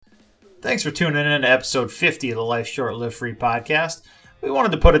Thanks for tuning in to episode 50 of the Life Short Live Free podcast. We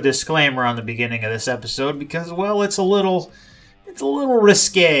wanted to put a disclaimer on the beginning of this episode because, well, it's a little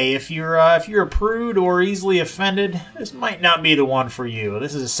risque. If you're a prude or easily offended, this might not be the one for you.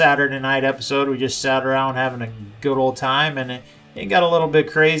 This is a Saturday night episode. We just sat around having a good old time, and it got a little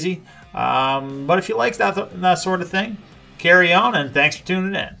bit crazy. But if you like that sort of thing, carry on, and thanks for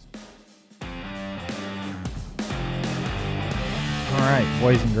tuning in. All right,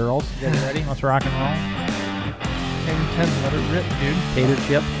 boys and girls, you guys ready? Let's rock and roll. Hang 10, let it rip, dude. Tater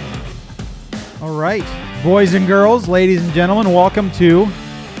chip. All right, boys and girls, ladies and gentlemen, welcome to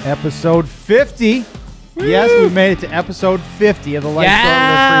episode 50. Woo! Yes, we made it to episode 50 of the Life Short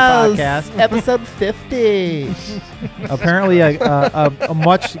Live Free podcast. Episode 50. Apparently, a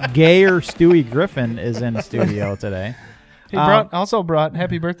much gayer Stewie Griffin is in the studio today. He also brought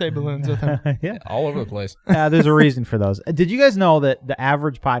happy birthday balloons with him. Yeah, all over the place. There's a reason for those. Did you guys know that the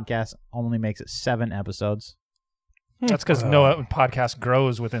average podcast only makes it 7 episodes? That's because no podcast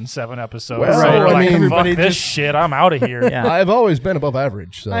grows within 7 episodes. Well, so I we're mean, fuck this shit, I'm out of here. Yeah. I've always been above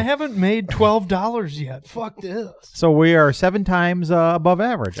average. So. I haven't made $12 yet. Fuck this. So we are 7 times above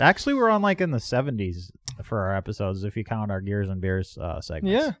average. Actually, we're on in the 70s for our episodes if you count our Gears and Beers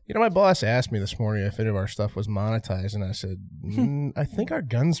segments. Yeah. You know, my boss asked me this morning if any of our stuff was monetized, and I said, I think our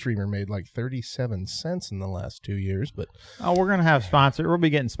gun streamer made 37 cents in the last 2 years. But we're going to have sponsors. We'll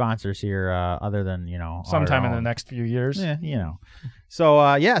be getting sponsors here other than, sometime in the next few years. Yeah,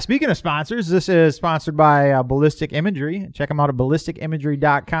 So, speaking of sponsors, this is sponsored by Ballistic Imagery. Check them out at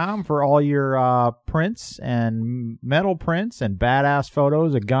ballisticimagery.com for all your prints and metal prints and badass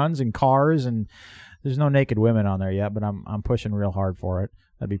photos of guns and cars. And there's no naked women on there yet, but I'm pushing real hard for it.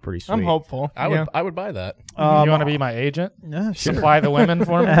 That'd be pretty sweet. I'm hopeful. I would buy that. You want to be my agent? Yeah, sure. Supply the women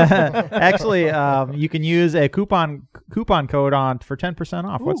for me? Actually, you can use a coupon code for 10%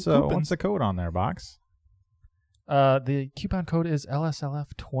 off. Ooh, What's the code on there, Box? The coupon code is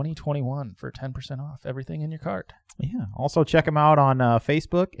LSLF2021 for 10% off everything in your cart. Yeah. Also, check them out on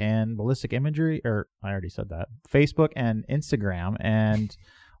Facebook and Ballistic Imagery. Or I already said that. Facebook and Instagram. And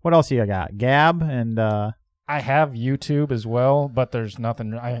what else you got? Gab and... I have YouTube as well, but there's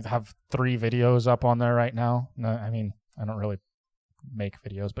nothing. I have 3 videos up on there right now. No, I mean, I don't really make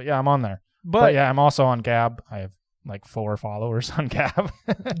videos, but yeah, I'm on there. But yeah, I'm also on Gab. I have 4 followers on Gab.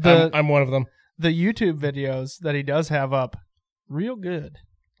 I'm one of them. The YouTube videos that he does have up, real good.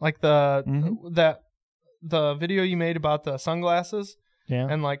 Like the video you made about the sunglasses, yeah,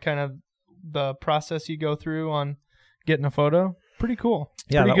 and kind of the process you go through on getting a photo. Pretty cool.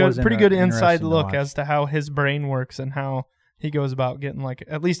 Yeah, pretty good inside look as to how his brain works and how he goes about getting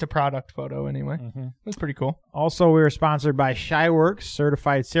at least a product photo anyway. Mm-hmm. That's pretty cool. Also, we are sponsored by Shyworks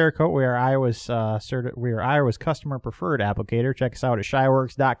Certified Cerakote. We are Iowa's customer preferred applicator. Check us out at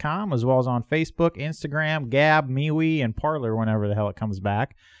shyworks.com as well as on Facebook, Instagram, Gab, MeWe, and Parler whenever the hell it comes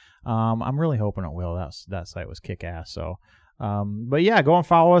back. I'm really hoping it will. That site was kick-ass. So, but yeah, go and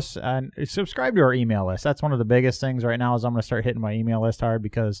follow us and subscribe to our email list. That's one of the biggest things right now is I'm going to start hitting my email list hard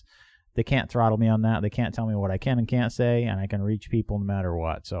because they can't throttle me on that. They can't tell me what I can and can't say, and I can reach people no matter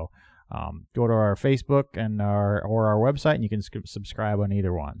what. So go to our Facebook and our website, and you can subscribe on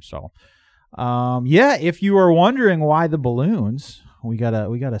either one. So if you are wondering why the balloons, we got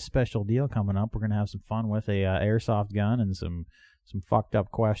a special deal coming up. We're gonna have some fun with a airsoft gun and some fucked up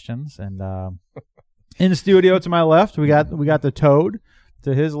questions. And in the studio to my left, we got the Toad.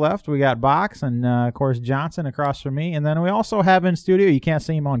 To his left, we got Box and, of course, Johnson across from me. And then we also have in studio, you can't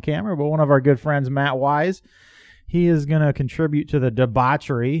see him on camera, but one of our good friends, Matt Wise. He is going to contribute to the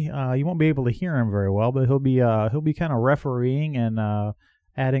debauchery. You won't be able to hear him very well, but he'll be kind of refereeing and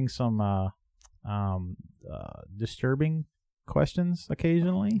adding some disturbing questions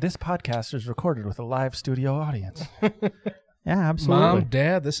occasionally. This podcast is recorded with a live studio audience. Yeah, absolutely. Mom,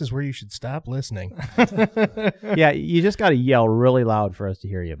 Dad, this is where you should stop listening. Yeah, you just got to yell really loud for us to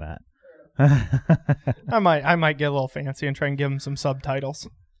hear you, Matt. I might get a little fancy and try and give him some subtitles.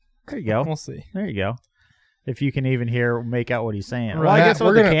 There you go. We'll see. There you go. If you can even make out what he's saying. Right. Well, I guess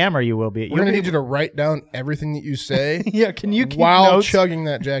Matt, with the camera you will be. We're going to need you to write down everything that you say. Yeah, can you keep while notes? chugging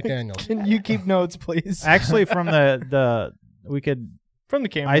that Jack Daniels. Can you keep notes, please? Actually, from we could from the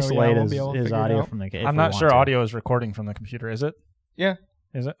camera, isolate we'll be able to his figure it audio out. from the camera. I'm not sure audio is recording from the computer, is it? Yeah.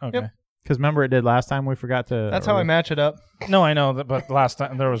 Is it? Okay. Yep. Because remember it did last time we forgot to... That's how I match it up. No, I know, but last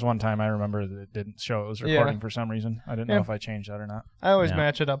time, there was one time I remember that it didn't show it was recording Yeah. for some reason. I didn't know if I changed that or not. I always Yeah.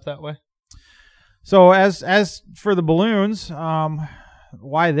 match it up that way. So as for the balloons,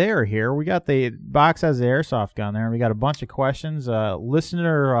 why they're here, we got the Box has the airsoft gun there, and we got a bunch of questions,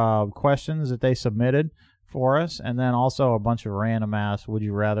 listener questions that they submitted for us, and then also a bunch of random ass would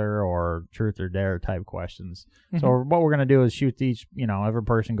you rather or truth or dare type questions. So what we're going to do is shoot each, every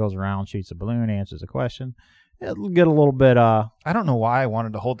person goes around, shoots a balloon, answers a question. It'll get a little bit I don't know why I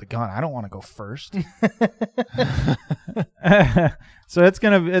wanted to hold the gun. I don't want to go first. So it's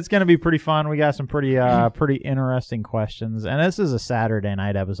gonna be pretty fun. We got some pretty interesting questions, and this is a Saturday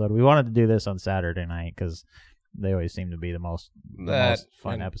night episode. We wanted to do this on Saturday night because they always seem to be the most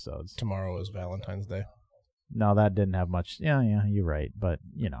fun episodes. Tomorrow is Valentine's Day. No, that didn't have much. Yeah, you're right. But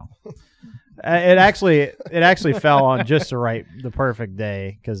it actually fell on just the perfect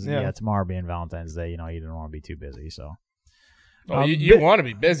day because tomorrow being Valentine's Day, you didn't want to be too busy. So, you want to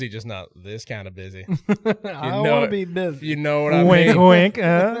be busy, just not this kind of busy. I want to be busy. You know what I mean? Wink, wink.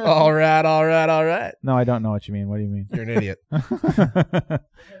 All right. No, I don't know what you mean. What do you mean? You're an idiot.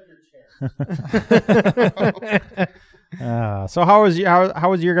 So how was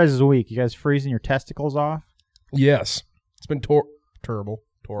your guys' week? You guys freezing your testicles off? Yes, it's been terrible.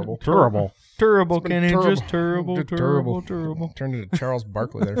 Kenny, just terrible. Turned into Charles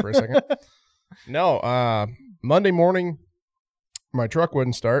Barkley there for a second. No, Monday morning, my truck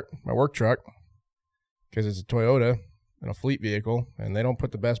wouldn't start, my work truck, because it's a Toyota and a fleet vehicle, and they don't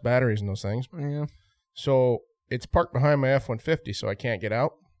put the best batteries in those things. Yeah. So it's parked behind my F-150, so I can't get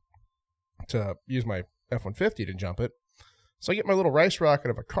out to use my F-150 to jump it. So I get my little rice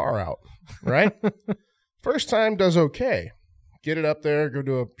rocket of a car out, right? First time does okay. Get it up there, go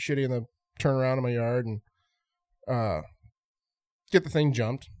do a shitty in the turnaround in my yard, and get the thing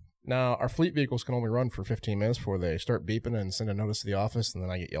jumped. Now, our fleet vehicles can only run for 15 minutes before they start beeping and send a notice to the office, and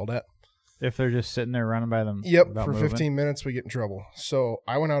then I get yelled at. If they're just sitting there running by them. Yep, for 15 minutes we get in trouble. So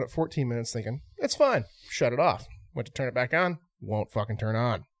I went out at 14 minutes thinking, it's fine, shut it off. Went to turn it back on, won't fucking turn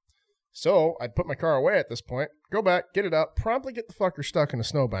on. So I'd put my car away at this point, go back, get it out, promptly get the fucker stuck in a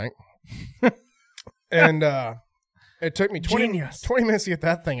snowbank. And it took me 20 minutes to get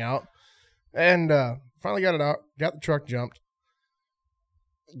that thing out. And finally got it out, got the truck jumped.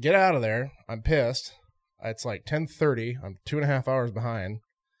 Get out of there. I'm pissed. It's like 10:30. I'm 2.5 hours behind.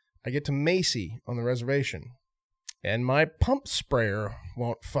 I get to Macy on the reservation, and my pump sprayer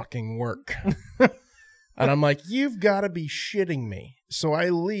won't fucking work. And I'm like, you've got to be shitting me. So I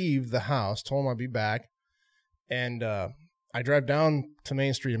leave the house, told him I'd be back, and I drive down to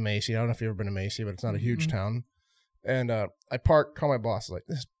Main Street in Macy. I don't know if you've ever been to Macy, but it's not a huge town. And I park, call my boss, like,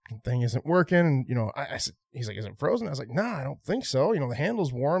 this thing isn't working. And, I said, he's like, is it frozen? I was like, nah, I don't think so. The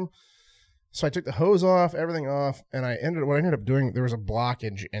handle's warm. So I took the hose off, everything off, and what I ended up doing, there was a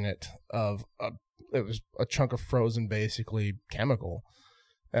blockage in it it was a chunk of frozen, basically, chemical.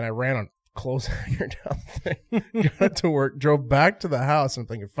 And I ran on clothes hanger down the thing, got it to work, drove back to the house, and I'm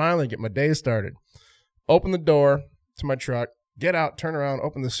thinking, finally get my day started. Open the door to my truck, get out, turn around,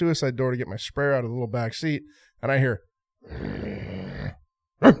 open the suicide door to get my sprayer out of the little back seat, and I hear,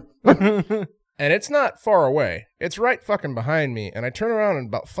 and it's not far away. It's right fucking behind me, and I turn around, and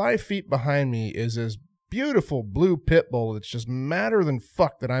about 5 feet behind me is this beautiful blue pit bull that's just madder than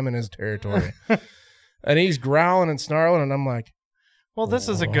fuck that I'm in his territory. And he's growling and snarling, and I'm like, well, this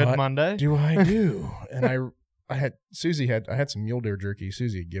is a good Monday. Do I do? And I had some mule deer jerky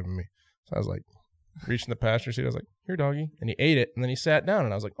Susie had given me. So I was like, reached in the passenger seat. I was like, here, doggy. And he ate it, and then he sat down,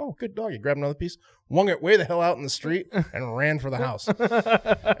 and I was like, oh, good doggy. Grabbed another piece, wung it way the hell out in the street, and ran for the house. And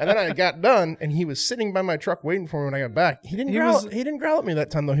then I got done, and he was sitting by my truck waiting for me when I got back. He didn't growl at me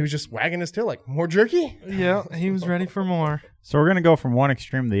that time, though. He was just wagging his tail like, more jerky? Yeah, he was ready for more. So we're going to go from one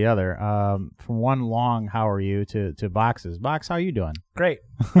extreme to the other. From one long, how are you, to Box's. Box, how you doing? Great.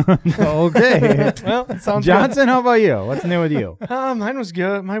 Okay. Well, it sounds Johnson, how about you? What's new with you? Mine was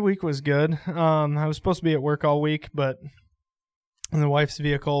good. My week was good. I was supposed to be at work all week, but the wife's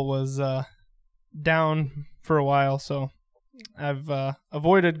vehicle was down for a while, so I've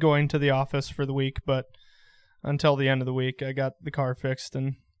avoided going to the office for the week, but until the end of the week, I got the car fixed,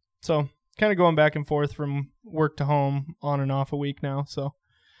 and so kind of going back and forth from work to home on and off a week now. So,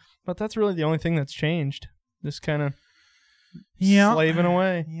 but that's really the only thing that's changed. Just kind of slaving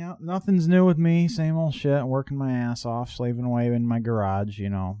away. Yeah, nothing's new with me. Same old shit. Working my ass off, slaving away in my garage.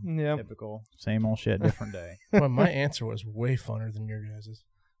 Yep. Typical. Same old shit, different day. Well, my answer was way funner than your guys's.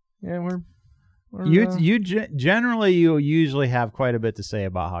 Yeah, we're generally you usually have quite a bit to say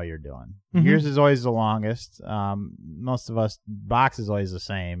about how you're doing. Mm-hmm. Yours is always the longest. Most of us, Box is always the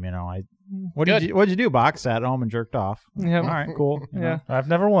same. What'd you do, Box? Sat at home and jerked off. Yeah. All right, cool. Yeah. I've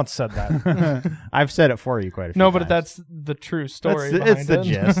never once said that. I've said it for you quite a few times. No, but that's the true story. It's the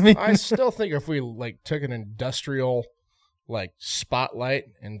gist. I still think if we took an industrial like spotlight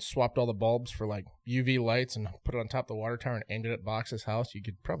and swapped all the bulbs for like UV lights and put it on top of the water tower and aimed it at Box's house, you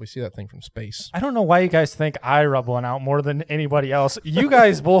could probably see that thing from space. I don't know why you guys think I rub one out more than anybody else. You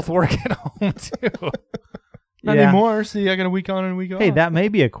guys both work at home too. Not anymore. See, I got a week on and a week off. Hey, that may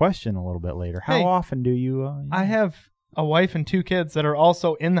be a question a little bit later. How Hey, often do you? I have a wife and 2 kids that are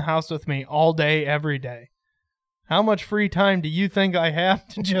also in the house with me all day, every day. How much free time do you think I have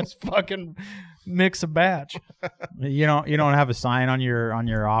to just fucking mix a batch? You don't have a sign on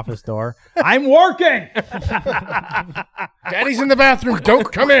your office door. I'm working. Daddy's in the bathroom.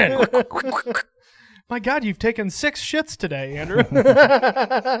 Don't come in. My God, you've taken 6 shits today, Andrew.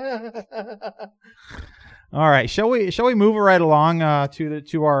 All right, shall we move right along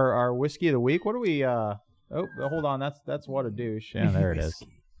to our whiskey of the week? What do we? Oh, hold on. That's what a douche. Yeah, there it is.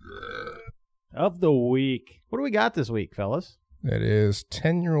 Of the week. What do we got this week, fellas? That is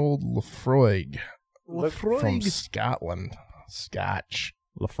 10-year-old Lafroig from Lafroig. Scotland. Scotch.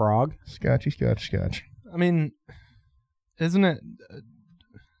 Lafrog. Scotch. I mean, isn't it?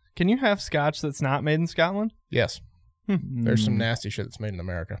 Can you have scotch that's not made in Scotland? Yes. There's some nasty shit that's made in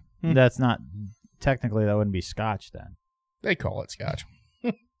America. That's not technically, that wouldn't be Scotch then. They call it Scotch.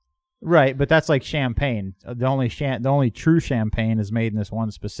 Right, but that's like champagne. The only true champagne is made in this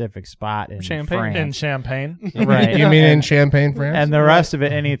one specific spot in France. In Champagne. Right. You mean in Champagne, France? And the rest of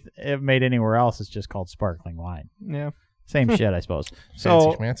it, if made anywhere else, is just called sparkling wine. Yeah. Same shit, I suppose.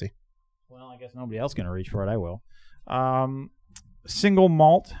 So, fancy. well, I guess nobody else going to reach for it. I will. Single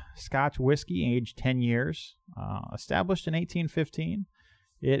malt Scotch whiskey, aged 10 years, established in 1815.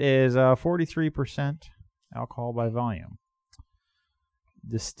 It is 43% alcohol by volume.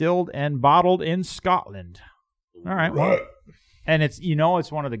 Distilled and bottled in Scotland. All right. Well, and it's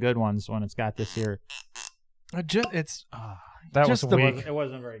one of the good ones when it's got this here. That was weak. It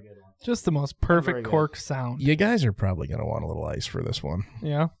wasn't a very good one. Just the most perfect cork sound. You guys are probably going to want a little ice for this one.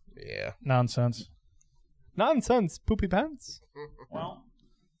 Yeah. Yeah. Nonsense. Nonsense. Poopy pants. Well,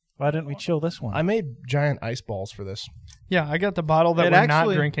 Why didn't we chill this one? I made giant ice balls for this. Yeah, I got the bottle that we're not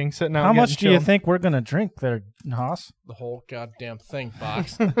drinking sitting out. How much do you chilled. think we're going to drink there, Haas? The whole goddamn thing,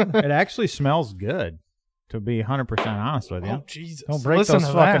 Box. it actually smells good, to be 100% honest with you. Oh, Jesus. Don't break Listen those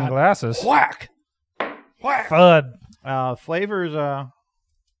to fucking that. glasses. Whack. Whack. Thud. Flavors,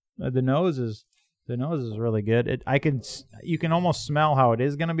 the nose is really good. You can almost smell how it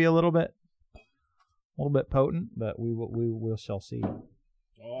is going to be a little bit potent, but we shall see.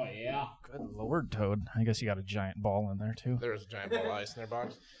 Oh, yeah. Good Lord, Toad. I guess you got a giant ball in there, too. There's a giant ball of ice in their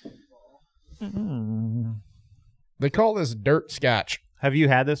box. Mm. They call this dirt scotch. Have you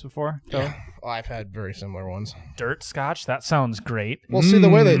had this before? Yeah. I've had very similar ones. Dirt scotch? That sounds great. Well, see, the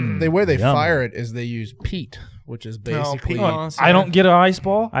way they Yum. fire it is they use peat, which is basically... I don't get an ice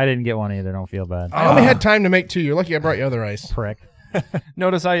ball? I didn't get one either. Don't feel bad. I only had time to make 2. You're lucky I brought you other ice. Prick.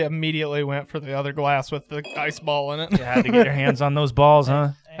 Notice I immediately went for the other glass with the ice ball in it. You had to get your hands on those balls, huh?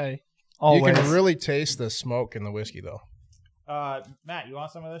 Hey, You always. can really taste the smoke in the whiskey, though. Matt, you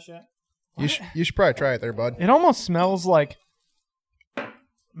want some of this shit? You should probably try it there, bud. It almost smells like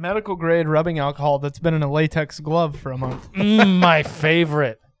medical grade rubbing alcohol that's been in a latex glove for a month. My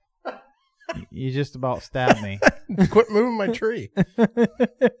favorite. You just about stabbed me. Quit moving my tree.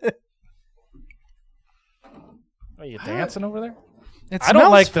 Are you dancing over there? It I don't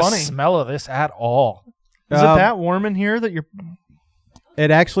smells like funny. the smell of this at all. Is it that warm in here that you're, It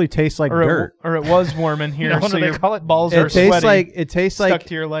actually tastes like dirt. or it was warm in here, No, so they your call it balls It are tastes sweaty, like stuck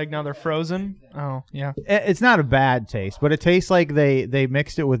to your leg. Now they're frozen. Oh yeah. It's not a bad taste, but it tastes like they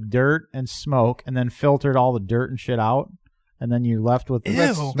mixed it with dirt and smoke and then filtered all the dirt and shit out, and then you're left with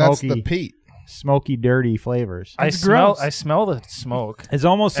That's smoky, the peat. smoky, dirty flavors. I It's gross. smell the smoke It's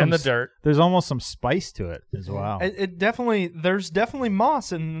almost and some the dirt. There's almost some spice to it as well. There's definitely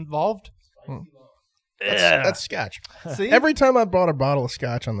moss involved. That's scotch. See, Every time I bought a bottle of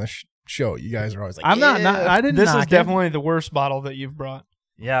scotch on this show, you guys are always like, I'm not. I didn't. this knock is it. definitely the worst bottle that you've brought.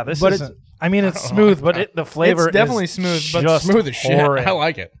 Yeah, this But isn't. I mean, it's smooth, but the flavor It's definitely is smooth, but just smooth as shit. horrid. I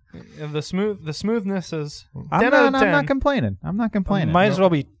like it. The smoothness is. I'm 10 out of not 10. complaining. I'm not complaining. Might as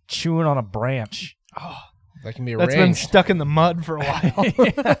well be chewing on a branch. That can be That's been arranged. stuck in the mud for a while.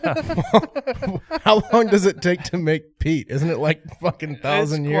 How long does it take to make peat? Isn't it like fucking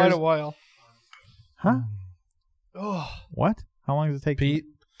 1,000 It's years? quite a while. Huh? Oh, What? How long does it take? Pete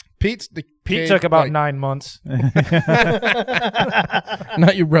Pete took about 9 months.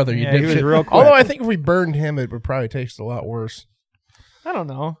 Not your brother. You Yeah, he dipshit. was real quick. Although I think if we burned him, it would probably taste a lot worse. I don't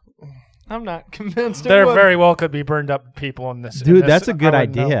know. I'm not convinced. There it would. very well could be burned up people in this. Dude, in this. that's a good I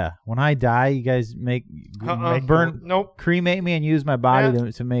wouldn't know. idea. When I die, you guys Nope. cremate me and use my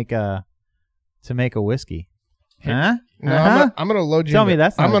body to make a whiskey. Huh? No, Uh-huh. I'm gonna load you. Tell me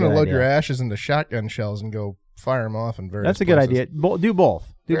that's not I'm a gonna good load idea. your ashes into shotgun shells and go fire them off in various. That's a good places. idea. Do both.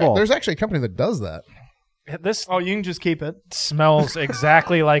 Do both. There's actually a company that does that. This Oh, you can just keep it. smells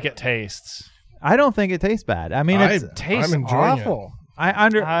exactly like it tastes. I don't think it tastes bad. I mean, it's Tastes I'm enjoying it. awful.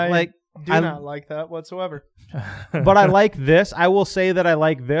 I like. do I- not like that whatsoever. But I like this. I will say that I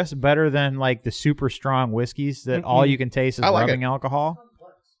like this better than like the super strong whiskeys that all you can taste is I like rubbing alcohol.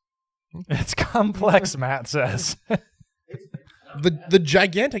 It's complex, Matt says. The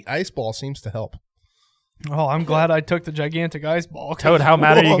gigantic ice ball seems to help. Oh, I'm glad I took the gigantic ice ball. Toad, how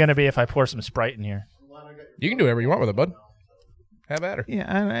mad are you going to be if I pour some Sprite in here? You can do whatever you want with it, bud. Have at her. Yeah,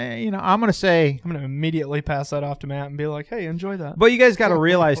 I'm gonna say. I'm gonna immediately pass that off to Matt and be like, "Hey, enjoy that." But you guys got to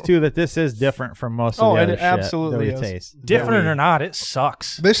realize too that this is different from most of Oh, the it other shit absolutely that we is. taste. Different or not, it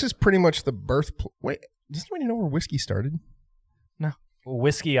sucks. This is pretty much the birth. Wait, does anybody know where whiskey started?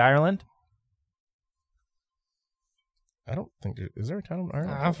 Whiskey Ireland? I don't think is there a town in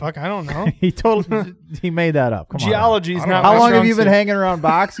Ireland? Ah, fuck, I don't know. he made that up. Come on. Geology's I don't not. know. How my long have strong you been suit. hanging around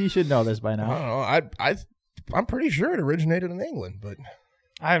Box? You should know this by I now. don't know. I'm pretty sure it originated in England, but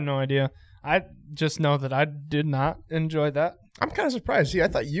I have no idea. I just know that I did not enjoy that. I'm kind of surprised. See, I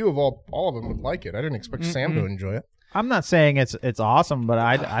thought you of all of them would like it. I didn't expect Sam to enjoy it. I'm not saying it's awesome, but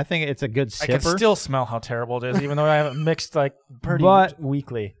I think it's a good I can sipper. still smell how terrible it is, even though I haven't mixed like pretty But-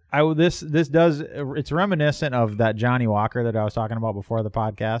 weekly. This does it's reminiscent of that Johnny Walker that I was talking about before the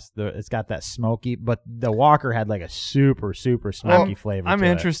podcast. It's got that smoky, but the Walker had like a super smoky flavor. I'm to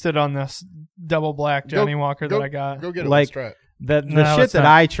it. interested on this double black Johnny Walker that I got. Go get it. Like- Let's try it. The No, shit it's that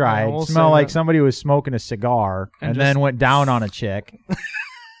not. I tried No, we'll smelled save like it. somebody was smoking a cigar and And then just- went down on a chick.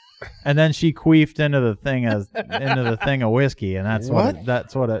 And then she queefed into the thing of whiskey, and that's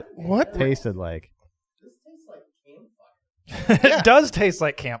what it What? tasted like. It does taste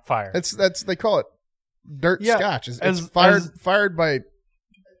like campfire. That's they call it dirt Yeah, scotch. It's as- fired by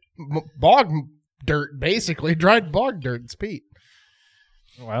bog dirt, basically dried bog dirt. It's peat.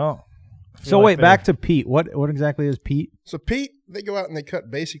 Well, I feel So like wait, they're- back to peat. What exactly is peat? So peat, they go out and they cut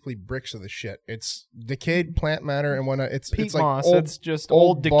basically bricks of the shit. It's decayed plant matter and whatnot. It's Peat it's like moss. old, It's just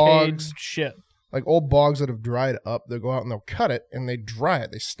old old decayed bogs. shit. like old bogs that have dried up. They'll go out and they'll cut it and they dry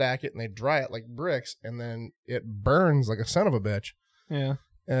it. They stack it and they dry it like bricks, and then it burns like a son of a bitch. Yeah.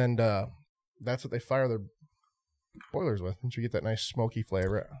 And that's what they fire their boilers with. And you get that nice smoky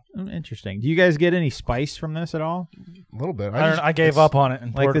flavor. Interesting. Do you guys get any spice from this at all? A little bit. I gave up on it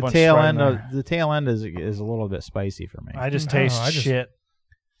and Like poured a the bunch tail of Sprite end in of there. the tail end is a little bit spicy for me. I just No, taste I just- shit.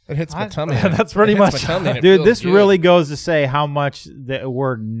 It hits my I- tummy. That's pretty It hits much- my tummy and it Dude, feels this good. really goes to say how much that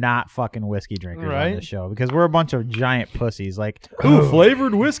we're not fucking whiskey drinkers on Right? this show, because we're a bunch of giant pussies. Like, ooh,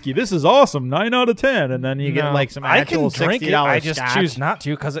 flavored whiskey. This is awesome. 9 out of 10. And then you get No. like some I actual can drink it. $60 I just scotch. choose not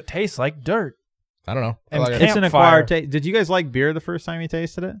to because it tastes like dirt. I don't know. I And like it. It's an Campfire. acquired taste. Did you guys like beer the first time you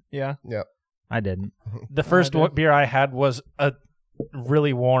tasted it? Yeah. I didn't. The first did. beer I had was a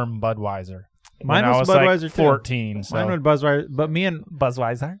really warm Budweiser. Mine when I was was Budweiser, like too. 14. So. Mine was Buzzweiser, but me and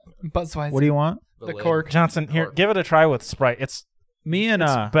Budweiser. Budweiser. what do you want? The cork. Johnson, here, give it a try with Sprite. It's Me and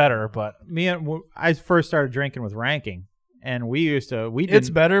better, but I first started drinking with Ranking, and we didn't.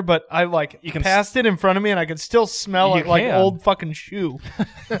 It's better, but I You can passed it in front of me and I could still smell You it like can. old fucking shoe.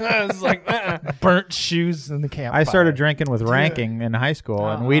 I was like, burnt shoes in the campfire. I started drinking with Ranking in high school,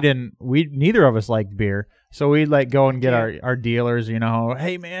 and Uh-huh. neither of us liked beer, so we'd like go and get Yeah. our dealers,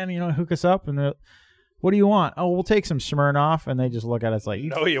 hey man, hook us up, and they're, what do you want? Oh, we'll take some Smirnoff, and they just look at us like,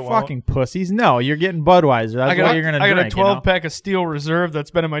 No, you won't. fucking pussies. No, you're getting Budweiser. That's what you're gonna I drink. got a 12 pack of Steel Reserve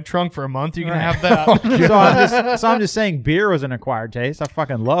that's been in my trunk for a month. You can have that. so I'm just saying, beer was an acquired taste. I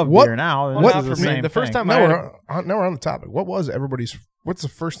fucking love What- beer now. and what- this is the for me, same the first thing. time I had Now we're on the topic. What was everybody's? What's the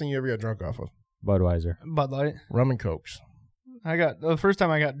first thing you ever got drunk off of? Budweiser. Bud Light. Rum and cokes. The first time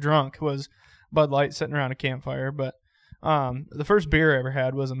I got drunk was Bud Light sitting around a campfire, but the first beer I ever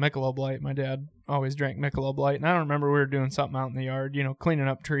had was a Michelob Light. My dad always drank Michelob Light, and I don't remember we were doing something out in the yard, cleaning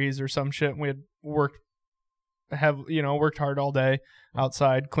up trees or some shit. And we had worked hard all day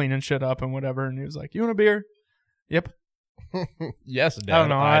outside cleaning shit up and whatever. And he was like, "You want a beer?" Yep. Yes, Dad. I don't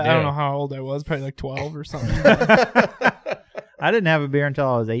know. I do. don't know how old I was. Probably like 12 or something. I didn't have a beer until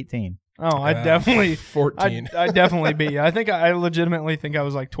I was 18. Oh, I definitely 14. I'd definitely be. I legitimately think I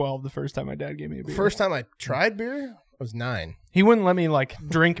was like 12 the first time my dad gave me a beer. First time I tried beer, I was 9. He wouldn't let me like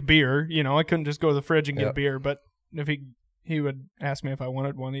drink beer. I couldn't just go to the fridge and get a Yep. beer. But if he would ask me if I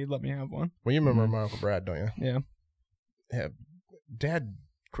wanted one, he'd let me have one. Well, you remember my Uncle Brad, don't you? Yeah. Yeah. Dad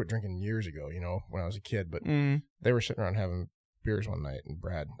quit drinking years ago, when I was a kid, but Mm. they were sitting around having beers one night, and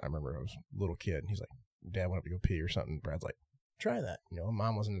Brad, I remember I was a little kid, and he's like, Dad went up to go pee or something. Brad's like, try that.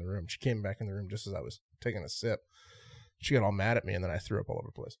 Mom wasn't in the room. She came back in the room just as I was taking a sip. She got all mad at me, and then I threw up all over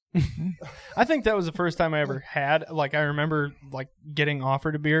the place. I think that was the first time I ever had, I remember, getting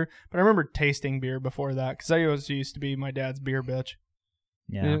offered a beer, but I remember tasting beer before that, because I always used to be my dad's beer bitch.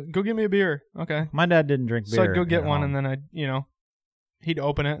 Yeah. Go get me a beer. Okay. My dad didn't drink beer. So I'd go get one, and then I'd, he'd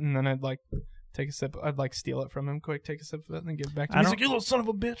open it, and then I'd, take a sip. I'd steal it from him quick, take a sip of it, and then give it back to me. He's like, you little son of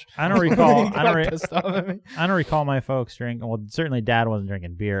a bitch. I don't recall. Pissed off at me. I don't recall my folks drinking. Well, certainly Dad wasn't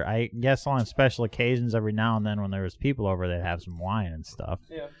drinking beer. I guess on special occasions, every now and then, when there was people over, they'd have some wine and stuff.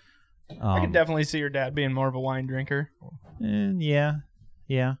 Yeah. I could definitely see your dad being more of a wine drinker. Yeah.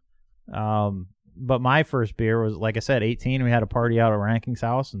 But my first beer was, like I said, 18. We had a party out at Ranking's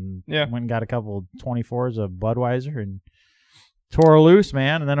house, and went and got a couple 24s of Budweiser and tore loose,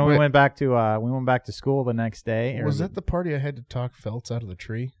 man. And then we went back to school the next day. Was that the party I had to talk Feltz out of the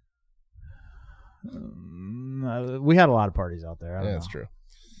tree? We had a lot of parties out there. Yeah, that's true.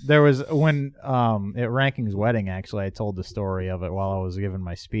 There was when at Ranking's wedding, actually, I told the story of it while I was giving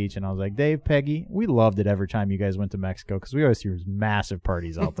my speech, and I was like, Dave, Peggy, we loved it every time you guys went to Mexico because we always threw massive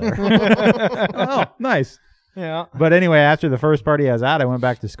parties out there. Oh, nice. Yeah. But anyway, after the first party I was at, I went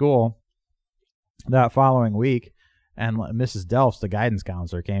back to school that following week, and Mrs. Delphs, the guidance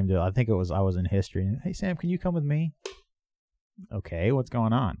counselor, came to, I think I was in history. And, hey, Sam, can you come with me? Okay, what's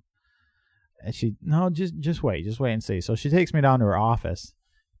going on? And just wait and see. So she takes me down to her office.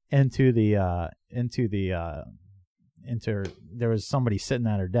 There was somebody sitting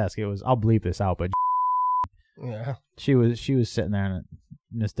at her desk. I'll bleep this out, but yeah, she was sitting there, and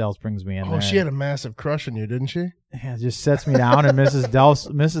Miss Delphs brings me in there. Oh, she had a massive crush on you, didn't she? Yeah, just sets me down, and Mrs.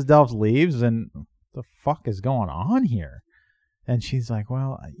 Delphs leaves, and the fuck is going on here? And she's like,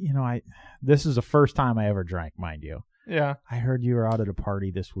 well, this is the first time I ever drank, mind you. Yeah. I heard you were out at a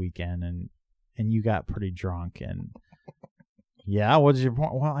party this weekend, and you got pretty drunk, and yeah, what's your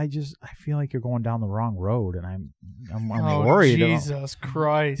point? Well, I feel like you're going down the wrong road, and I'm worried. Jesus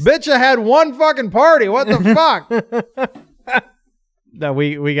Christ. Bitch, I had one fucking party. What the fuck? No,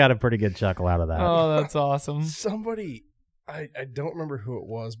 we got a pretty good chuckle out of that. Oh, that's awesome. Somebody, I don't remember who it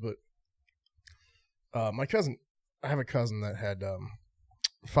was, but my cousin, I have a cousin that had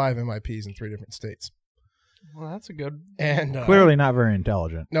 5 MIPs in 3 different states. Well, that's a good. And clearly not very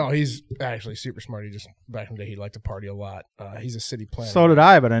intelligent. No, he's actually super smart. He just, back in the day, he liked to party a lot. He's a city planner. So did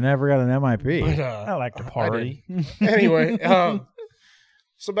I, but I never got an MIP. But, I like to party. Anyway,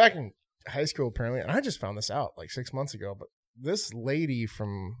 so back in high school, apparently, and I just found this out 6 months ago, but this lady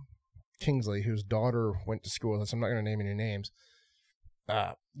from Kingsley, whose daughter went to school with us, I'm not going to name any names,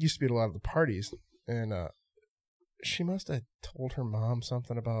 used to be at a lot of the parties, and she must have told her mom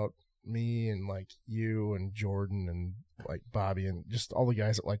something about me and you and Jordan and Bobby and just all the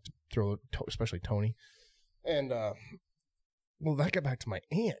guys that like to throw, especially Tony. And well, that got back to my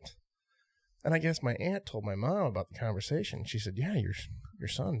aunt, and I guess my aunt told my mom about the conversation. She said, "Yeah, your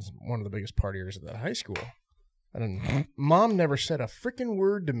son's one of the biggest partiers at that high school." And Mom never said a freaking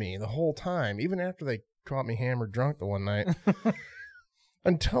word to me the whole time, even after they caught me hammered drunk the one night,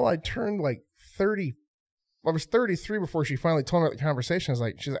 until I turned 30. I was 33 before she finally told me about the conversation. She's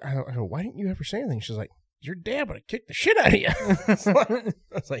like, I go, why didn't you ever say anything? She's like, your dad would have kicked the shit out of you. I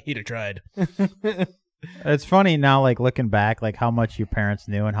was like, he'd have tried. It's funny now, looking back, how much your parents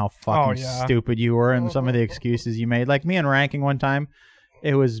knew and how fucking stupid you were and some of the excuses you made. Me and Ranking one time,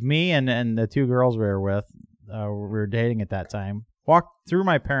 it was me and the 2 girls we were with, we were dating at that time, walked through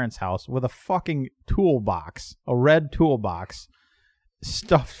my parents' house with a fucking toolbox, a red toolbox,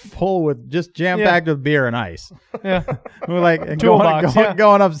 stuffed full with just jam-packed with beer and ice. Yeah. We're Toolbox,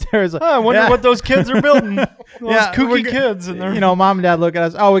 going upstairs. I wonder what those kids are building. Those kooky kids. And they're, Mom and Dad look at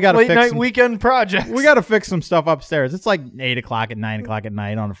us. Oh, we got to fix late night weekend projects. We got to fix some stuff upstairs. It's 8 o'clock at 9 o'clock at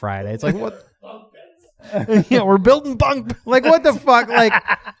night on a Friday. It's what? Yeah, we're building bunk. What the fuck?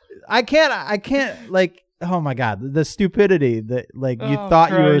 I can't. Oh my God, the stupidity that you thought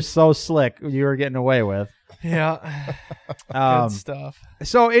you were so slick you were getting away with. Yeah. Good stuff.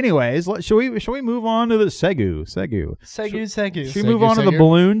 So anyways, shall we move on to the Segu? Segu. Should we move on to the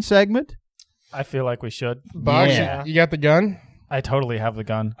balloon segment? I feel like we should. Box, you got the gun? I totally have the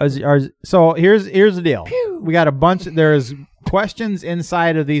gun. So here's the deal. Pew! We got a bunch. There's questions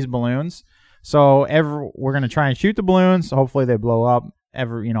inside of these balloons. So we're gonna try and shoot the balloons. Hopefully they blow up.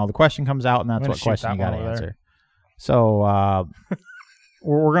 The question comes out, and that's what question you got to answer. There. So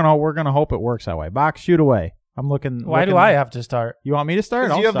we're gonna hope it works that way. Box, shoot away. I'm looking. Why do I have to start? You want me to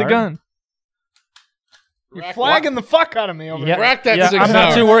start? You have the gun. You're flagging the fuck out of me over here. Rack that 6 I'm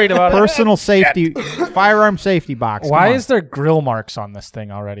not too worried about personal safety, firearm safety box. Why is there grill marks on this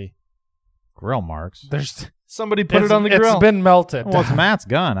thing already? Grill marks? There's Somebody put it on the grill. It's been melted. Well, it's Matt's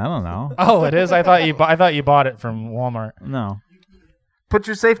gun. I don't know. Oh, it is. I thought you bought it from Walmart. No. Put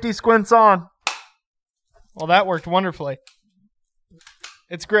your safety squints on. Well, that worked wonderfully.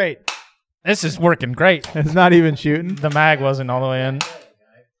 It's great. This is working great. It's not even shooting. The mag wasn't all the way in.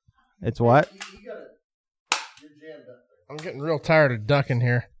 It's what? I'm getting real tired of ducking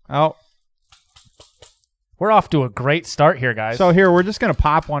here. Oh. We're off to a great start here, guys. So here, we're just going to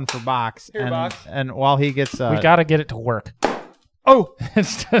pop one for Box. Here, Box. And while he gets... we got to get it to work. Oh,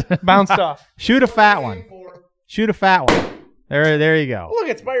 bounced off. Shoot a fat one. Shoot a fat one. There you go. Look,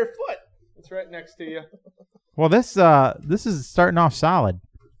 it's by your foot. It's right next to you. Well, this is starting off solid.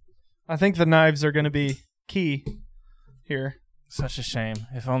 I think the knives are going to be key here. Such a shame.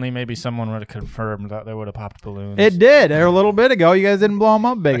 If only maybe someone would have confirmed that they would have popped balloons. It did a little bit ago. You guys didn't blow them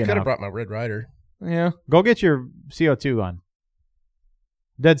up big I could have enough. brought my Red Ryder. Yeah. Go get your CO2 gun.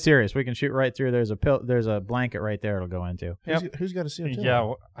 Dead serious. We can shoot right through. There's a blanket right there it'll go into. Who's got a CO2?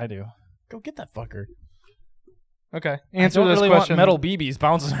 Yeah, I do. Go get that fucker. Okay. Answer I don't this really question. want metal BBs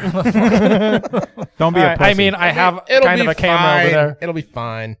bouncing around the floor. Don't be All a right, pussy. I mean, I have It'll kind be of a camera over fine. there. It'll be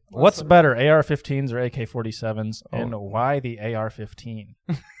fine. What's better, AR-15s or AK-47s, and why the AR-15?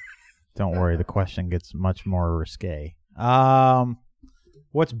 Don't worry. The question gets much more risque.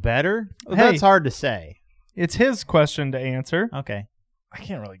 What's better? Hey. That's hard to say. It's his question to answer. Okay. I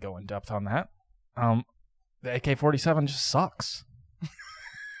can't really go in depth on that. The AK-47 just sucks.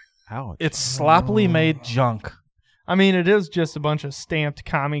 Ouch. It's sloppily made junk. I mean, it is just a bunch of stamped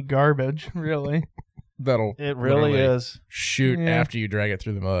commie garbage, really. That'll It really literally is. shoot Yeah. after you drag it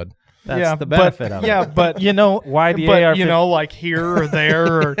through the mud. That's the benefit of it. Yeah, but You know why the but AR-15? you know, like here or there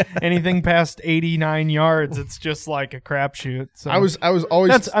or anything past 89 yards, it's just like a crapshoot. So I was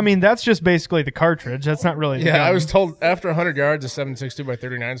always that's just basically the cartridge. That's not really the yeah. gun. I was told after 100 yards, a 7.62 by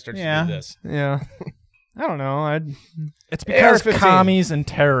 39 starts Yeah. to do this. Yeah. I don't know. It's because AR-15. commies and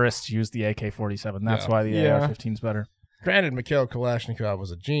terrorists use the AK-47. That's why the Yeah. AR-15's better. Granted, Mikhail Kalashnikov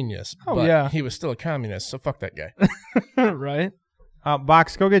was a genius. Oh, but yeah. he was still a communist. So fuck that guy. Right?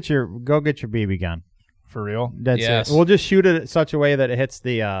 Box, go get your BB gun. For real? That's Yes. it. We'll just shoot it in such a way that it hits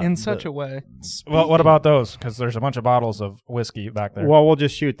the In such a way. Well, what about those? Because there's a bunch of bottles of whiskey back there. Well, we'll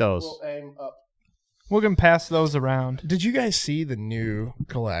just shoot those. Aim up. We can pass those around. Did you guys see the new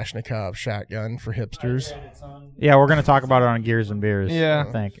Kalashnikov shotgun for hipsters? Yeah, we're gonna talk about it on Gears and Beers. Yeah.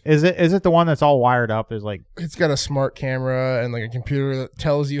 I think is it the one that's all wired up? There's like It's got a smart camera and like a computer that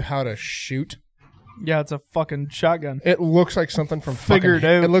tells you how to shoot. Yeah, it's a fucking shotgun. It looks like something from Figured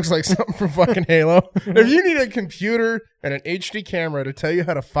fucking, out. It looks like something from fucking Halo. If you need a computer and an HD camera to tell you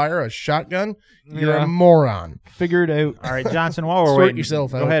how to fire a shotgun, you're Yeah. a moron. Figure it out. all right, Johnson. While we're Sort waiting,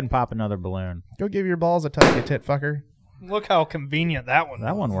 yourself go out. ahead and pop another balloon. Go give your balls a tug, you tit fucker. Look how convenient that one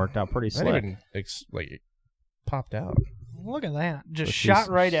That was. one worked out pretty That slick. even it popped out. Look at that. Just What she shot s-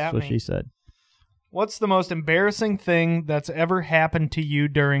 right at what me. she said. What's the most embarrassing thing that's ever happened to you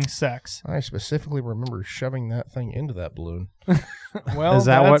during sex? I specifically remember shoving that thing into that balloon. Well, Is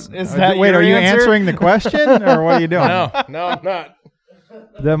that what? Is that wait, your are you answer? answering the question or what are you doing? No, I'm not.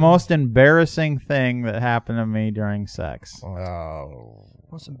 The most embarrassing thing that happened to me during sex. Oh,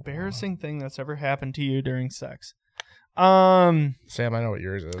 Most embarrassing thing that's ever happened to you during sex? Sam, I know what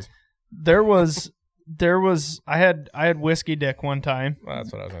yours is. There was I had whiskey dick one time. Well,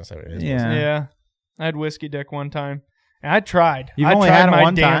 that's what I was gonna say. What yours Yeah. Yeah. I had whiskey dick one time. And I tried. You've I only tried had it my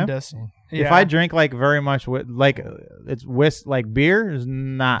one time? damnedest. If Yeah. I drink like very much, it's like beer is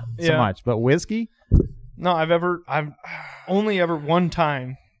not so Yeah. much, but whiskey. No, I've only ever one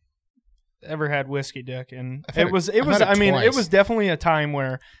time ever had whiskey dick, and I've had it was it twice. it was definitely a time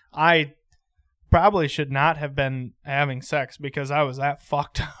where I probably should not have been having sex because I was that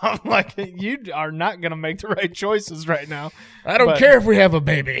fucked up. Like, you are not gonna make the right choices right now. I don't But- care if we have a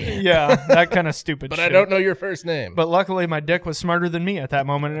baby, Yeah, that kind of stupid but shit. I don't know your first name. But luckily, my dick was smarter than me at that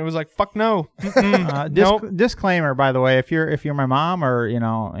moment, and it was like, "Fuck no." Nope. Disclaimer, by the way, if you're my mom or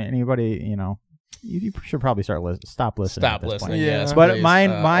anybody, you should probably stop listening. Stop at this listening. point. Yeah. Yes, But please.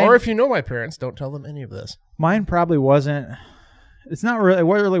 mine- or if you know my parents, don't tell them any of this. Mine probably wasn't. It's not really. It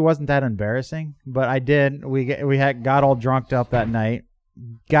really wasn't that embarrassing. But I did. We got all drunked up that night.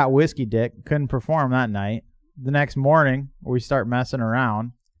 Got whiskey dick. Couldn't perform that night. The next morning we start messing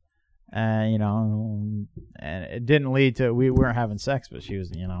around, and and it didn't lead to we weren't having sex, but she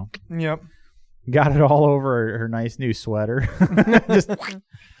was Yep. got it all over her nice new sweater. Just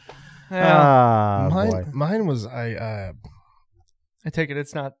Yeah. boy. Mine was I take it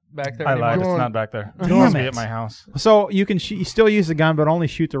it's not back there I anymore. lied. It's Going- not back there. It Damn must be it. at my house. So you can you still use the gun, but only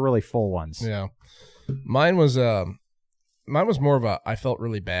shoot the really full ones. yeah. Mine was more of a I felt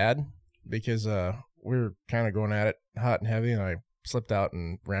really bad because we were kind of going at it hot and heavy, and I slipped out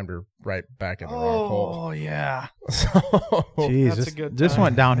and rammed her right back in the wrong hole. Oh, yeah. So Jeez, That's a good this time.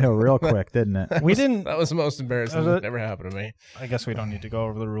 went downhill real quick, didn't it? We didn't. that was the most embarrassing thing that ever happened to me. I guess we don't need to go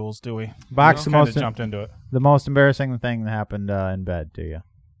over the rules, do we? Box, Kind of jumped into it. the most embarrassing thing that happened in bed to you.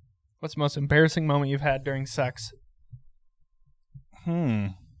 What's the most embarrassing moment you've had during sex? I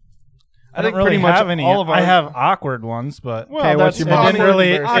think don't really pretty much have any. all of our- I have awkward ones, but Well, Okay, what's that's your most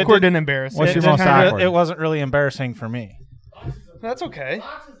really awkward and embarrassing. What's your most kinda- awkward? It wasn't really embarrassing for me. That's okay.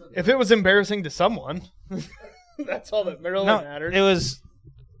 If it was embarrassing to someone, that's all that really matters. It was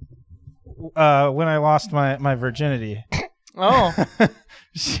when I lost my virginity. Oh,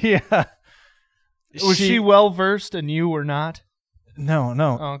 She was she well versed and you were not? No.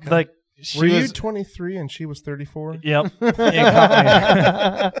 Oh, okay. Like she Were you was. 23 and she was 34? Yep.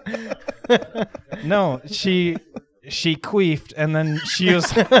 No, she queefed and then she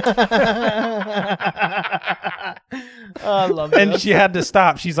was I love and this. she had to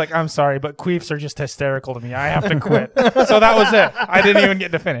stop. She's like, "I'm sorry, but queefs are just hysterical to me. I have to quit." So that was it. I didn't even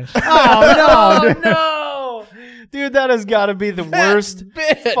get to finish. Oh no, dude, that has got to be the worst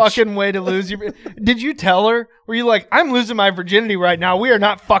fucking way to lose your. Did you tell her? Were you like, "I'm losing my virginity right now. We are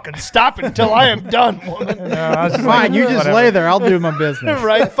not fucking stopping until I am done, woman." No, I was just Fine, like, you just whatever. lay there. I'll do my business.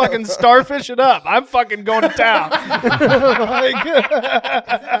 Right? Fucking starfish it up. I'm fucking going to town.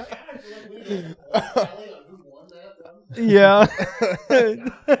 Yeah.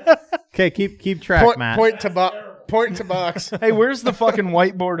 Okay, keep track, Matt. Point to box. Hey, where's the fucking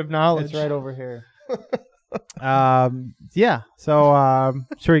whiteboard of knowledge? It's right over here. Yeah. So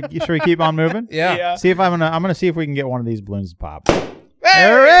should we keep on moving? Yeah. See if I'm gonna see if we can get one of these balloons to pop.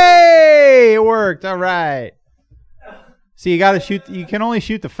 Hooray! It worked. All right. See, you got to shoot. You can only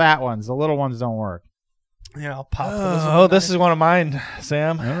shoot the fat ones. The little ones don't work. Yeah, I'll pop those. Oh, this is one of mine,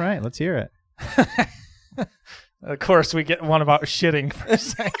 Sam. All right, let's hear it. Of course, we get one about shitting for a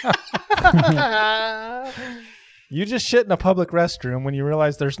second. You just shit in a public restroom when you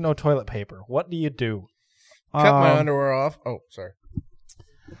realize there's no toilet paper. What do you do? Cut my underwear off. Oh, sorry.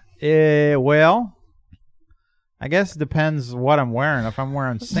 Well, I guess it depends what I'm wearing. If I'm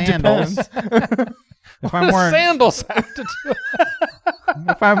wearing sandals, if I'm wearing Sandals have to do.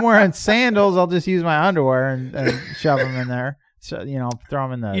 if I'm wearing sandals, I'll just use my underwear and shove them in there. So throw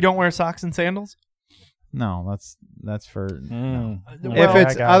them in the. You don't wear socks and sandals? No, that's for. Well, If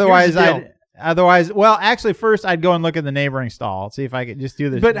it's I got it. otherwise, Here's the deal. well, actually, first I'd go and look in the neighboring stall, see if I could just do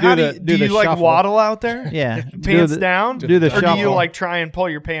the. But how do the you like shuffle. waddle out there? Yeah, Pants down? Do the Or shuffle. do you like try and pull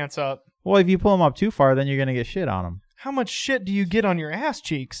your pants up? Well, if you pull them up too far, then you're gonna get shit on them. How much shit do you get on your ass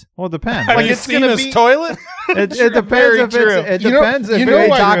cheeks? Well, it depends. Have Like, you it's seen gonna this be- toilet? It depends Very if true. it You know- depends if you you know ate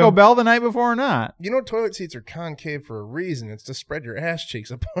why Taco you- Bell the night before or not. You know, toilet seats are concave for a reason. It's to spread your ass cheeks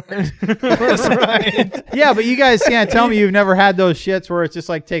apart. Right. Yeah, but you guys can't tell me you've never had those shits where it just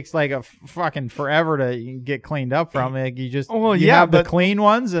like takes like a fucking forever to get cleaned up from. Like you just Well, you yeah, have the but- clean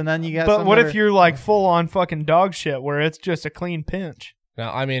ones and then you got. But some what that if are- you're like full on fucking dog shit where it's just a clean pinch?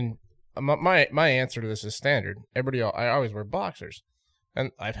 Now, I mean, my answer to this is standard. I always wear boxers,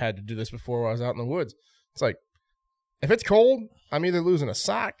 and I've had to do this before while I was out in the woods. It's like, if it's cold, I'm either losing a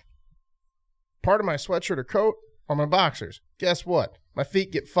sock, part of my sweatshirt or coat, or my boxers. Guess what? My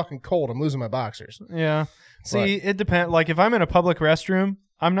feet get fucking cold. I'm losing my boxers. Yeah. See, Right. it depends. Like if I'm in a public restroom,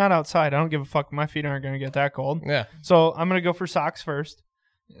 I'm not outside. I don't give a fuck. My feet aren't going to get that cold. Yeah. So I'm going to go for socks first.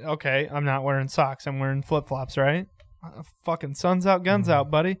 Okay, I'm not wearing socks. I'm wearing flip-flops, right? Fucking sun's out, guns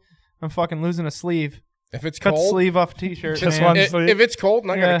out, buddy. I'm fucking losing a sleeve. If it's Cut the cold, sleeve off a t-shirt. Just man. one- if it's cold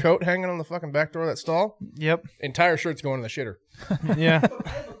and I got Yeah. a coat hanging on the fucking back door of that stall, Yep. entire shirt's going in the shitter. Yeah. I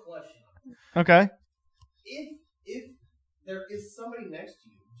have a question. Okay. If there is somebody next to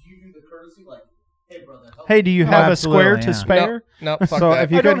you, do you do the courtesy like, "Hey, brother"? help Hey, me?" do you Oh, have a absolutely, square yeah. to spare? No, fuck So that.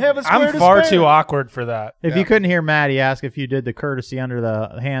 if you I don't couldn't- have a square I'm to far spare. too awkward for that. If Yeah. you couldn't hear Matt, he asked if you did the courtesy under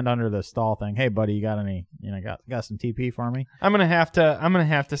the hand under the stall thing. Hey, buddy, you got any? Got some TP for me? I'm gonna have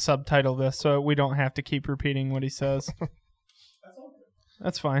to subtitle this so we don't have to keep repeating what he says.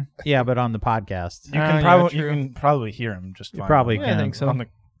 That's fine. Yeah, but on the podcast, You can probably hear him just You fine. probably Yeah, I can. think so. on the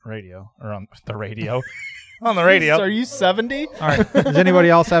radio or on the radio. On the radio. Are you 70? All right. Does anybody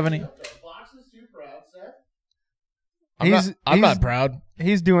else have any? Boxes too proud, Seth. I'm not proud.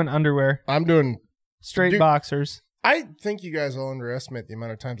 He's doing underwear, I'm doing. straight Dude. boxers. I think you guys all underestimate the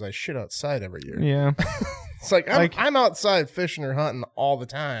amount of times I shit outside every year. Yeah. It's like I'm outside fishing or hunting all the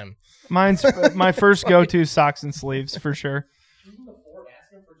time. Mine's my first go-to socks and sleeves for sure. Even before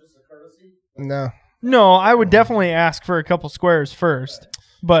asking for just a courtesy, No. No, I would definitely ask for a couple squares first.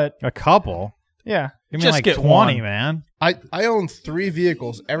 But A couple. yeah, Give me Just like get 20, one. man. I own 3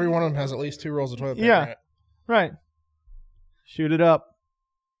 vehicles. Every one of them has at least 2 rolls of toilet paper Yeah. in it. Right. Shoot it up.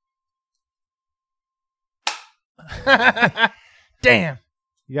 Damn.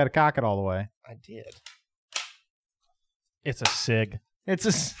 You got to cock it all the way. I did. It's a SIG. It's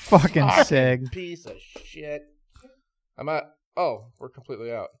a Fucking sig. Piece of shit. I'm at. Oh, we're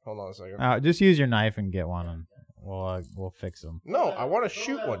completely out. Hold on a second. Just use your knife and get one, and we'll fix them. No, I want to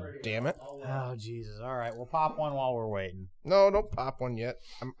shoot one. Damn it. Oh Jesus! All right, we'll pop one while we're waiting. No, don't pop one yet.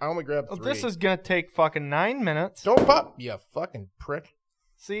 I only grabbed 3. This is gonna take fucking 9 minutes. Don't pop, you fucking prick.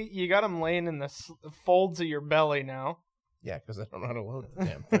 See, you got them laying in the folds of your belly now. Yeah, because I don't know how to load the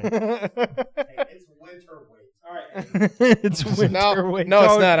damn thing. Hey, it's winter weight. All right. It's winter no, weight. no,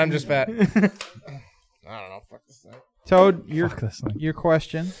 it's not. I'm just fat. I don't know. Fuck this thing. Toad, Fuck this thing. your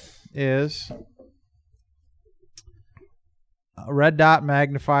question is red dot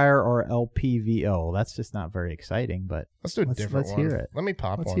magnifier or LPVO. That's just not very exciting, but Let's do a different let's one. hear it. Let me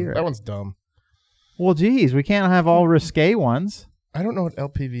pop Let's one. hear it. That one's dumb. well, geez, we can't have all risque ones. I don't know what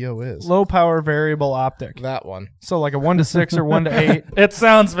LPVO is. Low power variable optic. That one. So like a 1 to 6 or 1 to 8. It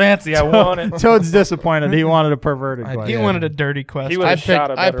sounds fancy. I want it. Toad's disappointed. He wanted a perverted I question. He did. wanted a dirty question. He would- I Would've shot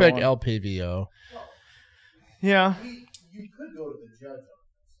picked. a I better picked one. LPVO. Yeah. You could go to the judge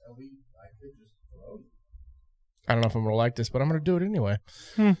on this. I could just throw you. I don't know if I'm gonna like this, but I'm gonna do it anyway.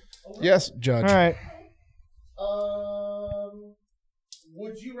 Hmm. Yes, Judge. All right.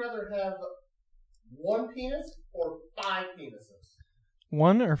 Would you rather have 1 penis or 5 penises?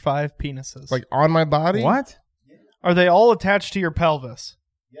 1 or 5 penises. Like on my body. What? Are they all attached to your pelvis?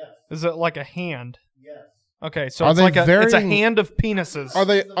 Yes. Is it like a hand? Yes. Okay, so Are it's they like it's a varying- hand of penises. Are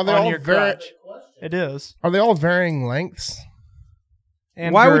they on all your very? crotch. It is. Are they all varying lengths?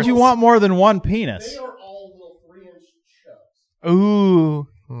 And Why would you girths. want more than one They penis? are all little 3-inch chubs. Ooh.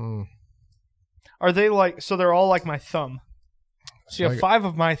 Hmm. Are they like, so they're all like my thumb. So you So have I 5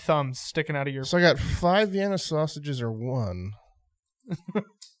 of my thumbs sticking out of your. So I got 5 Vienna sausages or 1.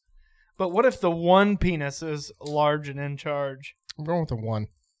 But what if the one penis is large and in charge? I'm going with the 1.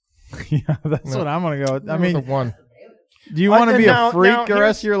 Yeah, that's No. what I'm gonna go with. I I'm going mean, with the 1. do you want to be now- a freak now the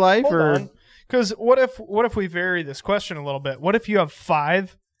rest of your life, or Because what if we vary this question a little bit? What if you have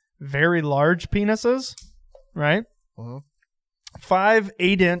 5 very large penises, right? Mhm. 5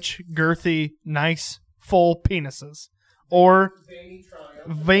 8-inch girthy, nice, full penises, or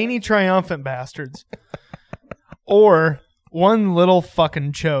veiny triumphant bastards, or one little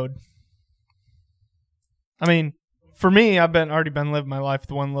fucking chode. I mean, for me, I've already been living my life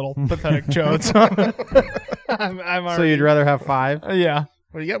with one little pathetic chode. So I'm already, so you'd rather have 5? yeah.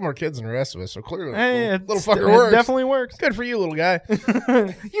 Well, you got more kids than the rest of us, so clearly, Hey, little it's- fucker it works. definitely works. Good for you, little guy. You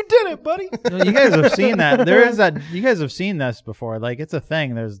did it, buddy. You guys have seen that. There is that. You guys have seen this before. Like it's a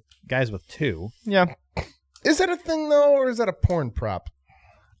thing. There's guys with 2. Yeah. Is that a thing though, or is that a porn prop?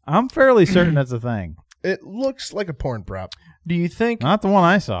 I'm fairly certain that's a thing. It looks like a porn prop. Do you think? Not the one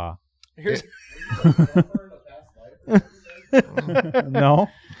I saw. Here's, No.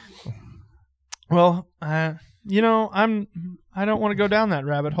 well, you know, I don't want to go down that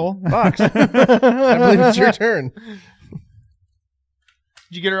rabbit hole. Box. I believe it's your turn.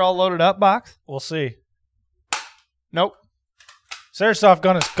 Did you get her all loaded up, Box? We'll see. Nope. Airsoft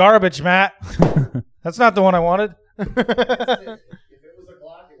gun is garbage, Matt. That's not the one I wanted.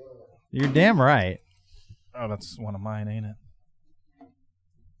 You're damn right. Oh, that's one of mine, ain't it?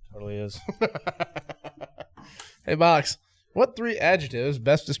 Totally is. Hey, Box. What 3 adjectives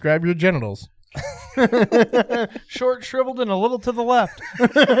best describe your genitals? Short, shriveled, and a little to the left.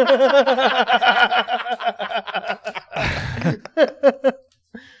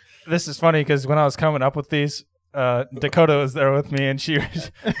 This is funny because when I was coming up with these, Dakota was there with me,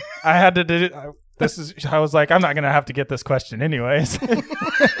 and I had to do. I was like, I'm not gonna have to get this question anyways.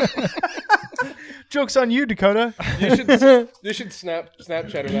 Joke's on you, Dakota. You should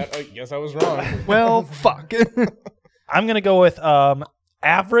Snapchat that. I guess I was wrong. Well, fuck. I'm gonna go with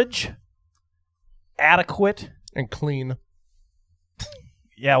average, adequate. And clean.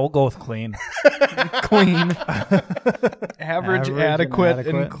 Yeah, we'll go with clean. Clean. Average, and adequate,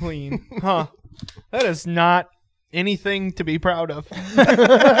 adequate. and clean. Huh. That is not anything to be proud of.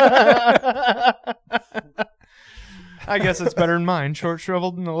 I guess it's better than mine. Short,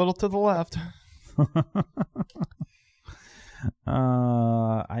 shriveled, and a little to the left.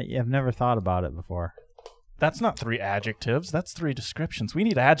 I've never thought about it before. That's not 3 adjectives. That's 3 descriptions. We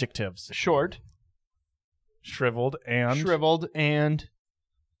need adjectives. Short, Shriveled and shriveled, and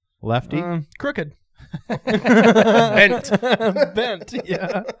Lefty. crooked. Bent. Bent,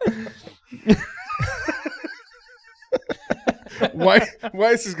 yeah. Why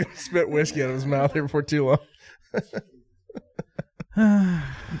is he gonna spit whiskey out of his mouth here before too long?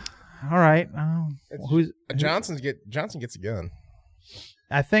 All right. Who's Johnson gets a gun.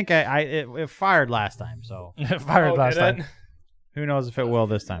 I think it fired last time, so It fired last time. who knows if it will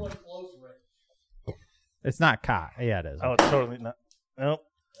this time. It's not caught. Yeah, it is. Oh, it's totally not. Nope.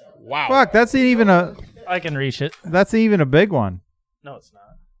 Wow. Fuck, that's even a big one. No, it's not.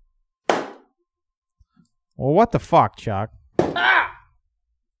 Well, what the fuck, Chuck?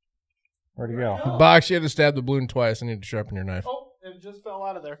 Where'd he go? Box, you had to stab the balloon twice. I need to sharpen your knife. Oh, it just fell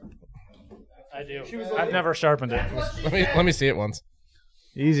out of there. I do. I've never sharpened it. Let me see it once.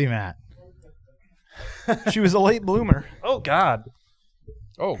 Easy, Matt. She was a late bloomer. Oh, God.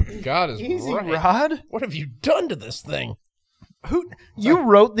 Oh, God is Easy, right. Rod. What have you done to this thing? You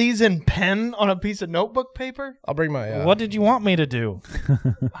wrote these in pen on a piece of notebook paper? I'll bring my. What did you want me to do?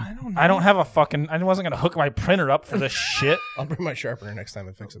 I don't know. I don't have a fucking... I wasn't going to hook my printer up for this shit. I'll bring my sharpener next time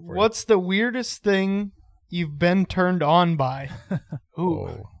and fix it for What's the weirdest thing you've been turned on by? you.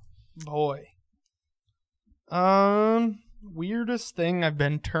 Ooh, boy. Weirdest thing I've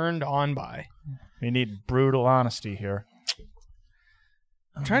been turned on by. We need brutal honesty here.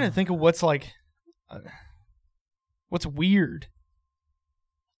 I'm trying to think of what's like... what's weird?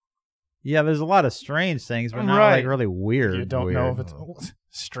 Yeah, there's a lot of strange things, but not Right. like really weird. You don't weird. know if it's...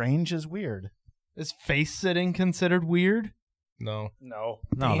 Strange is weird. Is face sitting considered weird? No. No.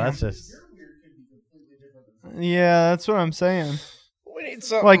 No, Damn. that's just. Yeah, that's what I'm saying. We need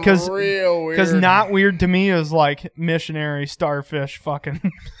something Like, real weird. Because not weird to me is like missionary starfish fucking.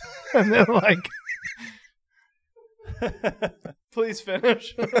 And then like. Please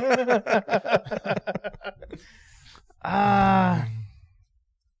finish.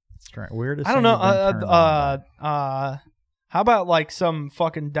 Weirdest. I don't know. thing you've been turned on How about like some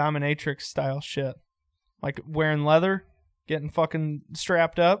fucking dominatrix style shit? Like wearing leather, getting fucking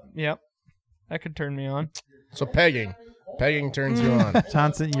strapped up. Yep. That could turn me on. So pegging. Pegging turns you on. by.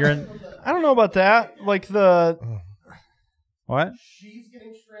 Johnson, you're in. I don't know about that. Like the. What? She's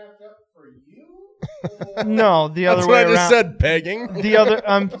getting strapped up for you? No, the other That's way what I around. just said, pegging. The other.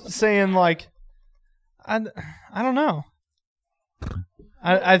 I'm saying like. I don't know.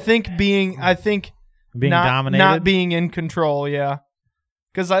 I think being not, dominated. not being in control, yeah.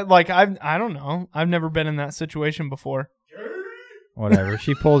 Because I don't know. I've never been in that situation before. Whatever.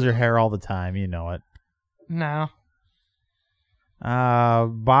 She pulls your hair all the time. You know it. No.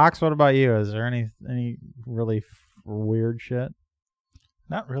 Box. What about you? Is there any really weird shit?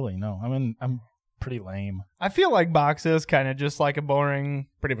 Not really, no. I mean, I'm pretty lame. I feel like Box is kind of just like a boring.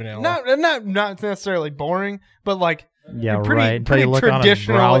 Pretty vanilla. Not necessarily boring, but like Yeah, pretty- right. Until you pretty look on his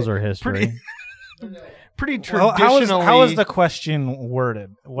traditional- browser history. pretty Well, traditionally. how is the question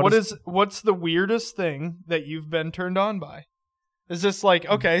worded? What's the weirdest thing that you've been turned on by? Is this like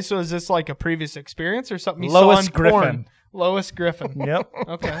okay? So is this like a previous experience or something you Lois saw on Griffin. porn? Lois Griffin. Yep.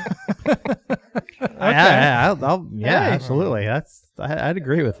 Okay. Yeah, Hey. absolutely. I'd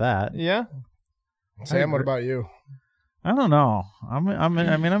agree with that. Yeah. Sam, what about you? I don't know. I'm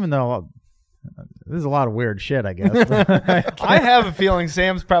in the. There's a lot of weird shit, I guess. I have a feeling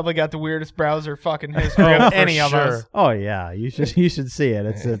Sam's probably got the weirdest browser fucking history of for any of us. sure. Oh yeah, you should see it.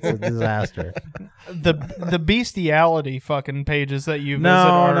 It's a disaster. The bestiality fucking pages that you visit No,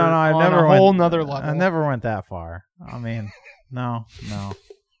 are I on never a went. whole nother level. I never went that far. I mean, no.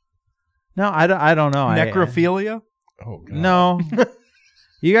 I don't know. Necrophilia? Oh, God. No.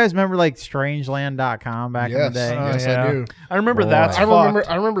 You guys remember like Strangeland.com back in the day? Yes, yeah. I do. I remember Boy. that's I remember.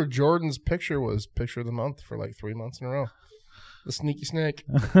 fucked. I remember Jordan's picture was picture of the month for like 3 months in a row. The sneaky snake.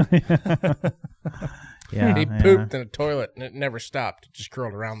 Yeah, He yeah. pooped in a toilet and it never stopped. It just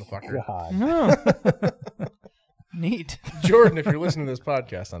curled around the fucker. God. No. Neat. Jordan, if you're listening to this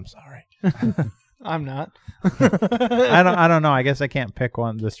podcast, I'm sorry. I'm not. I don't know. I guess I can't pick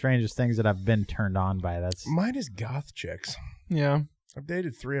one. The strangest things that I've been turned on by. That's Mine is goth chicks. Yeah. I've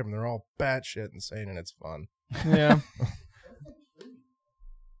dated 3 of them. They're all batshit insane and it's fun. Yeah.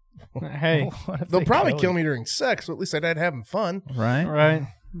 Hey. What if They'll they probably kill kill you? me during sex, so at least I'd having fun. right. Right.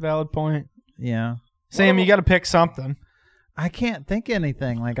 Valid point. Yeah. Sam, you got to pick something. I can't think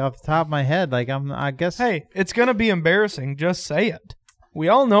anything like off the top of my head. Like I guess. Hey, it's going to be embarrassing. Just say it. We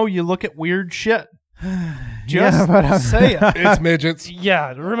all know you look at weird shit. Just Yeah, but I'm- say it. It's midgets.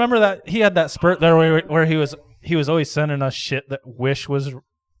 Yeah, remember that he had that spurt there where he was always sending us shit that Wish was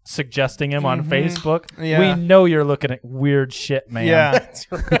suggesting him on Facebook. Yeah. We know you're looking at weird shit, man. Yeah.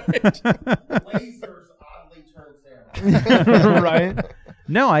 That's right. Lasers oddly turns down. Right.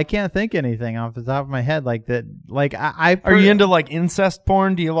 No, I can't think anything off the top of my head like that. Like Are you into like incest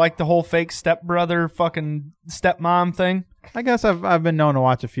porn? Do you like the whole fake stepbrother fucking stepmom thing? I guess I've been known to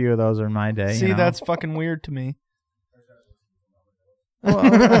watch a few of those in my day. See, you know? that's fucking weird to me. Well,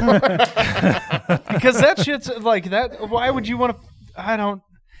 Because that shit's like that. Why would you want to? I don't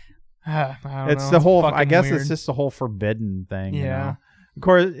it's know. the whole. I fucking guess weird. it's just the whole forbidden thing. You Yeah. know? Of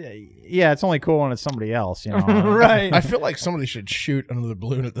course, yeah, it's only cool when it's somebody else. You know. right. I feel like somebody should shoot another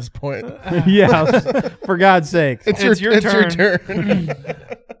balloon at this point. Yeah. For God's sake. It's your turn.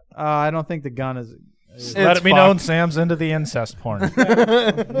 I don't think the gun is. Let It's it be known fucked. Sam's into the incest porn.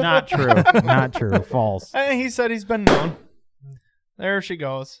 Not true. Not true. False. He said he's been known. There she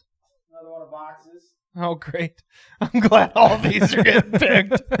goes. Another one of boxes. Oh, great. I'm glad all of these are getting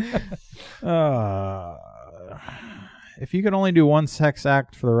picked. If you could only do one sex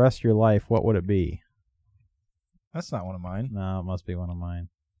act for the rest of your life, what would it be? That's not one of mine. No, it must be one of mine.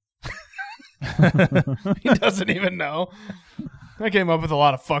 He doesn't even know. I came up with a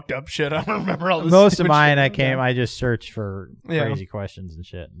lot of fucked up shit. I don't remember all this. Most of stupid mine, shit. I just searched for Yeah. crazy questions and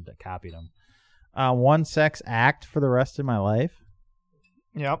shit and copied them. One sex act for the rest of my life?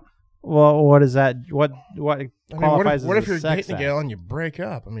 Yep. Well, what is that? What qualifies what as if a you're sex dating a act? gal and you break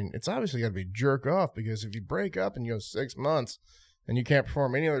up? I mean, it's obviously got to be jerk off, because if you break up and you go 6 months and you can't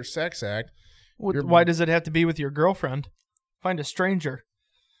perform any other sex act, Why does it have to be with your girlfriend? Find a stranger.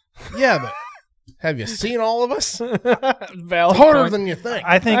 yeah, but have you seen all of us? Valid Harder point. than you think.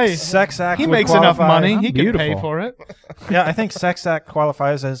 I think Hey, sex act. He would makes enough qualify- money. He can pay Beautiful. for it. Yeah, I think sex act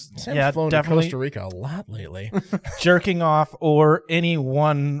qualifies as Sam's flown to definitely Costa Rica a lot lately. jerking off or any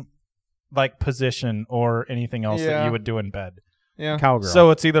one like position or anything else that Yeah. you would do in bed. Yeah. Cowgirl.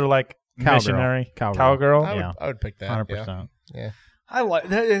 So it's either like Cowgirl. missionary, Cowgirl. I would pick that. 100%. Yeah. I like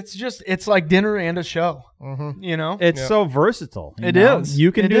that. It's like dinner and a show. Mm-hmm. You know. It's Yeah. so versatile. It know? is.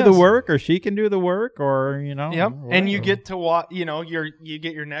 You can It do the is. work, or she can do the work, or Yep. And you whatever. get to watch. You know, you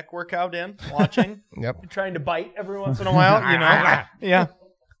get your neck workout in watching. Yep. You're trying to bite every once in a while. You know. Yeah.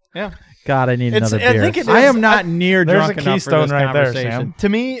 Yeah. God, I need It's- another I beer. think it I is- am not near There's drunk a enough keystone for this right there, conversation. Sam. To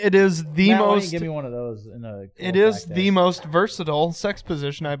me, it is the Matt, why don't you most. give me one of those. In a It is the most versatile sex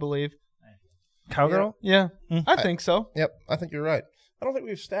position, I believe. cowgirl. Yeah, Mm. I think so. Yep. I think you're right. I don't think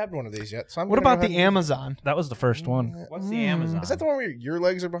we've stabbed one of these yet. So I'm What gonna go about the ahead and- Amazon? That was the first one. What's the Amazon? Is that the one where your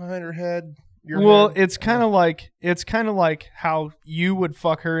legs are behind her head? Your Well, head? it's kind of like how you would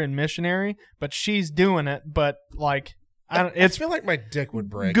fuck her in Missionary, but she's doing it. But like, I don't. I It's feel like my dick would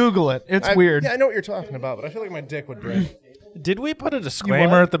break. Google it. It's weird. Yeah, I know what you're talking about, but I feel like my dick would break. Did we put a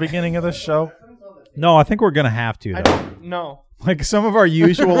disclaimer at the beginning of this show? No, I think we're gonna have to though. No. Like some of our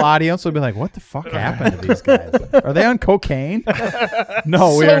usual audience will be like, "What the fuck happened to these guys? Are they on cocaine?"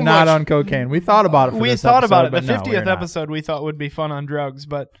 No, we So are not much- on cocaine. We thought about it. For We this thought about it. episode, The but no, we're 50th not. episode we thought would be fun on drugs,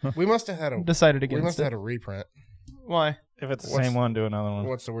 but We must have had a decided we against must have it. had a reprint. Why? If it's the What's- same one, do another one.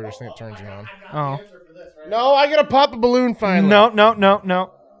 What's the weirdest thing that turns you on? Oh. No, I gotta pop a balloon finally.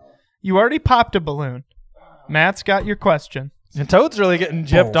 No. You already popped a balloon. Matt's got your question. And Toad's really getting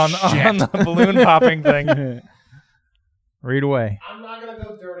gypped on the balloon popping thing. Read away. I'm not gonna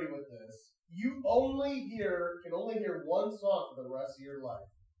go dirty with this. You can only hear one song for the rest of your life: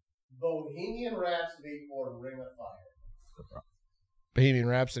 Bohemian Rhapsody or Ring of Fire. Bohemian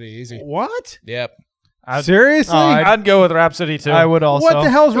Rhapsody, easy. What? Yep. Seriously? I'd go with Rhapsody too. I would also. What the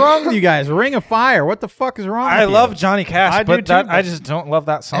hell's wrong with you guys? Ring of Fire. What the fuck is wrong? I with love you? Johnny Cash, I do but that too, I but- just don't love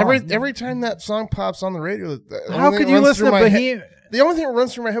that song. Every time that song pops on the radio, the How only could thing you that runs listen to through my head- Bohemian? The only thing that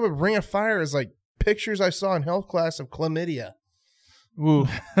runs through my head with Ring of Fire is like pictures I saw in health class of chlamydia. Ooh.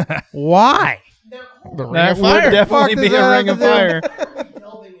 Why? The Ring That of would Fire. definitely Fuck be does a that ring have of to do- fire.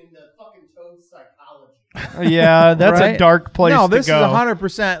 Delving into fucking Toad's psychology. Yeah, that's Right? a dark place No, to this is go.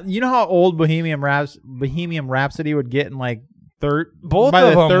 100%. You know how old Bohemian Rhapsody would get in like Both by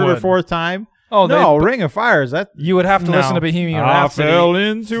of the them third or would. fourth time? Oh, no, Ring of Fire is that? You would have to No. listen to Bohemian I Rhapsody fell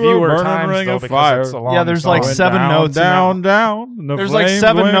into a fewer burning times ring though, of because fire. it's a long Yeah, there's like song. seven notes in down, that. down. The There's like flames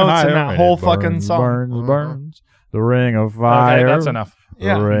 7 went notes in higher, that and whole it fucking burns, song. Burns, burns. The ring of fire. Okay, that's enough. The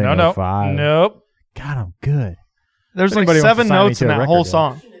Yeah. ring No, of fire. nope. God, I'm good. There's like Anybody wants to 7 sign me notes to in a that record whole deal.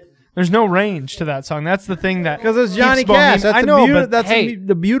 song. There's no range to that song. That's the thing that Because it's Johnny keeps Cash. Bohemian- That's I the know, beauty. but That's hey,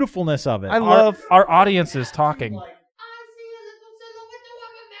 the beautifulness of it. I love. Our audience is talking. Like, I see a little silhouette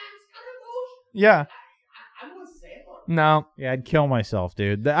of a man's scaramouche. Yeah. I'm gonna say it. No. Yeah, I'd kill myself,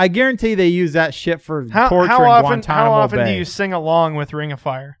 dude. I guarantee they use that shit for How torture in often? Guantanamo How often Bay. do you sing along with Ring of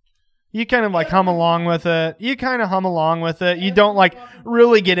Fire? You kind of like hum along with it. You kind of hum along with it. You don't like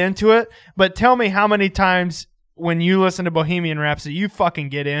really get into it. But tell me how many times when you listen to Bohemian Rhapsody, you fucking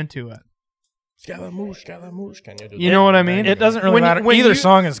get into it. Scaramouche, Scaramouche. Can you do You that? know what I mean? It doesn't really When you- matter. when Either you-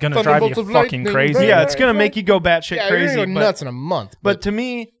 song is going to drive you Thunderbolts of fucking lightning, crazy. Yeah, right. it's gonna make you go batshit Yeah, crazy. you're gonna go but nuts in a month. but to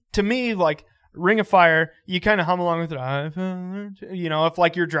me, like Ring of Fire, you kind of hum along with it. You know, if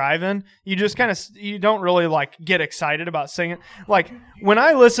like you're driving, you just kind of you don't really like get excited about singing. Like when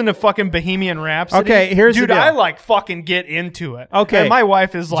I listen to fucking Bohemian Rhapsody, Okay, here's the dude, deal. I like fucking get into it. Okay. And my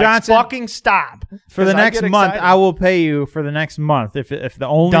wife is like, Johnson, fucking stop. For the 'Cause I next get month, excited. I will pay you for the next month if the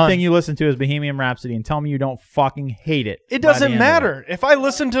only Done. thing you listen to is Bohemian Rhapsody and tell me you don't fucking hate it. It by the doesn't end of matter. If I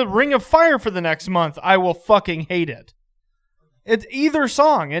listen to Ring of Fire for the next month, I will fucking hate it. It's either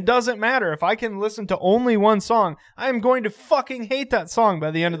song. It doesn't matter. If I can listen to only one song, I am going to fucking hate that song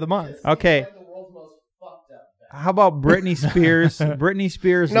by the end of the month. Okay. The world's most fucked up band. How about Britney Spears? Britney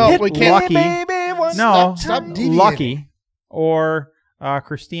Spears. No, with we can't- Lucky. No, Stop deviating. Lucky. Or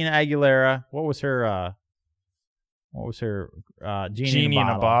Christina Aguilera. What was her? Genie in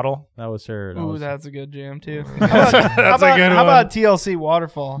a Bottle. That was her. Ooh, that's a good jam too. That's a good How one. about TLC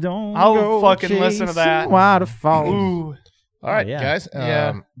Waterfall? Don't I'll go fucking listen to that. chasing Waterfalls. Ooh, All right, yeah. guys.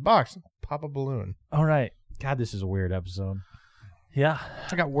 Yeah. Box. Pop a balloon. All right. God, this is a weird episode. Yeah.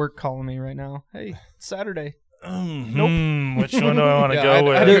 I got work calling me right now. Hey, it's Saturday. Nope. Which one do I want to Yeah,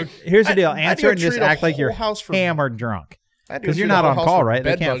 go I with? do- Here's the deal. I Answer it and just treat a act like whole you're house for- hammered drunk. I had to 'Cause treat you're a not whole on house call, for right? They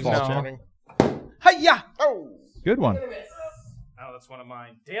bed can't bugs this fault you. morning. Hey, yeah. Oh. Good one. Oh, that's one of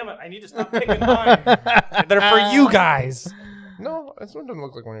mine. Damn it! I need to stop picking mine. They're for you guys. No, this one doesn't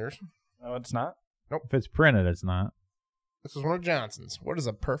look like one of yours. No, it's not. If it's printed, it's not. This is one of Johnson's. What is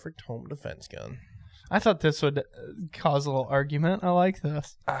a perfect home defense gun? I thought this would cause a little argument. I like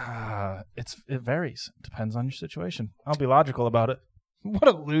this. It varies. Depends on your situation. I'll be logical about it. What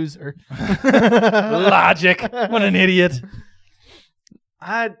a loser. Logic. What an idiot.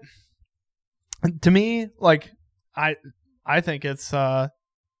 To me, like, I think it's 12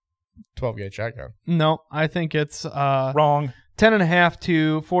 gauge shotgun. no, I think it's Wrong. 10.5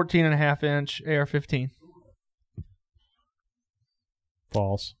 to 14.5 inch AR-15.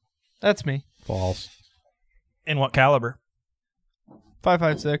 False. That's me. False. In what caliber?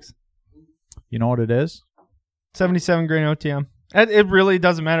 5.56, You know what it is? 77 grain OTM. It really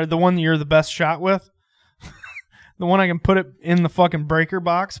doesn't matter. The one you're the best shot with, the one I can put it in the fucking breaker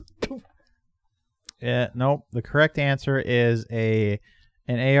box. Nope. The correct answer is an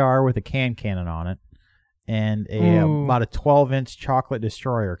AR with a cannon on it, and Ooh. about a 12-inch chocolate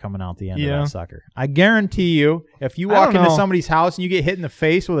destroyer coming out the end Yeah. of that sucker. I guarantee you, if you I walk don't into know. somebody's house and you get hit in the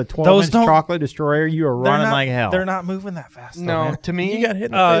face with a Those 12-inch don't- chocolate destroyer, you are running like hell. They're not moving that fast. though, No, man. to me, You got hit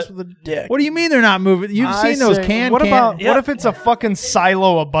in the face with a dick. What do you mean they're not moving? You've I seen those say- can. What about Yeah. what if it's a fucking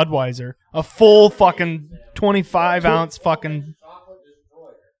silo of Budweiser, a full fucking 25-ounce fucking Chocolate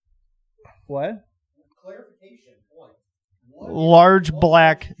destroyer. what? Clarification point. What large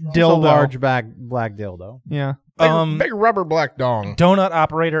black It's a dildo? large black dildo. Yeah. Big rubber black dong. Donut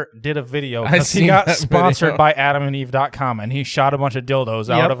Operator did a video I because he seen got that sponsored video. by AdamandEve.com, and he shot a bunch of dildos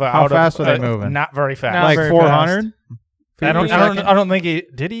Yep. out of How fast were they of- moving? Not very fast. Not Like very 400. I don't I don't think he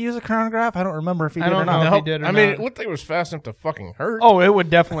did. He use a chronograph. I don't remember if he I did or don't know. not. if he did or I mean, not. it looked like it was fast enough to fucking hurt. Oh, it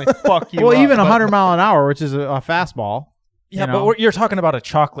would definitely fuck you Well, up, even but- 100 mile an hour, which is a fastball. Yeah, you know? but you're talking about a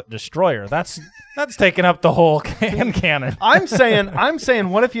chocolate destroyer. That's taking up the whole cannon. I'm saying,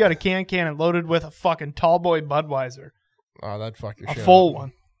 what if you had a cannon loaded with a fucking tall boy Budweiser, Oh, that'd fuck your a shit full up.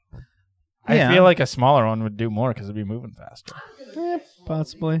 one, Yeah. I feel like a smaller one would do more because it'd be moving faster.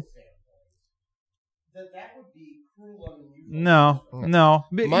 possibly. that would be cruel and unusual. No.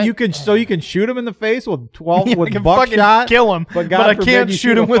 My- You can shoot him in the face with 12 Yeah, I with can fucking buckshot. kill him, But, but I can't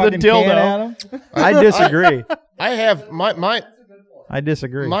shoot him with a fucking can dildo. at him? I disagree. I have my I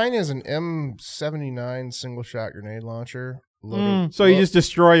disagree. mine is an M79 single shot grenade launcher. Loaded. So you just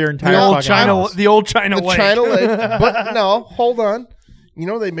destroy your entire The old fucking China, house. the old China the Lake. China Lake. But no, hold on. You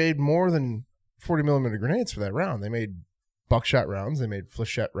know they made more than 40 millimeter grenades for that round. They made buckshot rounds. They made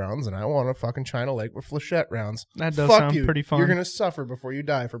flechette rounds, and I want a fucking China Lake with flechette rounds. That does Fuck sound you. pretty fun. You're gonna suffer before you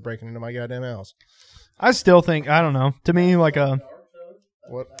die for breaking into my goddamn house. I still think, I don't know. To me, like a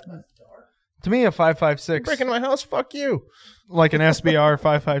What? 5.56, Breaking into my house? Fuck you. like an SBR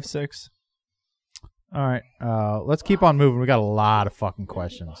 5.56. All right. Let's keep on moving. We got a lot of fucking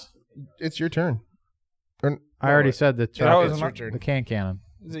questions. It's your turn. I already said the Yeah, that was chocolate, my turn. the cannon.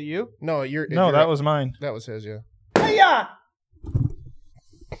 Is it you? No, you're. No, you're that was mine. that was his. Yeah. Yeah.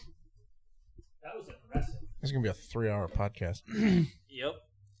 That was impressive. This is gonna be a 3-hour podcast. Yep.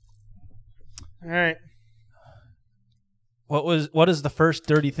 All right. What is the first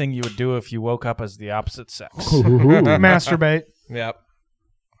dirty thing you would do if you woke up as the opposite sex? Masturbate. Yep.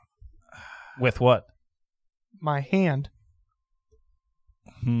 With what? My hand.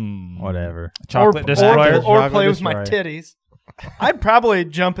 Whatever. Chocolate or, destroyer. Or Chocolate play with my destroyer. titties. I'd probably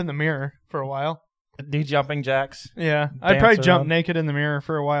jump in the mirror for a while. Do jumping jacks. Yeah, I'd Dance probably jump around. naked in the mirror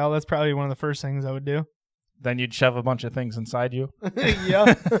for a while. That's probably one of the first things I would do. Then you'd shove a bunch of things inside you.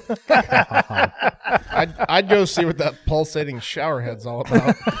 Yeah. I'd go see what that pulsating shower head's all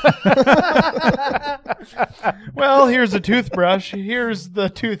about. Well, here's a toothbrush. Here's the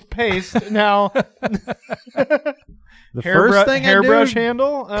toothpaste. Now, The first thing I hairbrush do,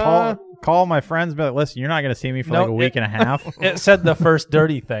 handle. call my friends, but listen, you're not going to see me for like a week and a half. It said the first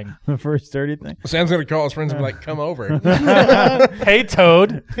dirty thing. The first dirty thing. Sam's going to call his friends and be like, come over. Hey,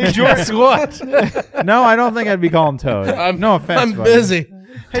 Toad. Guess what? No, I don't think I'd be calling Toad. No offense. I'm buddy. busy.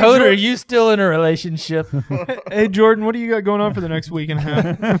 Toad, are you still in a relationship? Hey, Jordan, what do you got going on for the next week and a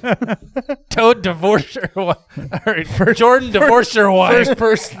half? Toad, divorce your wife. Jordan, divorce your wife. First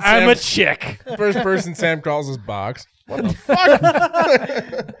person I'm a Sam, chick. first person Sam calls his box. What the fuck?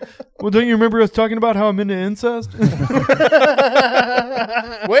 Well, don't you remember us talking about how I'm into incest? Wait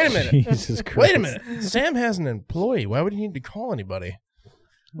a minute. Jesus Christ. Wait a minute. Sam has an employee. Why would he need to call anybody?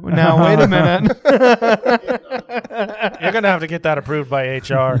 Now, wait a minute. You're going to have to get that approved by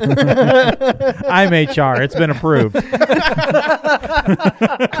HR. I'm HR. It's been approved.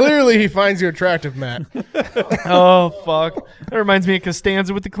 Clearly, he finds you attractive, Matt. Oh, fuck. That reminds me of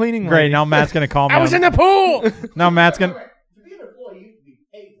Costanza with the cleaning lady. Great. Now Matt's going to call me. I was in the pool. Now Matt's going to. To be an employee, you have to be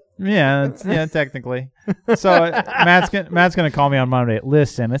paid. Yeah, technically. So Matt's gonna call me on Monday.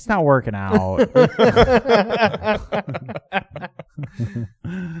 Listen, it's not working out.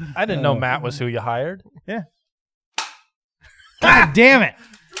 I didn't know Matt was who you hired. Yeah. God damn it!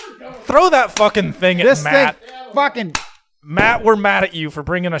 Throw that fucking thing at This Matt. thing, fucking Matt, we're mad at you for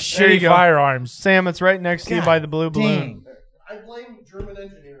bringing us There you shitty go. firearms. Sam, it's right next to you by the blue balloon. dang, I blame German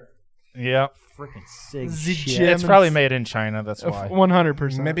engineering. Yeah. freaking sick The shit. Germans. It's probably made in China. That's why.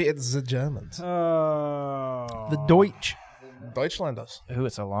 100%. Maybe it's the Germans. the Deutsch. Deutschlanders. Ooh,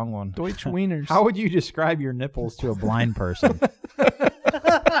 it's a long one. Deutsch Wieners. How would you describe your nipples to a blind person?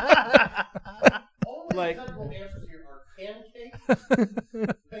 Only acceptable answers here are pancake,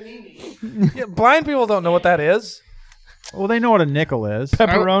 panini. Yeah, blind people don't know what that is. Well, they know what a nickel is.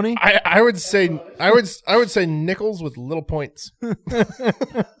 Pepperoni? I would say nickels with little points.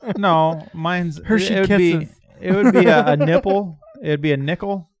 No, mine's Hershey it would be Kisses. it would be a nipple. It would be a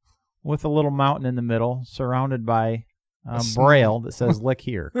nickel with a little mountain in the middle, surrounded by braille that says "Lick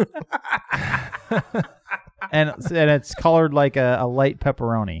here," and it's colored like a light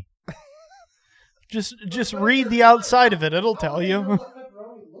pepperoni. Just read the outside of it. It'll tell you. What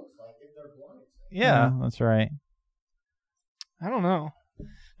pepperoni looks like if they're blind. Yeah. That's right. I don't know.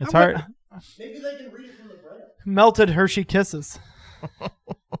 It's hard. Maybe they can read it from the braille. Melted Hershey Kisses.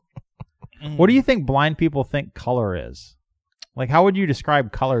 What do you think blind people think color is? Like, how would you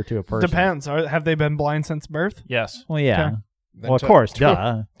describe color to a person? Depends. Have they been blind since birth? Yes. Well, yeah. Okay. Then Well, of to- course, to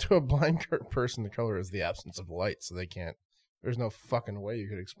duh. To a blind person, the color is the absence of light, so they can't. There's no fucking way you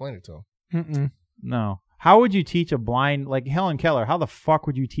could explain it to them. Mm-mm. No. How would you teach a blind, like Helen Keller, how the fuck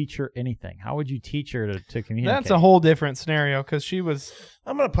would you teach her anything? How would you teach her to communicate? That's a whole different scenario because she was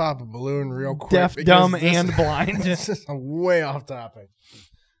I'm gonna pop a balloon real quick. deaf, because dumb, this and is- blind. This is way off topic.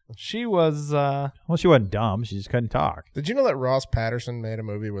 She was. Well, she wasn't dumb. She just couldn't talk. Did you know that Ross Patterson made a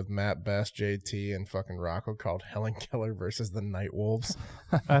movie with Matt Best, JT, and fucking Rocco called Helen Keller versus the Night Wolves?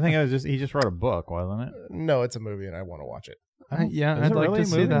 I think it was he just wrote a book, wasn't it? No, it's a movie, and I want to watch it. Yeah, Is I'd it like really to a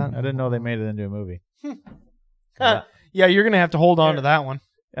see movie? that. I didn't know they made it into a movie. Yeah, you're gonna have to hold on to that one.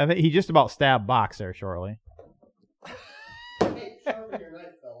 I think he just about stabbed Box there shortly. Hey, sharpen your knife,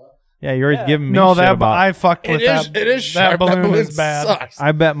 fella. Yeah, you're always giving me No, shit that about. I fucked with that. It is that sharp. balloon is bad. Sucks.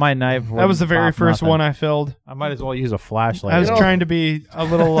 I bet my knife. That was the very wouldn't pop first nothing. one I filled. I might as well use a flashlight. I was You know- trying to be a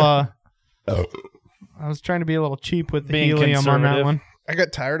little. I was trying to be a little cheap with the Being helium on that conservative. one. I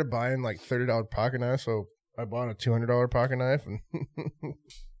got tired of buying like $30 pocket knives, so I bought a $200 pocket knife. And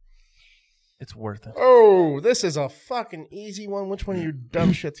It's worth it. oh, this is a fucking easy one. Which one of you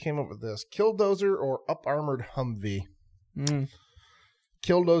dumb shits came up with this? Killdozer or Up Armored Humvee? Mm.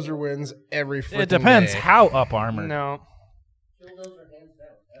 Killdozer wins every freaking It depends day. how up armored. No. Killdozer hands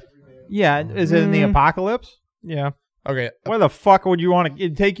down every day. Yeah, is it in the apocalypse? Yeah. Okay. Where the fuck would you want to?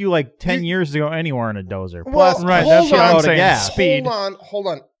 It'd take you like 10 years to go anywhere in a dozer. Well, Plus, right, hold that's what on, I'm load of saying. gas. Speed. Hold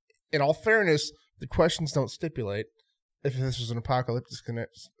on. In all fairness, the questions don't stipulate if this was an apocalyptic scenario.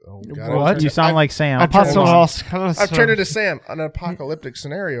 Oh, God, What? You sound like Sam. I've turned I've it to Sam. An apocalyptic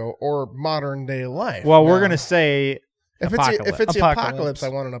scenario or modern day life. Well, we're Now, gonna say if apocalypse. it's the Apocalypse. apocalypse, I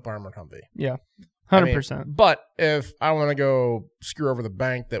want an Up Armored Humvee. Yeah. I mean, 100%. But if I want to go screw over the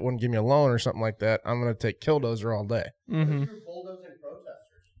bank that wouldn't give me a loan or something like that, I'm going to take Killdozer all day. Mm-hmm. True bulldozing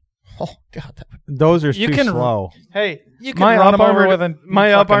protesters. Oh God, Those are You too can- slow. Hey, You can run them over with a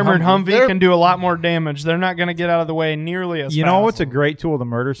my up fucking armored Humvee They're- can do a lot more damage. They're not going to get out of the way nearly as You fast. know what's a great tool to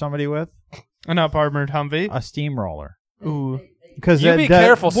murder somebody with? An up armored Humvee? A steamroller. Ooh. Because You be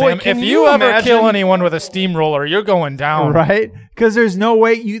careful, boy, Sam. can If you you ever imagine- kill anyone with a steamroller, you're going down. right? Because there's no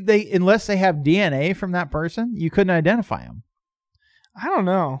way unless they have DNA from that person, you couldn't identify them. I don't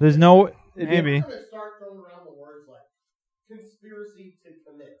know. There's no Maybe. I'm going to start throwing around the words like conspiracy to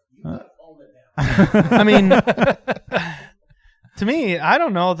commit. You got to calm it down. I mean, to me, I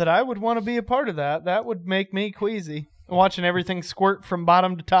don't know that I would want to be a part of that. That would make me queasy. Watching everything squirt from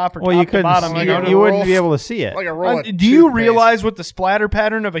bottom to top or Well, top you to couldn't. bottom. like You, a you wouldn't roll- be able to see it. like a roll. of Do you toothpaste. realize what the splatter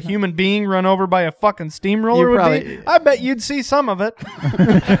pattern of a human being run over by a fucking steamroller You would probably- be? I bet you'd see some of it.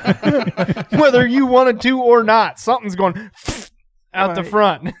 Whether you wanted to or not. Something's going out the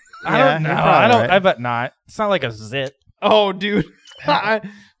front. I Yeah, don't know. you're I probably don't. right. I bet not. It's not like a zit. Oh, dude. I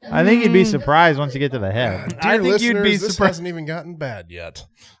I think you'd be surprised once you get to the head. I Dear think you'd be listeners, this surprised. hasn't even gotten bad yet.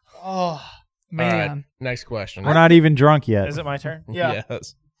 Oh, All right, man. next question. We're not even drunk yet. Is it my turn? Yeah.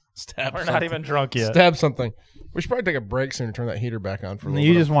 Yes. Stab. We're something. not even drunk yet. Stab something. We should probably take a break soon and turn that heater back on for a little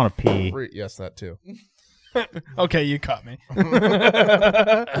You bit. just want to pee. Yes, that too. Okay, you caught me.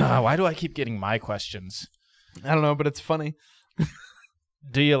 Why do I keep getting my questions? I don't know, but it's funny.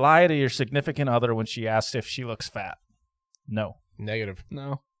 Do you lie to your significant other when she asks if she looks fat? No. Negative.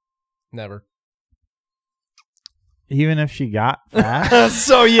 No. Never. Even if she got fat?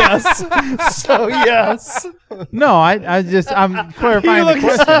 So yes. So yes. No, I'm clarifying the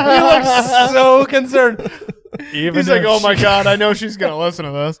question. He looks so concerned. Even He's like, if oh my she- God, I know she's going to listen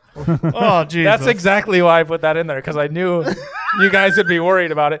to this. Oh, Jesus. That's exactly why I put that in there, because I knew you guys would be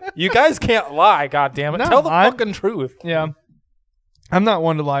worried about it. You guys can't lie, goddammit. No, Tell the I- fucking truth. Yeah. I'm not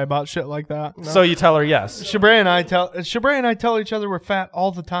one to lie about shit like that. So you tell her yes. Shabray and I tell each other we're fat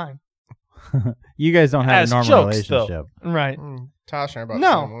all the time. You guys don't have As a normal jokes, though. relationship. Right. Tosh and I are about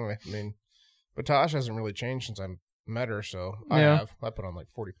No. the same way. I mean, but Tosh hasn't really changed since I met her, so Yeah. I have. I put on like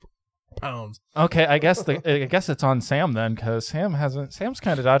 40 pounds. Okay, I guess it's on Sam then, because Sam's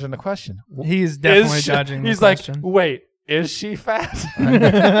kind of dodging the question. He's definitely Is she- dodging the He's question. like, wait, is she fat?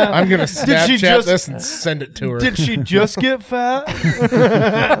 I'm gonna Snapchat she just- this and send it to her. Did she just get fat?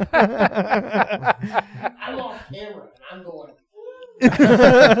 I'm off camera and I'm going,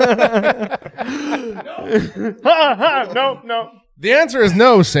 No. The answer is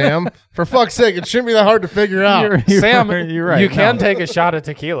no, Sam. For fuck's sake, it shouldn't be that hard to figure out. Sam, you're right. you can No. take a shot of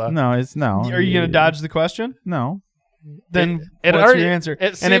tequila. No, it's no. Are you going to dodge the question? No, Then It what's already- your answer? it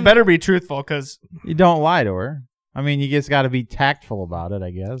And it seemed- better be truthful because you don't lie to her. I mean, you just got to be tactful about it, I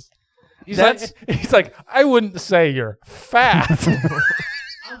guess. He's like, I wouldn't say you're fat. I'm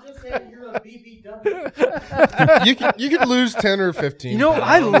just saying you're a BBW. You could lose 10 or 15. you know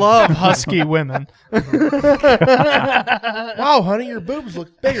I love husky women. Wow, honey, your boobs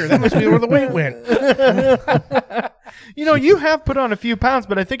look bigger. That must be where the weight went. You know, you have put on a few pounds,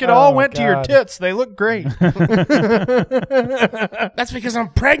 but I think it all went to your God. tits. They look great. That's because I'm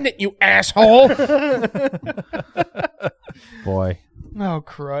pregnant, you asshole. Boy, Oh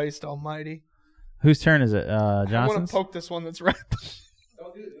Christ Almighty! whose turn is it? I want Johnson's. to poke this one that's red.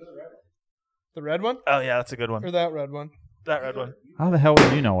 Don't do it. Do the red one. The red one Oh yeah, that's a good one. or that red one? That red one. How the hell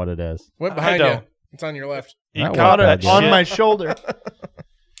would you know what it is? Went I behind don't. you. It's on your left. You That caught was it bad, On Shit. my shoulder.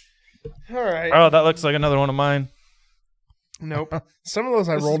 All right. Oh, that looks like another one of mine. Nope. Some of those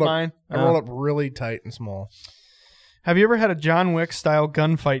I This rolled is up. mine. I rolled up really tight and small. Have you ever had a John Wick style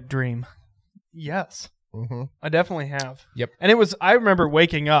gunfight dream? Yes, Mm-hmm. I definitely have. Yep. And it was. I remember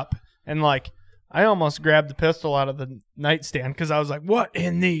waking up and like I almost grabbed the pistol out of the nightstand because I was like, "What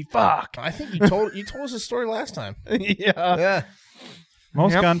in the fuck?" I think you told us a story last time. Yeah. Yeah.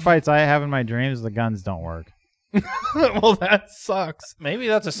 Most Yep. gunfights I have in my dreams, the guns don't work. Well, that sucks. Maybe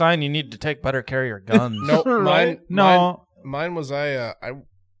that's a sign you need to take better care of your guns. Nope. Right? No, Mine was I a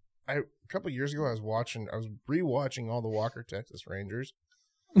couple of years ago I was rewatching all the Walker Texas Rangers.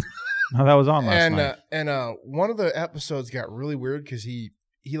 no, that was on last night. And one of the episodes got really weird because he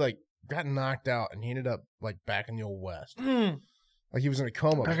like got knocked out and he ended up like back in the old west. Like he was in a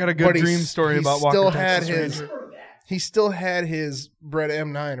coma. I got a good But dream story about Walker still Texas had his Ranger. he still had his Brett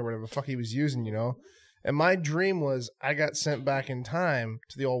M9 or whatever the fuck he was using, you know. And my dream was I got sent back in time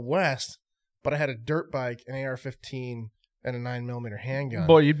to the old west, but I had a dirt bike, an AR-15, and a 9mm handgun.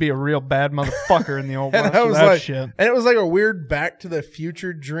 Boy, you'd be a real bad motherfucker in the old And west I for was that like- shit. And it was like a weird Back to the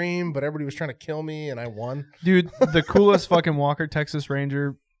Future dream, but everybody was trying to kill me, and I won. Dude, the coolest fucking Walker Texas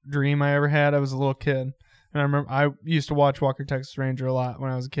Ranger dream I ever had, I was a little kid. And I remember I used to watch Walker Texas Ranger a lot when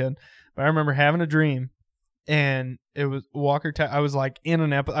I was a kid. But I remember having a dream and it was Walker. I was like in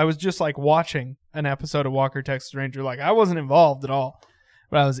an I was just like watching an episode of Walker Texas Ranger. Like I wasn't involved at all,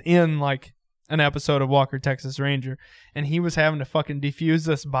 but I was in like an episode of Walker Texas Ranger, and he was having to fucking defuse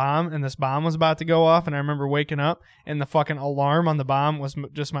this bomb, and this bomb was about to go off, and I remember waking up, and the fucking alarm on the bomb was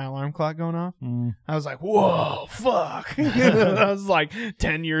just my alarm clock going off. I was like, whoa, fuck. I was like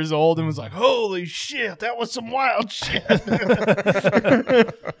 10 years old and was like, holy shit, that was some wild shit.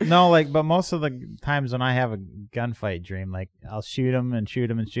 No, like, but most of the times when I have a gunfight dream, like, I'll shoot him and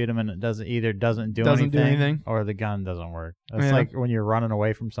shoot him and shoot him, and it doesn't do anything, or the gun doesn't work. It's like when you're running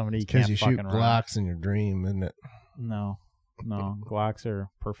away from somebody, you can't fucking run. Glocks in your dream, isn't it? No, Glocks are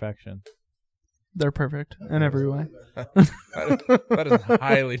perfection. They're perfect in every way. That is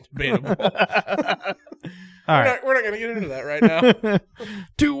highly debatable. All right. We're not going to get into that right now.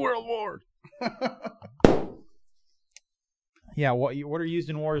 2 world wars. Yeah, what are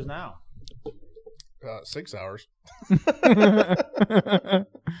used in wars now? 6 hours.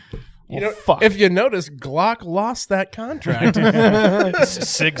 Fuck. If you notice, Glock lost that contract.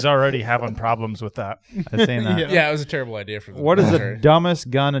 SIG's already having problems with that. I'm saying that. Yeah, it was a terrible idea for the What is military. the dumbest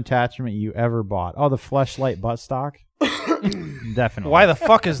gun attachment you ever bought? Oh, the fleshlight buttstock? Definitely. Why the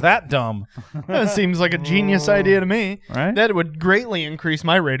fuck is that dumb? That seems like a genius idea to me. Right? That would greatly increase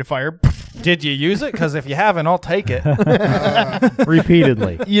my rate of fire. Did you use it? Because if you haven't, I'll take it.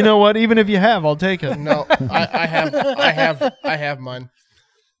 Repeatedly. You know what? Even if you have, I'll take it. No, I have mine.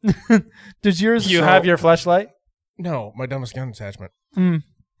 Does yours? You have your fleshlight? No, my dumbest gun attachment. Mm.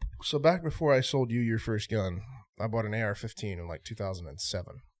 So back before I sold you your first gun, I bought an AR-15 in like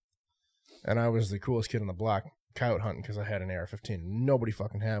 2007. And I was the coolest kid on the block coyote hunting because I had an AR-15. Nobody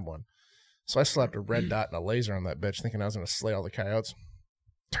fucking had one. So I slapped a red dot and a laser on that bitch thinking I was going to slay all the coyotes.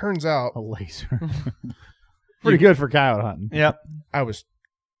 Turns out A laser. Pretty good for coyote hunting. Yep. I was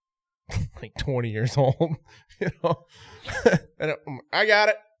like 20 years old, you know. And I got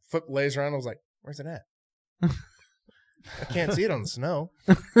it. Flipped the laser on. I was like, where's it at? I can't see it on the snow.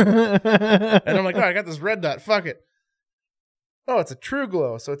 And I'm like, oh, I got this red dot. Fuck it. Oh, it's a true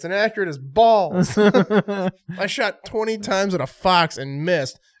glow, so it's inaccurate as balls. I shot 20 times at a fox and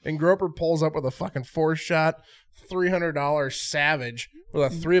missed, and Groper pulls up with a fucking 4-shot, $300 Savage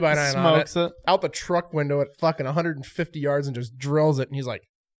with a 3x9 on it, Smokes it. out the truck window at fucking 150 yards and just drills it. And he's like,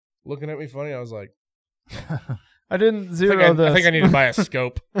 looking at me funny. I was like, I didn't zero this. I think I need to buy a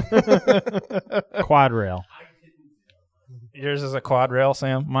scope. Quad rail. Yours is a quad rail,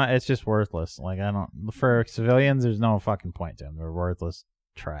 Sam? It's just worthless. Like, I don't. For civilians, there's no fucking point to them. They're worthless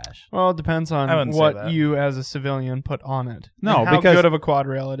trash. Well, it depends I on wouldn't say what that. you as a civilian put on it. No, and how because- good of a quad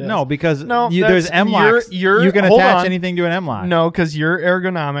rail it is. No, because No, there's that's- M-locks. you're- You can hold attach on. anything to an M-lock. No, because your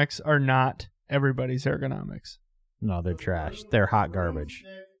ergonomics are not everybody's ergonomics. No, they're trash. They're hot garbage.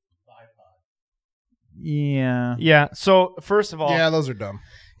 Yeah. Yeah. So first of all, Yeah, those are dumb.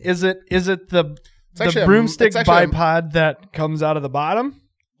 is it the actually broomstick it's actually bipod that comes out of the bottom,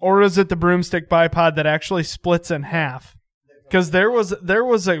 or is it the broomstick bipod that actually splits in half? Because there was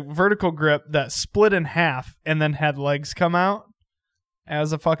a vertical grip that split in half and then had legs come out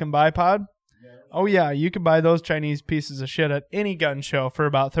as a fucking bipod. Oh yeah, you could buy those Chinese pieces of shit at any gun show for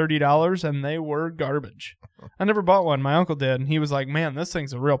about $30, and they were garbage. I never bought one. My uncle did, and he was like, "Man, this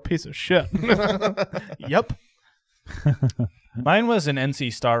thing's a real piece of shit." Yep. Mine was an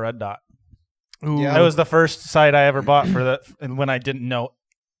NC Star Red Dot. Ooh. Yeah. That was the first sight I ever bought for that, and when I didn't know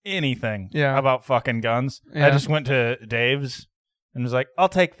anything Yeah. about fucking guns. Yeah. I just went to Dave's and was like, I'll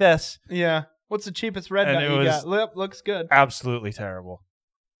take this. Yeah. What's the cheapest red And dot it you was- got? Looks good. Absolutely terrible.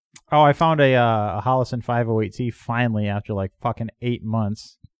 Oh, I found a Hollison 508T finally after like fucking 8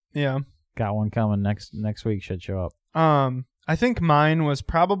 months. Yeah. Got one coming next week. Should show up. I think mine was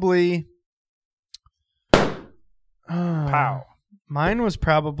probably Pow. Mine was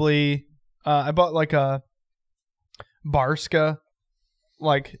probably I bought like a Barska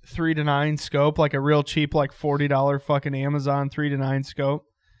like 3-9 scope, like a real cheap like $40 fucking Amazon 3-9 scope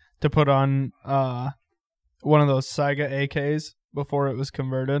to put on one of those Saiga AKs before it was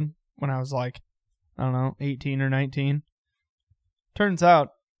converted when I was like, I don't know, 18 or 19. Turns out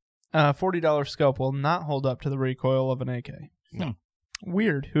 $40 scope will not hold up to the recoil of an AK. No.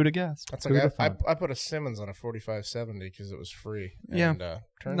 Weird. Who'd have guessed? That's Who'd like have I thought? put a Simmons on a 4570 because it was free. Yeah. And,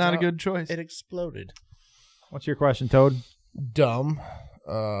 turns Not a out good choice. It exploded. What's your question, Toad? Dumb.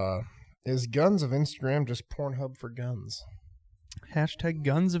 Is Guns of Instagram just Pornhub for guns? Hashtag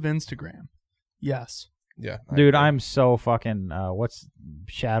guns of Instagram. Yes. Yeah. Dude, I'm so fucking what's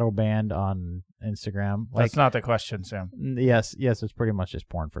shadow banned on Instagram? Like, That's not the question, Sam. yes, it's pretty much just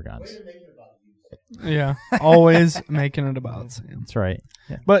porn for guns. Yeah. Always making it about Sam. That's right.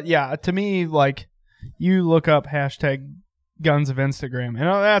 Yeah. But yeah, to me, like, you look up hashtag guns of Instagram, and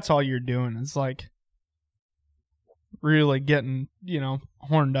that's all you're doing. It's like really getting,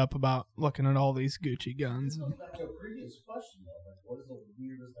 horned up about looking at all these Gucci guns. This goes back to a previous question, though. Like, what is the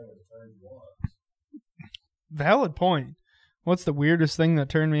weirdest thing that turned you on? Valid point. What's the weirdest thing that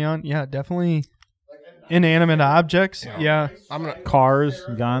turned me on? Yeah, definitely inanimate objects. Yeah. Cars,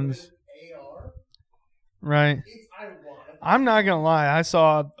 guns. AR? Right. It's ironic. I'm not gonna lie. I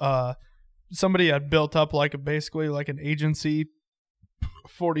saw somebody had built up basically like an agency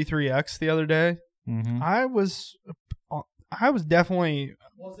 43X the other day. Mm-hmm. I was definitely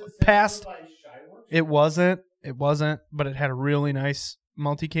Was it past. by Shyworks? It wasn't, but it had a really nice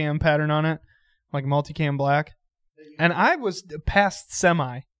multicam pattern on it, like multicam black. And I was past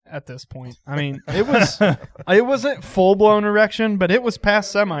semi at this point. I mean, it wasn't full blown erection, but it was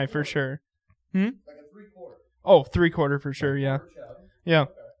past semi for sure. Like a 3/4. Oh, 3/4 for sure. Yeah, yeah,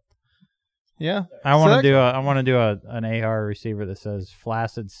 yeah. I want to do an AR receiver that says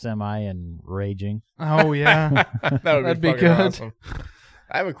flaccid, semi, and raging. Oh yeah, That would That'd be fucking good. awesome.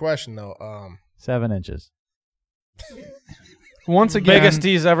 I have a question though. 7 inches. Once again, Biggest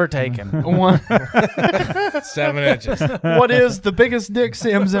he's ever taken. 7 inches. what is the biggest dick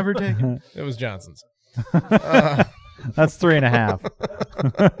Sam's ever taken? It was Johnson's. That's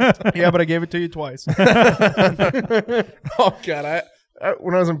 3.5. Yeah, but I gave it to you twice. Oh God! I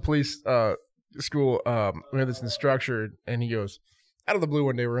when I was in police school, we had this instructor, and he goes out of the blue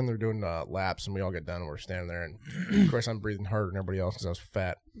one day. We're in there doing laps, and we all get done, and we're standing there, and of course I'm breathing harder than everybody else because I was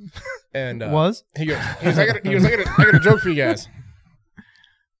fat. And he goes, I got a joke for you guys.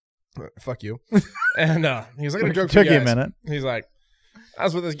 Fuck you. And he goes, I got a joke for you guys. Took you a minute. He's like, I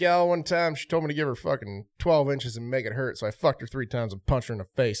was with this gal one time. She told me to give her fucking 12 inches and make it hurt. So I fucked her 3 times and punched her in the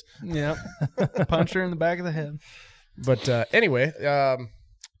face. Yep. Punch her in the back of the head. But anyway,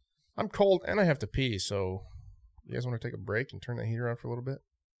 I'm cold and I have to pee. So you guys want to take a break and turn that heater on for a little bit?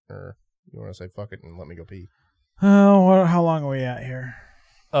 Or you want to say fuck it and let me go pee? Oh, how long are we at here?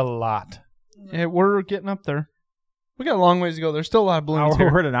 A lot. Yeah, we're getting up there. We got a long ways to go. There's still a lot of balloons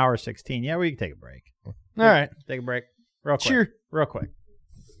here. We're at an hour 16. Yeah, we can take a break. All right. Take a break. Real quick. Cheer. Real quick.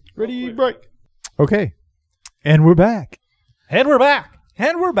 Ready, break. Okay. And we're back. And we're back.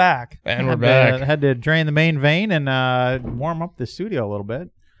 And we're back. And we're back. Had to drain the main vein and warm up the studio a little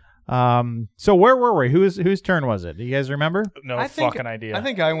bit. So where were we? Whose turn was it? Do you guys remember? No I think- fucking idea. I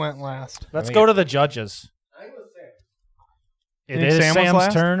think I went last. Let's go to the judges. I was Sam. It Think is Sam was Sam's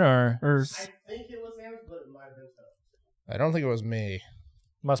last? turn, or Or I think it was Sam's, but it might have been Sam. I don't think it was me.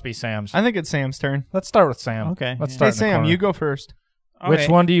 must be Sam's. I think it's Sam's turn. Let's start with Sam. Okay. Let's Yeah. start. Hey, Sam, you go first. Which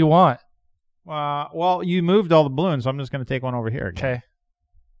one do you want? Well, you moved all the balloons, so I'm just going to take one over here. Again. Okay.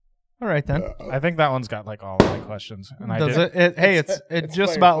 All right, then. I think that one's got like all of my questions, and I Does did. it? Hey, it It's just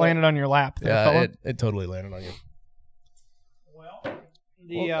playing about fun. landed on your lap there, fella. It totally landed on you. Well,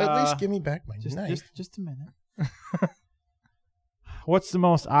 Well, at least give me back my knife. just a minute. What's the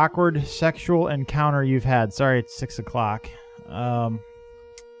most awkward sexual encounter you've had? Sorry, it's 6 o'clock. The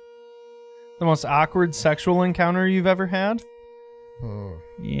most awkward sexual encounter you've ever had?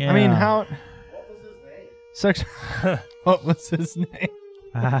 Yeah. I mean, how... What was his name? Sex... What was his name?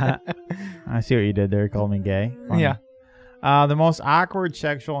 I see what you did there. You called me gay. Funny. Yeah. The most awkward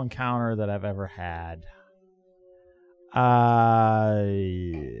sexual encounter that I've ever had.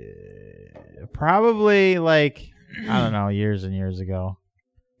 Probably like, I don't know, years and years ago.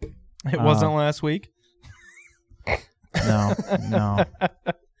 It wasn't last week? No.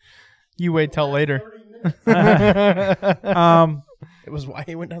 You wait till later. 30 minutes. It was why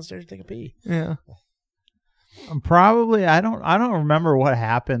he went downstairs to take a pee. Yeah. Probably I don't remember what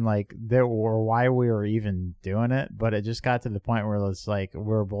happened like there or why we were even doing it, but it just got to the point where it's like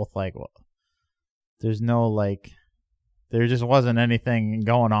we're both like, well, there's no like, there just wasn't anything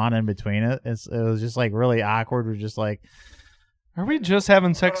going on in between it. It was just like really awkward. We're just like, Are we just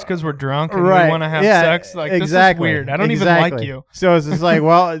having sex because we're drunk and right, we want to have yeah, sex? Like, exactly, this is weird. I don't even exactly. like you. So it's just like,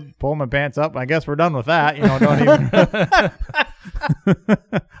 well, pull my pants up. I guess we're done with that. You know, don't even.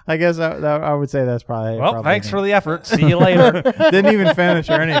 I guess I would say that's probably. Well, thanks for the effort. See you later. Didn't even finish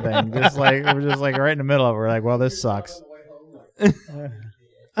or anything. Just like we're just like right in the middle of it. We're like, well, this sucks. On the way home,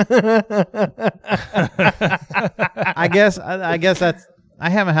 like, I guess that's. I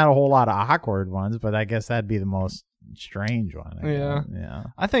haven't had a whole lot of awkward ones, but I guess that'd be the most strange one. Yeah.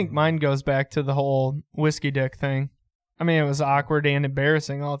 I think mine goes back to the whole whiskey dick thing. I mean, it was awkward and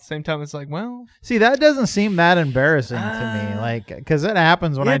embarrassing all at the same time. It's like, well, See, that doesn't seem that embarrassing to me, like, because it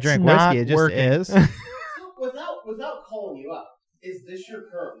happens when I It's drink not whiskey. It just working. is. so without calling you up, is this your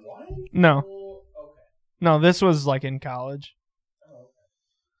current wife? no. Oh, okay. No, this was like in college. Oh, okay.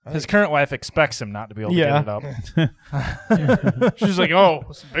 His current wife expects him not to be able to get it up. She's like, oh,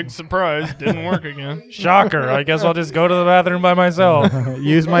 it's a big surprise. Didn't work again. Shocker. I guess I'll just go to the bathroom by myself.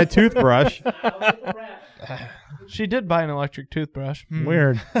 Use my toothbrush. She did buy an electric toothbrush.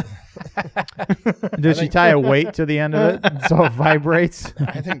 Weird. Did she tie a weight to the end of it so it vibrates?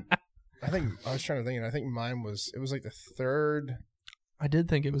 I think I was trying to think, and I think mine was like the third. I did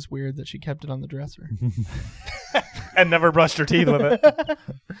think it was weird that she kept it on the dresser. And never brushed her teeth with it.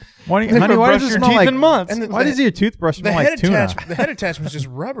 Honey, why does it smell like months? And why does your toothbrush smell like tuna? The head attachment was just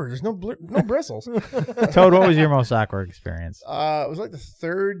rubber. There's no bristles. Toad, what was your most awkward experience? It was like the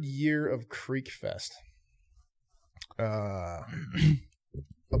third year of Creek Fest. A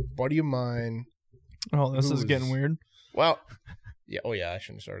buddy of mine. Oh, this is getting weird. Well, yeah. Oh, yeah. I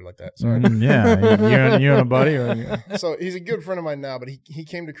shouldn't have started like that. Sorry. Yeah, you and a buddy. So he's a good friend of mine now, but he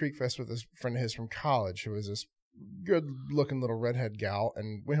came to Creek Fest with this friend of his from college who was this good-looking little redhead gal,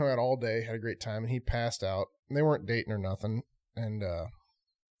 and we hung out all day, had a great time, and he passed out. And they weren't dating or nothing, and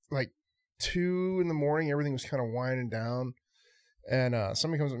like 2 a.m, everything was kind of winding down, and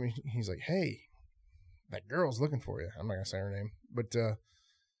somebody comes up to me. He's like, "Hey, that girl's looking for you." I'm not gonna say her name, but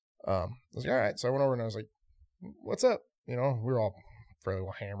I was like, "All right." So I went over and I was like, "What's up?" You know, we were all fairly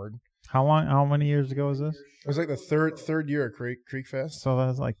well hammered. How many years ago was this? It was like the third year of Creek Fest. So that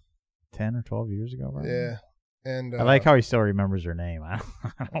was like 10 or 12 years ago, right? Yeah. And I like how he still remembers her name. I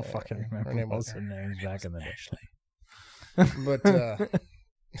don't fucking her remember name most was- of the names back in the day. But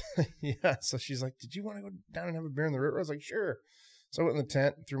yeah, so she's like, "Did you want to go down and have a beer in the river?" I was like, "Sure." So I went in the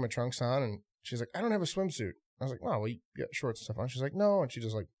tent, threw my trunks on, and she's like, "I don't have a swimsuit." I was like, "Oh, well, you got shorts and stuff on." She's like, "No," and she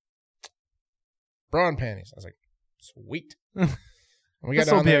just like, bra and panties. I was like, "Sweet." And we got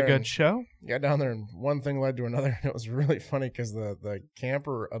This will down be there a good and show. got down there, and one thing led to another, and it was really funny because the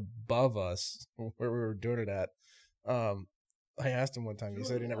camper above us, where we were doing it at, I asked him one time. He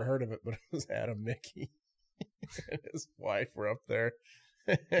said he never heard of it, but it was Adam Mickey and his wife were up there.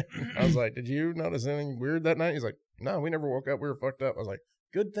 I was like, "Did you notice anything weird that night?" He's like, "No, we never woke up. We were fucked up." I was like,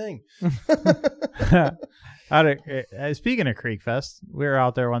 "Good thing." Speaking of Creek Fest, we were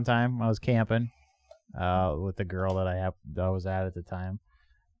out there one time. I was camping with the girl that I was at the time,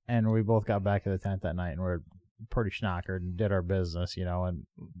 and we both got back to the tent that night, and we were pretty schnockered and did our business, you know, and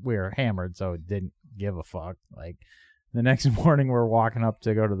we were hammered, so didn't give a fuck. Like the next morning, we're walking up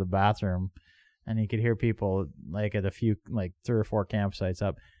to go to the bathroom, and you could hear people like at a few, like 3 or 4 campsites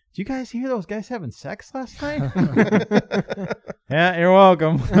up. Did you guys hear those guys having sex last night? Yeah, you're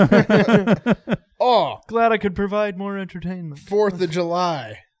welcome. Oh, Glad I could provide more entertainment. 4th of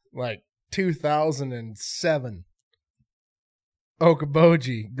July, like 2007.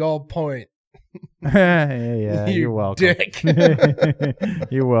 Okoboji, Gull Point. yeah, You you're welcome. dick.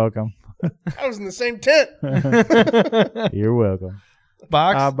 You're welcome. I was in the same tent. You're welcome.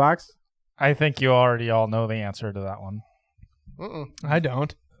 Box? Box? I think you already all know the answer to that one. I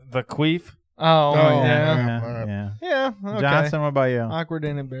don't. The queef. Oh, yeah. Yeah. Yeah, okay. Johnson, what about you? Awkward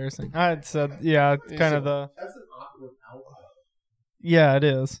and embarrassing. I had said, yeah, it's kind of the... That's an awkward outcome. Yeah, it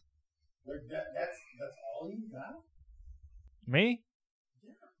is. Like that's all you got? Me?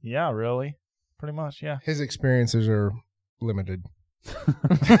 Yeah, really. Pretty much, yeah. His experiences are limited.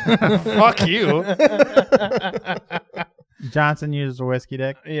 Fuck you. Johnson uses a whiskey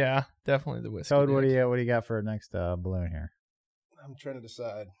dick. Yeah, definitely the whiskey. Toad, what do dick. you got for next balloon here? I'm trying to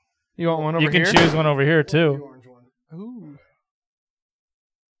decide. You want one over You can here? choose one over here, The too. orange one. Ooh.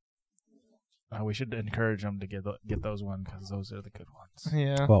 We should encourage them to get those ones because those are the good ones.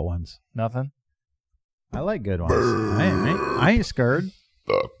 Yeah. What ones? Nothing? I like good ones. I ain't scared.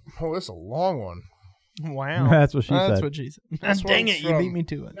 Oh, that's a long one. Wow. That's what she That's said. what she said. This Dang one's it, you beat me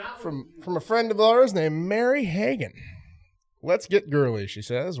to it. From a friend of ours named Mary Hagan. "Let's get girly," she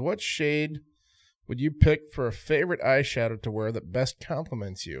says. "What shade would you pick for a favorite eyeshadow to wear that best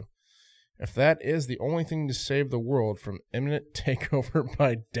compliments you? If that is the only thing to save the world from imminent takeover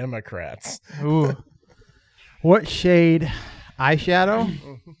by Democrats." Ooh. What shade eyeshadow?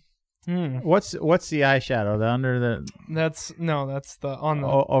 Hmm. What's the eyeshadow? The under the That's the on the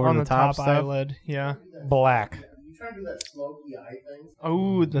over on the the top top stuff? eyelid. Yeah. Black. You trying to do that smoky eye thing?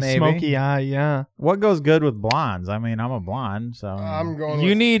 Oh, the Maybe. smoky eye. Yeah. what goes good with blondes? I mean, I'm a blonde, so I'm going You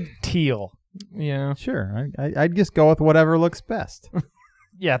with need teal. Yeah. sure. I'd just go with whatever looks best.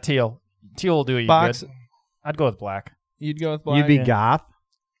 Yeah, teal. Teal will do you Box. good. I'd go with black. You'd go with black. You'd be yeah. goth.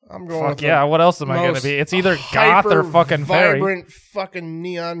 I'm going Fuck with yeah, what else am I going to most be? It's either goth or fucking fairy. vibrant fucking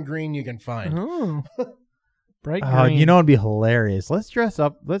neon green you can find. Oh. Bright Oh, green. you know, it'd be hilarious. Let's dress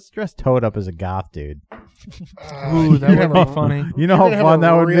Toad up as a goth dude. Ooh, that You'd would have be a- funny. You know you're how gonna have fun a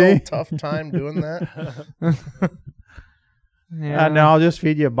that would real be. tough time doing that. Yeah. No, I'll just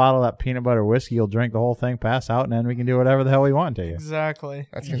feed you a bottle of that peanut butter whiskey. You'll drink the whole thing, pass out, and then we can do whatever the hell we want to you. Exactly.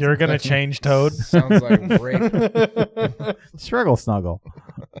 You're going to change Toad? Sounds like rape. Struggle snuggle.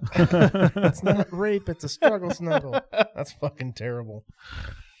 It's not rape. It's a struggle snuggle. That's fucking terrible.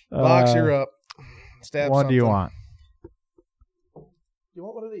 Box, you're up. Stab What something. do you want? You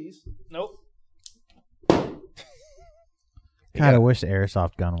want one of these? Nope. God, I wish the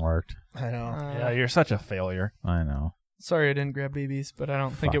airsoft gun worked. I know. Yeah, you're such a failure. I know. Sorry I didn't grab BBs, but I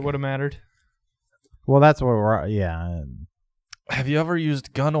don't think Fuck it would have mattered. Well, that's what we're. Yeah. Have you ever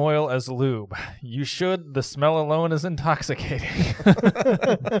used gun oil as lube? You should. The smell alone is intoxicating.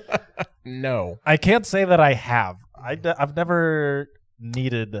 No. I can't say that I have. I've never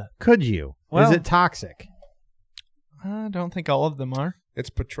needed. Could you? Well- Is it toxic? I don't think all of them are. It's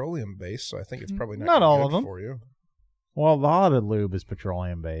petroleum based, so I think it's probably Not all good of them. for you. Well, a lot of lube is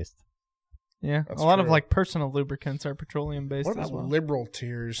petroleum based. Yeah, That's a lot of true. like personal lubricants are petroleum based What as about well. liberal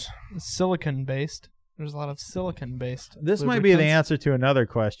tears? Silicon based. There's a lot of silicon based. This might be the answer to another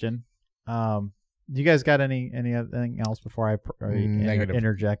question. Do you guys got anything else before I Negative.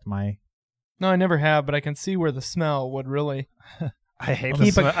 interject my? No, I never have, but I can see where the smell would really. I hate Keep the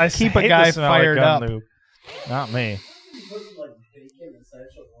a- smell. I keep a hate guy the smell of fired gun up. lube. Not me. You put some like bacon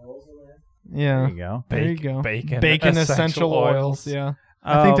essential oils in there. Yeah. There you go. There you go. Bacon essential oils. Yeah.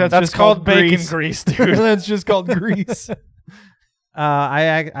 I think that's That's just called bacon grease. grease, dude. That's just called grease.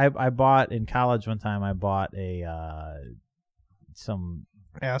 I bought in college one time. I bought a some.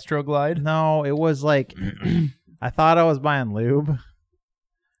 Astroglide. No, it was like I thought I was buying lube,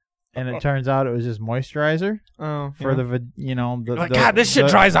 and it turns out it was just moisturizer Oh, for the Like, God, this shit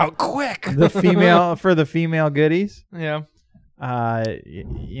dries out quick. the female for the female goodies. Yeah.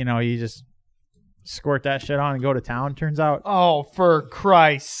 You just squirt that shit on and go to town. Turns out Oh, for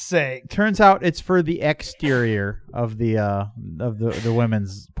Christ's sake. it's for the exterior of the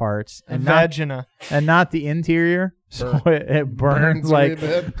women's parts and Vagina. not the interior. So it burns a like wee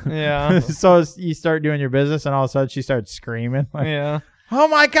bit. Yeah. so you start doing your business and all of a sudden she starts screaming like, Yeah. "Oh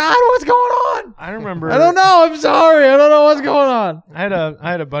my God, what's going on? I remember. I don't know. I'm sorry. I don't know what's going on." I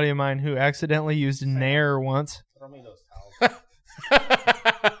had a buddy of mine who accidentally used Nair once.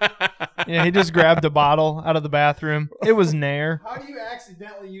 Yeah, he just grabbed a bottle out of the bathroom. It was Nair. How do you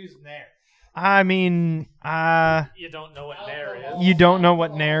accidentally use Nair? I mean, You don't know what Nair is. you don't know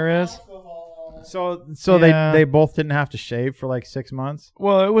what Nair is? So Yeah. they both didn't have to shave for like 6 months.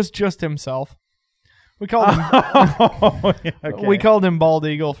 Well, it was just himself. We called him Okay. we called him Bald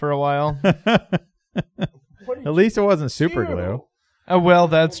Eagle for a while. At least it wasn't super glue. Well,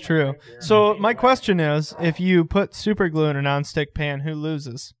 that's true. So my question is, if you put super glue in a nonstick pan, who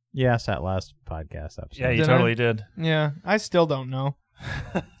loses? Yes, that last podcast episode. Yeah, you Did totally I? did. Yeah, I still don't know.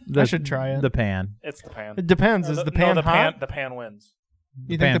 I should try it. The pan. It's the pan. It depends. Is the pan hot? The pan wins.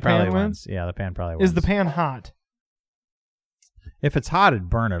 You think the probably pan wins? Yeah, the pan probably wins. Is the pan hot? If it's hot, it'd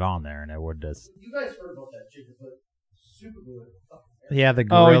burn it on there, and it would just. You guys heard about that chick who put super glue in her fucking hair? Yeah, the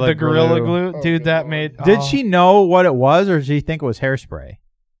gorilla. Oh, the Gorilla glue. Glue, Oh, dude. good That lord. made. Did oh, she know what it was, or did she think it was hairspray?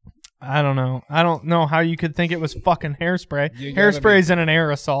 I don't know. I don't know how you could think it was fucking hairspray. You gotta Hairspray's in an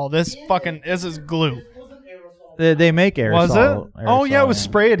aerosol. This is glue. This was an aerosol. They make aerosol. Was it? Oh yeah, it was aerosol,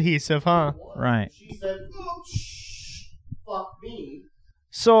 spray adhesive, huh? Right. She said, "Oh, shh, fuck me.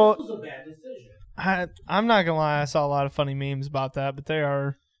 So This was a bad decision." I'm not gonna lie. I saw a lot of funny memes about that, but they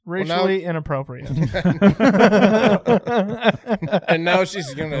are now- racially inappropriate. And now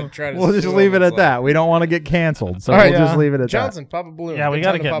she's gonna try to. We'll just sue leave him. it It's at that. We don't want to get canceled, so All right, we'll just yeah. leave it at Johnson, pop a balloon. Yeah, we Good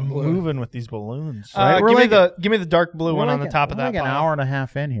got to time get pop a balloon. moving with these balloons. Right, we're give me like the dark blue that. one We're on the like top of we're that. like an pile. hour and a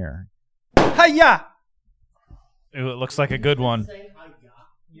half in here. Hiya! Ooh, it looks like a good one. Saying I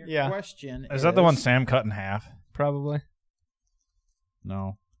got. Yeah, Question Is that the one Sam cut in half? probably.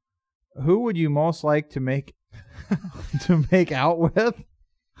 No. Who would you most like to make out with?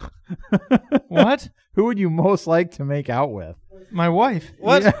 What? Who would you most like to make out with? My wife.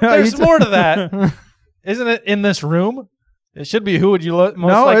 What? Yeah, There's you more to that. Isn't it in this room? It should be who would you most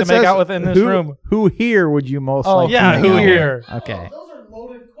no, like it to make says out with in this who, room? Who here would you most Oh, like to Yeah, make who out here? with? Okay. Oh, those are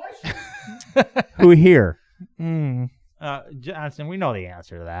loaded questions. Who here? Mm. Johnson, we know the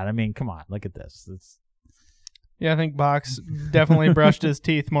answer to that. I mean, come on, look at this. Yeah, I think Box definitely brushed his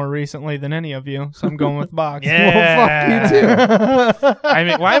teeth more recently than any of you, so I'm going with Box. Yeah. Well, fuck you too. I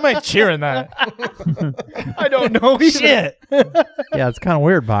mean, why am I cheering that? I don't know either. Shit. Yeah, it's kind of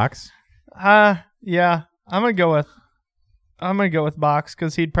weird, Box. Yeah, I'm gonna go with Box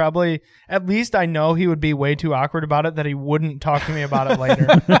because he'd probably, at least I know he would be way too awkward about it that he wouldn't talk to me about it later.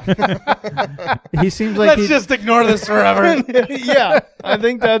 He seems like Let's just ignore this forever. Yeah, I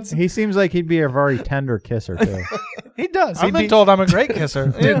think that's. he seems like he'd be a very tender kisser too. He does. I've been told I'm a great kisser.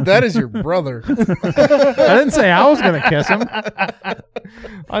 Dude, that is your brother. I didn't say I was going to kiss him.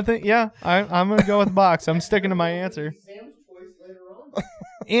 I think, I'm going to go with Box. I'm sticking to my answer. Sam's choice later on.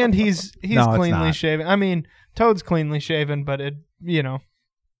 And he's No, it's cleanly not. shaven. I mean, Toad's cleanly shaven, but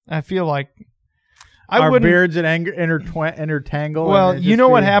I feel like I Our wouldn't. beards and intertangle. Well, and it you just know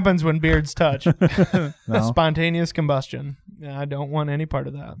what be- happens when beards touch? No. Spontaneous combustion. I don't want any part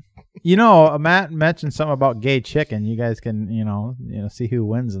of that. You know, Matt mentioned something about gay chicken. You guys can, see who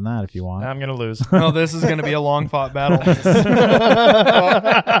wins in that if you want. I'm gonna lose. No, this is going to be a long fought battle. If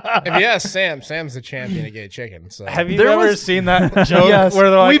you ask Sam, Sam's the champion of gay chicken. So Have you There ever was- seen that joke Yes, where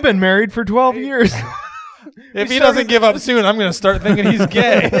they're like, we've been married for 12 years. if he doesn't give up soon, I'm gonna start thinking he's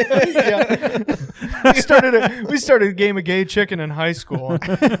gay. We started a game of gay chicken in high school.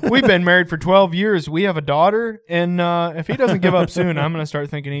 We've been married for 12 years. We have a daughter, and if he doesn't give up soon, I'm going to start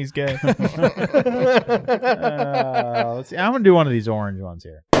thinking he's gay. Let's see. I'm going to do one of these orange ones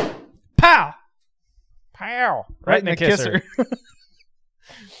here. Pow! Pow! Right in the kisser.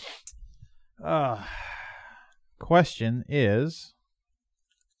 Question is,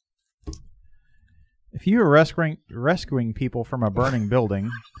 if you were rescuing people from a burning building,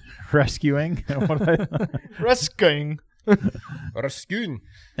 rescuing, Rescuing. Rescuing.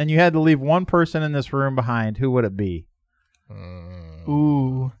 and you had to leave one person in this room behind, who would it be?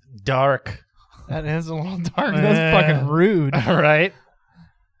 Ooh, Dark. that is a little dark. That's fucking rude. Right?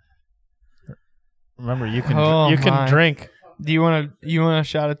 Remember, you can Oh, you can my. drink. Do you want a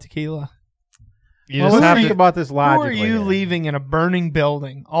shot of tequila? You Well, just let's have think to. about this Who logically. are you here. leaving in a burning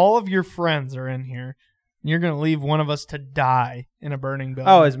building? All of your friends are in here. You're going to leave one of us to die in a burning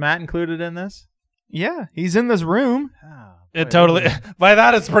building. Oh, is Matt included in this? yeah, he's in this room. Oh, It totally. By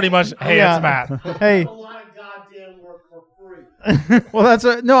that, it's pretty much. Hey, Yeah. it's Matt. Hey, A lot of goddamn work for free.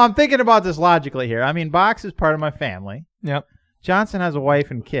 Well, no. I'm thinking about this logically here. I mean, Box is part of my family. yep. Johnson has a wife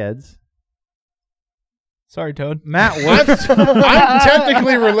and kids. Sorry, Toad. Matt works. I'm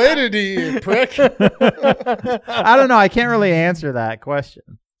technically related to you, prick. I don't know. I can't really answer that question.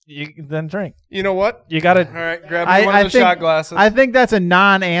 You then drink. You know what? You gotta. All right, grab I- me one I of the think- shot glasses. I think that's a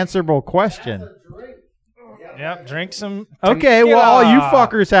non-answerable question. Yep. Drink some. Okay, well, all you tequila.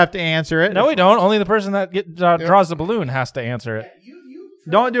 fuckers have to answer it. No, we don't. Only the person that draws the balloon has to answer it.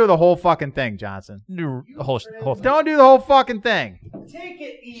 Don't do the whole fucking thing, Johnson. Do the whole thing. Don't do the whole fucking thing. Take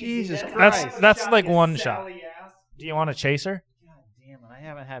it easy. Jesus That's like one shot. Do you want a chaser? God damn it! I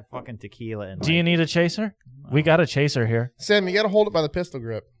haven't had fucking tequila in. Do you need a chaser? We got a chaser here. Sam, you got to hold it by the pistol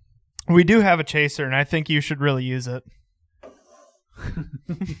grip. We do have a chaser, and I think you should really use it.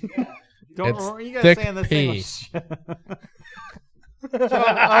 Don't you gotta thick say on this pee. thing.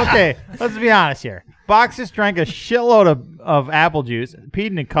 Okay, let's be honest here. Box just drank a shitload of apple juice, peed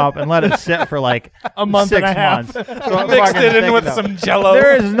in a cup, and let it sit for like A month 6 and a half. months. So I'm Mixed fucking it in with thinking some Jello.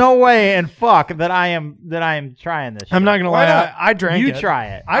 There is no way in fuck that I am trying this. I'm shit. not gonna Why lie. not? I drank You it. try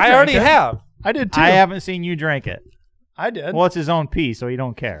it. I drank already it. have. I did too. I haven't seen you drink it. I did. Well, it's his own pee, so you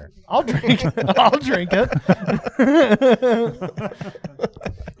don't care. I'll drink it. I'll drink it.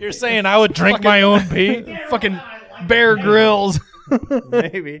 You're saying I would drink my own pee? Fucking Bear Grylls.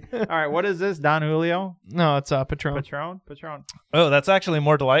 Maybe. All right, what is this, Don Julio? No, it's Patron. Patron. Oh, that's actually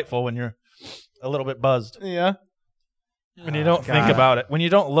more delightful when you're a little bit buzzed. Yeah. When you don't think God. about it. When you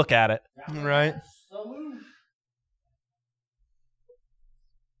don't look at it. Right.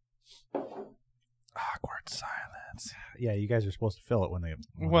 Awkward silence. Yeah, you guys are supposed to fill it when the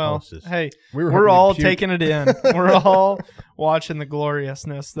Well, host is. hey, We were we're hoping all you'd puke. taking it in. We're all watching the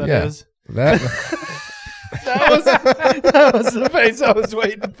gloriousness that Yeah. is. That That was the face I was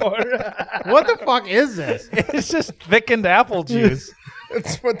waiting for. What the fuck is this? It's just thickened apple juice.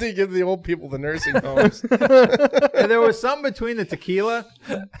 That's what they give the old people, the nursing homes. There was something between the tequila.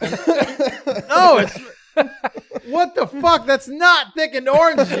 No, it's. What the fuck? That's not thickened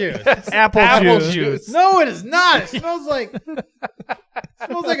orange juice. Apple juice. No, it is not. It smells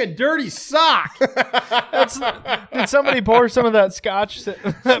like a dirty sock. Did somebody pour some of that scotch?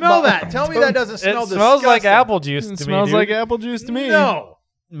 Smell that. Tell me that doesn't It smell smells like disgusting. apple juice to It me. smells dude. like apple juice to me. No.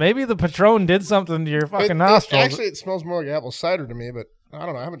 Maybe the Patron did something to your fucking nostrils. Actually, it smells more like apple cider to me, but I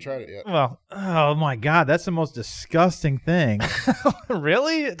don't know. I haven't tried it yet. Well, Oh my god, that's the most disgusting thing.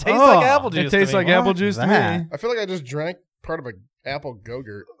 really? It tastes Oh, like apple juice. It tastes to me. like apple What juice is to that? me. I feel like I just drank part of an apple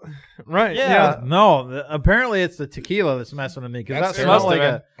Go-Gurt. Right. Yeah. Yeah. No, apparently it's the tequila that's messing with me because that That's smells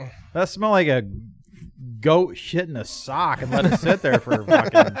terrible. like smell like a goat shit in a sock and let it sit there for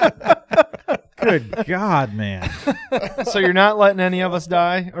fucking. Good God, man. So you're not letting any of us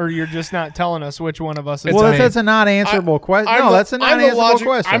die, or you're just not telling us which one of us is Well, me? that's a not answerable question. I'm No, the- that's a I'm not the answerable logic-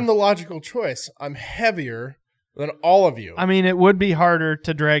 question. I'm the logical choice. I'm heavier. than all of you. I mean, it would be harder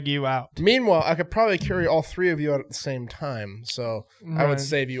to drag you out. Meanwhile, I could probably carry all 3 of you out at the same time, so I would Right.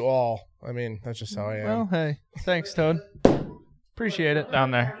 save you all. I mean, that's just how I am. Well, hey, thanks, Toad. Appreciate it.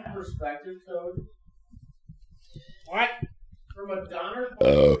 Down there. Perspective, Toad. What? From a Donner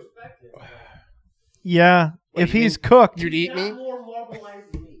perspective. Yeah, What if do you he's mean? cooked, You'd eat Not me? more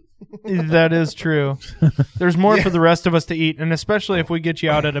marbleized meat. that is true. There's more Yeah. for the rest of us to eat, and especially if we get you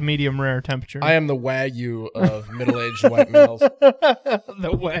out at a medium rare temperature. I am the Wagyu of middle-aged white males.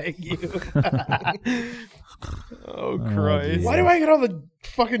 The Wagyu. Oh, Christ. geez. Why do I get all the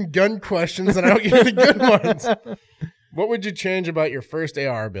fucking gun questions and I don't get the good ones? What would you change about your first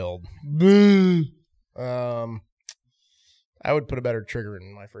AR build? I would put a better trigger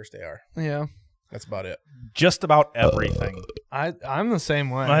in my first AR. Yeah, That's about it. Just about everything. I'm the same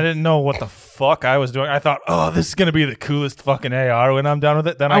way. I didn't know what the fuck I was doing. I thought, oh, this is gonna be the coolest fucking AR when I'm done with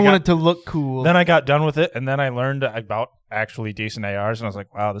it. Then I I want got it to look cool. then I got done with it, and then I learned about actually decent ARs, and I was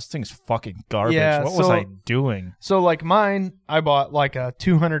like, wow, this thing's fucking garbage. Yeah, what was so- I doing? So like mine, I bought like a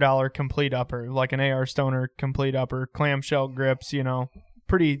 $200 complete upper, like an AR Stoner complete upper, clamshell grips,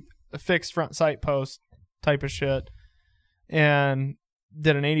 pretty fixed front sight post type of shit, and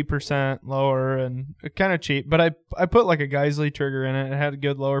did an 80% lower and kind of cheap. But I put like a Geisley trigger in it. It had a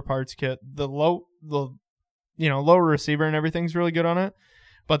good lower parts kit. The lower receiver and everything's really good on it.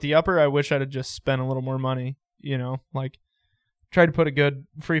 But the upper, I wish I'd have just spent a little more money. Like tried to put a good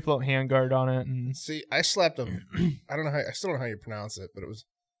free float handguard on it and. See, I slapped a. I don't know how. I still don't know how you pronounce it, but it was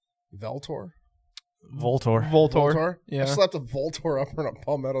Veltor. Voltor. Yeah. I slapped a Voltor upper and a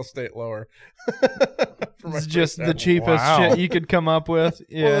Palmetto State lower. For my It's first just the AR. cheapest Wow. shit you could come up with.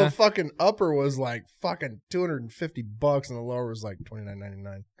 Well, Yeah. the fucking upper was like fucking $250, and the lower was like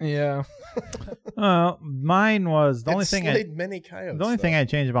 $29.99. Yeah. Mine was the only thing. many coyotes. The only though. thing I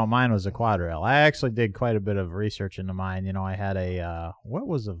changed about mine was the quad rail. I actually did quite a bit of research into mine. I had I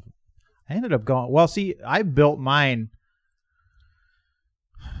ended up going. Well, see, I built mine.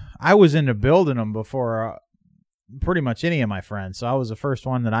 I was into building them before pretty much any of my friends, so I was the first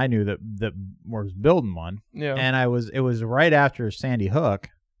one that I knew that was building one. Yeah. And it was right after Sandy Hook,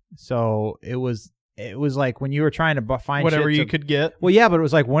 so it was like when you were trying to find Whatever shit you to- could get. Well, yeah, but it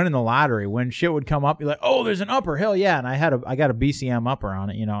was like winning the lottery. When shit would come up, you're like, "Oh, there's an upper, hell yeah!" And I got a BCM upper on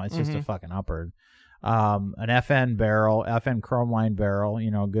it. It's just a fucking upper. An FN barrel, FN chrome line barrel.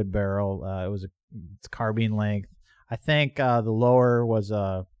 Good barrel. It's carbine length. I think the lower was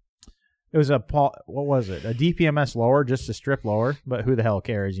it was what was it? A DPMS lower, just a strip lower. But who the hell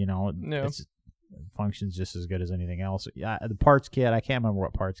cares? It functions just as good as anything else. Yeah, the parts kit. I can't remember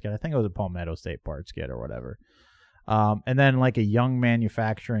what parts kit. I think it was a Palmetto State parts kit or whatever. And then like a Young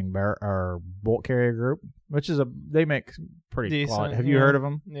Manufacturing or bolt carrier group, which is they make pretty Decent, quality. Have you yeah. heard of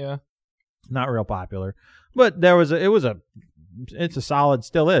them? Yeah. Not real popular, but it's a solid,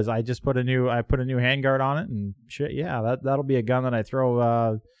 still is. I just put a new handguard on it and shit. Yeah, that'll be a gun that I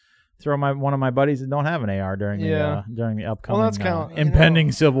throw one of my buddies that don't have an AR during the upcoming that's kinda-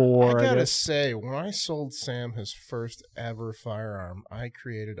 impending Civil War. I I gotta guess. say, when I sold Sam his first ever firearm, I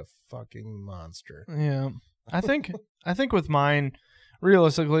created a fucking monster. Yeah. I think with mine,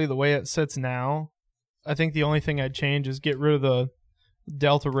 realistically, the way it sits now, I think the only thing I'd change is get rid of the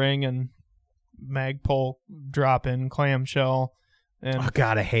Delta ring and Magpul drop-in clamshell and Oh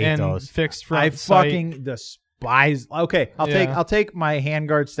God, I hate those. fixed front I sight. fucking despise. Okay, I'll take my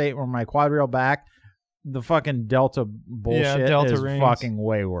handguard state or my quad rail back. The fucking Delta bullshit Delta is rings. fucking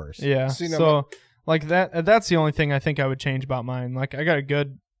way worse. Yeah. See, now So like that's the only thing I think I would change about mine. Like I got a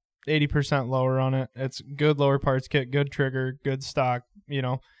good 80% lower on it. It's good lower parts kit, good trigger, good stock,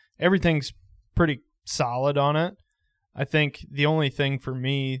 everything's pretty solid on it. I think the only thing for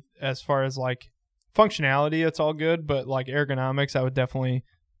me as far as like functionality, it's all good, but like ergonomics, I would definitely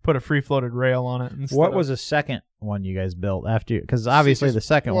put a free floated rail on it. What was the second one you guys built after you? Because obviously the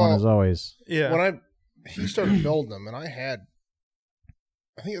second one is always. Yeah. When he started building them, and I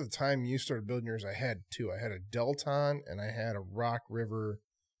think at the time you started building yours, I had two. I had a Delton and I had a Rock River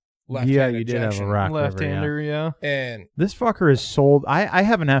left-hand Yeah, you did have a ejection. Rock River, left-hander, yeah. And This fucker has sold. I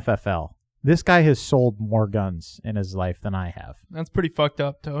have an FFL. This guy has sold more guns in his life than I have. That's pretty fucked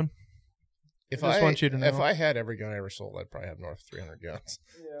up, Toad. if I just want you to know. if I had every gun I ever sold, I'd probably have north of 300 guns.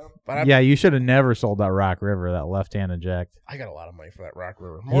 Yeah. But Yeah, you should have never sold that Rock River, that left-hand eject. I got a lot of money for that Rock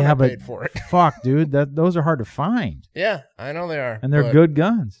River. More Yeah, than I but paid for it. fuck, dude, those are hard to find, Yeah, I know they are. and they're but good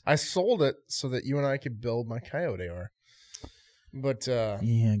guns. I sold it so that you and I could build my Coyote AR. But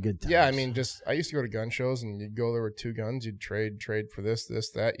Yeah, good times. yeah, I mean, I used to go to gun shows and you'd go there with two guns. You'd trade for this,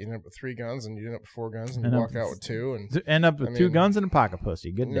 that. You'd end up with three guns and you'd end up with four guns and you'd End up walk out with two. And End up with I two mean, guns and a pocket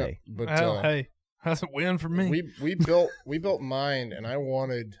pussy. Good yeah, day. but Well, hey, That's a win for me. We built mine, and I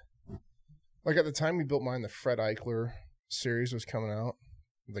wanted, like at the time we built mine, the Fred Eichler series was coming out,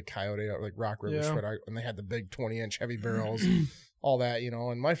 the Coyote, like Rock River Fred Eichler, and they had the big 20-inch heavy barrels, all that, you know.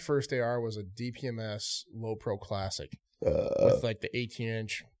 And my first AR was a DPMS Low Pro Classic with like the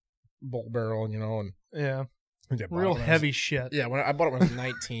 18-inch bolt barrel, you know, and real heavy shit. Yeah, when I bought it when I was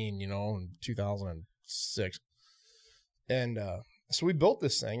 19, you know, in 2006, and so we built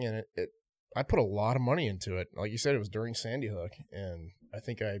this thing, and I put a lot of money into it. Like you said, it was during Sandy Hook, and I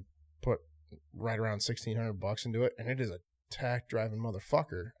think I put right around $1,600 into it, and it is a tack driving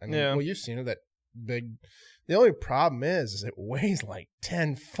motherfucker. I mean, well, you've seen it, that big. The only problem is it weighs like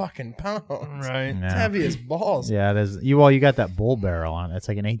 10 fucking pounds. Right. It's heavy as balls. Yeah, it is. You got that bull barrel on it. It's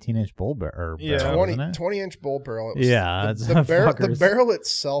like an 18-inch bull barrel. Yeah, 20-inch bull barrel. It was, the barrel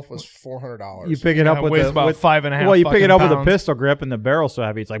itself was $400. You pick it up with about 5.5. Well, you pick it up with a pistol grip, and the barrel's so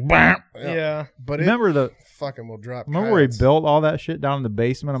heavy, it's like bam. Yeah. But remember it fucking will drop. Remember where we built all that shit down in the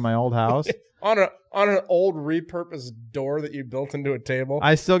basement of my old house? On an old repurposed door that you built into a table.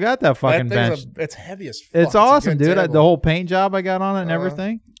 I still got that fucking bench. It's heavy as fuck. It's awesome, dude. The whole paint job I got on it and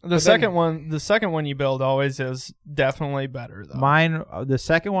everything. The second one you build always is definitely better though. Mine, the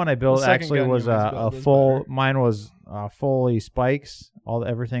second one I built actually was a full. Mine was fully spikes.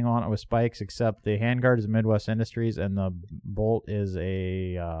 Everything on it was spikes except the handguard is Midwest Industries and the bolt is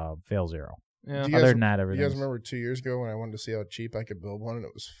a Fail Zero. Yeah. Other than that, everything. You guys remember 2 years ago when I wanted to see how cheap I could build one, and it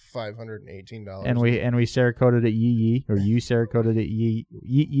was $518. And we Cerakoted it yee, or you Cerakoted it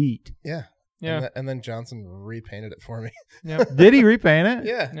yeet. Yeah. Yeah. And then Johnson repainted it for me. Yep. Did he repaint it?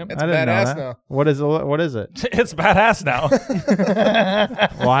 Yeah. Yep. It's badass now. What is it? It's badass now.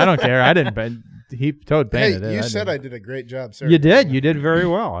 Well, I don't care. I didn't. He painted it. You said I did a great job, sir. You did. You did very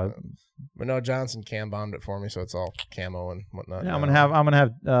well. But no, Johnson cam bombed it for me, so it's all camo and whatnot. Yeah, I'm gonna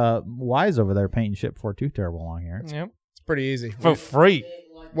have Wise over there painting shit before too terrible long here. Yep. It's pretty easy for free.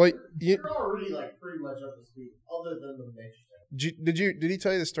 Well, you're already like pretty much up to speed, other than the mixture. Did he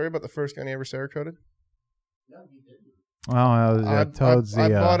tell you the story about the first gun he ever Cerakoted? No, he didn't. Oh, towards the I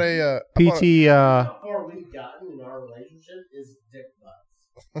bought a PT. How far we've gotten in our relationship is dick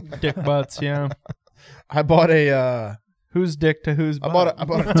butts. Dick butts, yeah. I bought a. Who's dick to whose butt? I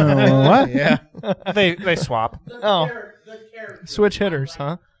bought a what? Yeah. They swap. Switch hitters,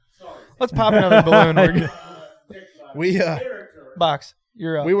 huh? Sorry. Let's pop another balloon. Box,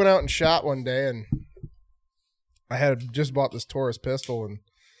 you're up. We went out and shot one day, and I had just bought this Taurus pistol, and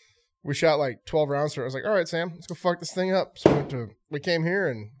we shot like 12 rounds for it. I was like, all right, Sam, let's go fuck this thing up. So we came here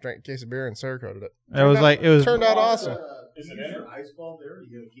and drank a case of beer and Cerakoted it. Turned out awesome. Is it in your ice ball there, or are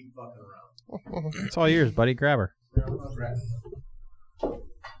you going to keep fucking around? It's all yours, buddy. Grab her.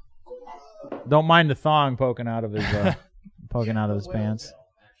 Don't mind the thong poking out of his pants.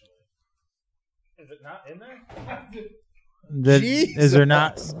 Is it not in Is there? there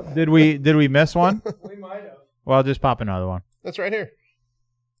not? Did we miss one? We might have. Well, just pop another one. That's right here.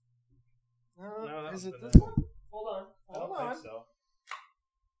 No, is it this one? Hold on. So.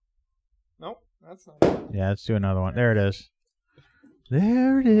 Nope, that's not it. Yeah, let's do another one. There it is.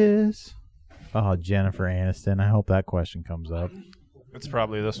 There it is. Oh, Jennifer Aniston. I hope that question comes up. It's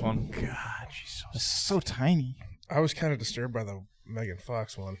probably this one. God, she's so tiny. I was kind of disturbed by the Megan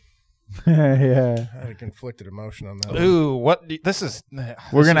Fox one. Yeah. I had a conflicted emotion on that. Ooh, this is.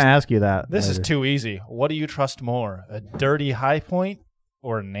 We're gonna ask you that. This later. is too easy. What do you trust more, a dirty High Point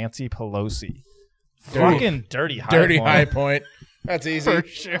or Nancy Pelosi? Fucking dirty High Point. Dirty High Point. That's easy. For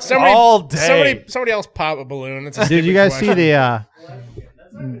sure. All day. Somebody else pop a balloon. It's Did you guys see the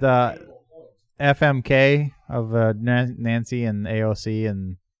FMK of Nancy and AOC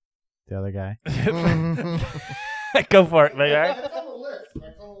and the other guy? Go for it, man. That's on the list.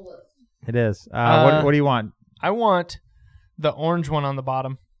 It is. What do you want? I want the orange one on the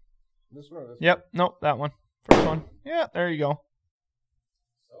bottom. This one. Yep. Nope. That one. First one. Yeah. There you go.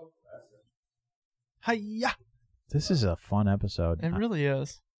 Hiya. This is a fun episode. It really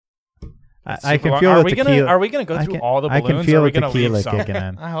is. I can feel the tequila. Are we gonna go through all the balloons? I can feel or are the we gonna leave tequila some? kicking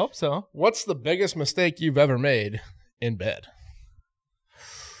in. I hope so. What's the biggest mistake you've ever made in bed?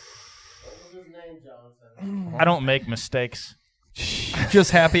 What was his name, Johnson? I don't make mistakes.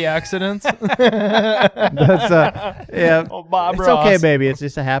 Just happy accidents. That's yeah. Oh, Bob It's Ross. okay, baby. It's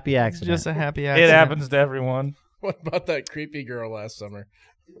just a happy accident. Just a happy accident. It happens to everyone. What about that creepy girl last summer?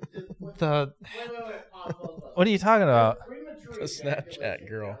 The What are you talking about? The Snapchat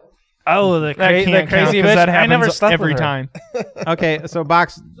girl. Oh, the that can't crazy count 'cause bitch. that I never happens slept every with her. time. Okay, so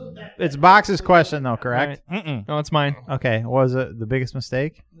it's Box's question though, correct? Right. Mm-mm. No, it's mine. Okay, what was it the biggest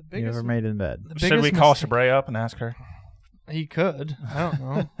mistake you ever made in bed? The Should we biggest call mistake- Shabray up and ask her? He could. I don't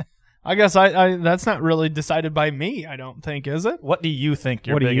know. I guess I that's not really decided by me, I don't think, is it? What do you think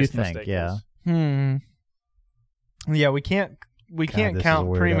your What do you biggest think? mistake Yeah. is? Yeah, we can't this is a count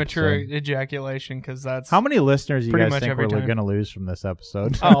weird premature episode. ejaculation because that's How many listeners do you Pretty guys much think every we're time. going to lose from this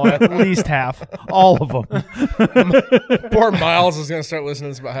episode? oh, at least half. All of them. Poor Miles is going to start listening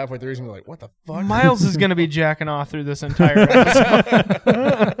to this about halfway through. He's going to be like, what the fuck? Miles is going to be jacking off through this entire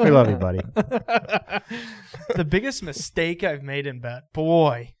episode. We love you, buddy. The biggest mistake I've made in bed,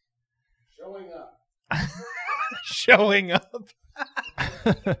 boy, Showing up. showing up.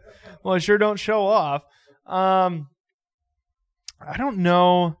 Well, I sure don't show off. I don't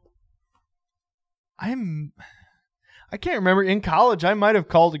know. I can't remember. In college, I might have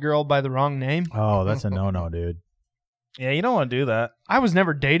called a girl by the wrong name. Oh, that's a no-no, dude. Yeah, you don't want to do that. I was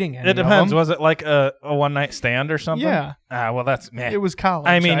never dating any It depends. of them. Was it like a one-night stand or something? Yeah. Well, that's meh. It was college.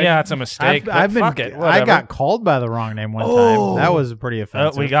 I mean, yeah, it's a mistake. I've but been. fuck it. I Whatever. got called by the wrong name one Oh. time. That was pretty Oh,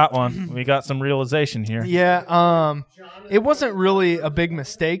 offensive. we got one. We got some realization here. Yeah. It wasn't really a big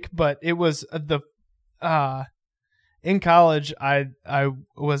mistake, but it was in college. I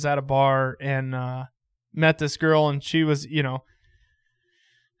was at a bar and met this girl, and she was,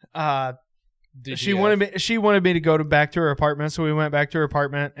 she wanted me to go back to her apartment, so we went back to her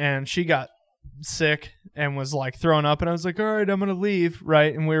apartment, and she got sick and was like throwing up, and I was like, all right, I'm gonna leave,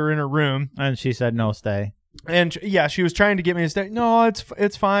 right? And we were in her room, And she said, "No, stay." and yeah, she was trying to get me to stay. No,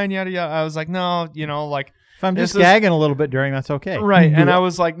 it's fine, yada yada. I was like, no, like. If I'm just This is- gagging a little bit during, that's okay. Right. And I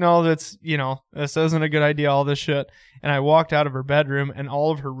was like, no, that's, this isn't a good idea, all this shit. And I walked out of her bedroom, and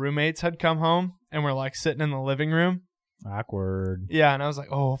all of her roommates had come home and were like sitting in the living room. Awkward. Yeah. And I was like,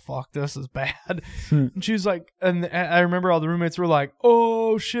 oh, fuck, this is bad. And she was like, and I remember all the roommates were like,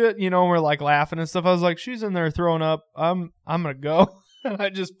 oh, shit. We're like laughing and stuff. I was like, she's in there throwing up. I'm going to go. And I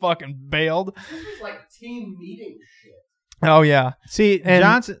just fucking bailed. This was like team meeting shit. Oh, yeah. See, And-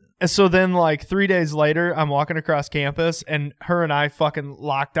 Johnson. So then, like 3 days later, I'm walking across campus, and her and I fucking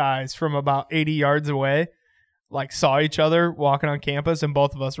locked eyes from about 80 yards away. Like, saw each other walking on campus, and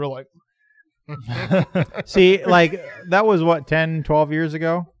both of us were like, See, like that was what 10, 12 years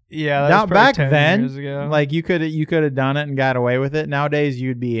ago. yeah, that Now was probably back 10 then, years ago. like you could have done it and got away with it. Nowadays,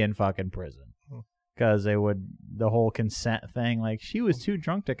 you'd be in fucking prison because the whole consent thing. Like she was too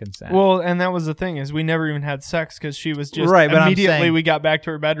drunk to consent. well, and that was the thing, is we never even had sex because she was just Right, but I'm immediately saying- we got back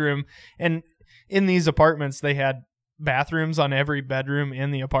to her bedroom, and in these apartments they had bathrooms on every bedroom in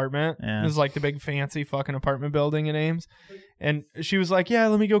the apartment. Yeah. It was like the big fancy fucking apartment building in Ames. And she was like, yeah,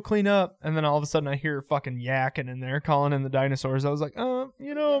 let me go clean up. And then all of a sudden I hear her fucking yakking in there, calling in the dinosaurs. I was like,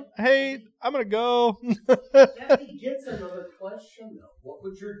 hey, I'm going to go. That begets another question, though. What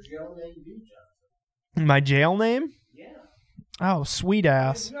would your jail name be, Jonathan? My jail name? Yeah. Oh, sweet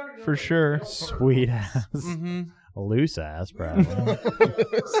ass, for sure. Sweet ass, Mm-hmm. loose ass, probably.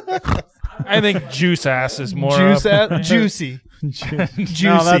 I think juice ass is more Juice up. ass? Juicy. Juicy.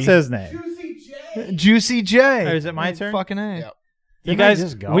 No, that's his name. Juicy J. Juicy J. Oh, is it my turn? Fucking A. Yep. You Didn't I guys,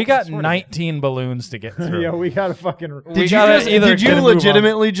 just go? we got I swear to 19 balloons to get through. Yeah, we got to fucking. We Did you, gotta either did you get a move on.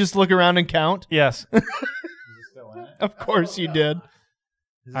 legitimately just look around and count? Yes, Of course you did.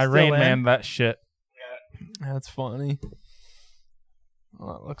 I Rain Man that shit. That's funny.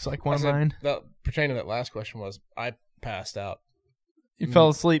 Well, it looks like one of I said, mine. pertaining to that last question was, I passed out You fell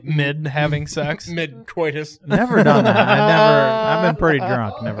asleep mid having sex. mid coitus Never done that. I've been pretty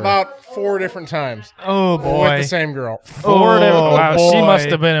drunk. Never. about 4 different times Oh with boy. the same girl. Wow, she boy. must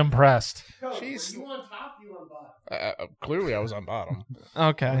have been impressed. She's You on top, you on bottom. clearly I was on bottom.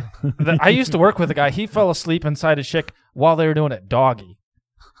 Okay. I used to work with a guy. He fell asleep inside a chick while they were doing it doggy.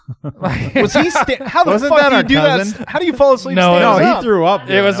 Was he? How the Wasn't fuck that do our you do cousin? that? How do you fall asleep? No, standing No, up? he threw up.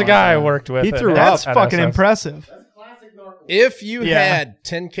 It was a during guy I that one worked with. He threw That's at fucking SS. impressive. That's classic narco. If you Yeah. had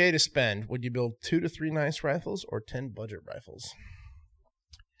 $10K to spend, would you build 2 to 3 nice rifles or 10 budget rifles?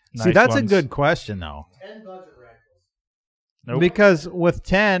 See, Nice that's a ones. good question though, 10 budget rifles. Nope. because with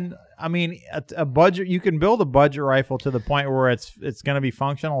 10, I mean, a budget, you can build a budget rifle to the point where it's going to be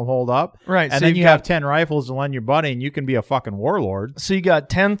functional, hold up, Right. and so then you got, have 10 rifles to lend your buddy, and you can be a fucking warlord. So you got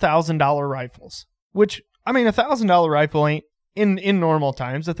 $10,000 rifles, which I mean, $1,000 rifle ain't in normal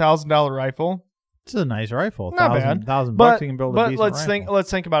times. $1,000 rifle, It's a nice rifle. Not $1,000 bad. bucks, you can build a but decent let's rifle. let's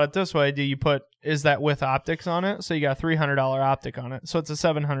think about it this way. Is that with optics on it? So you got a $300 optic on it. So it's a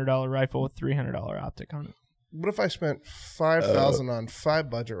 $700 rifle with $300 optic on it. What if I spent $5,000 on 5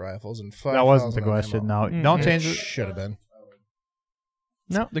 budget rifles and 5,000 That wasn't the on question. ammo? No, don't change it. Should have been.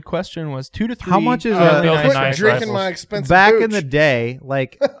 No, the question was 2 to 3. How much is really a- nice Quit nice drinking rifles. my expensive Back hooch. in the day,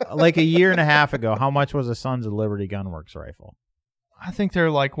 like a year and a half ago, how much was a Sons of Liberty Gunworks rifle? I think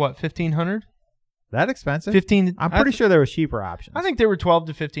they're like what, 1,500? That expensive? 15. I'm pretty sure there was cheaper options. I think they were 12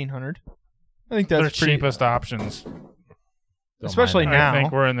 to 1500. I think that's Their pretty, cheapest options. especially now. I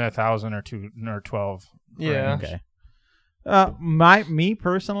think we're in the 1,000 or 12. Yeah. Okay. Me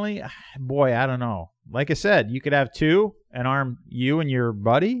personally, boy, I don't know. Like I said, you could have 2 and arm you and your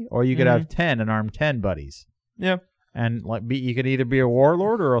buddy, or you could have 10 and arm 10 buddies. Yeah. And you could either be a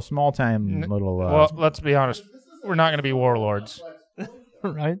warlord or a small time little. Well, let's be honest. We're not going to be warlords.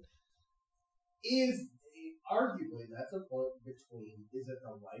 Right. Is arguably that's a point between is it the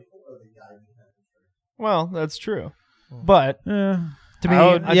rifle or the guy behind the trigger? Well, that's true. But to me,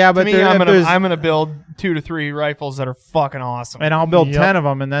 I'm gonna build 2 to 3 rifles that are fucking awesome. and I'll build 10 of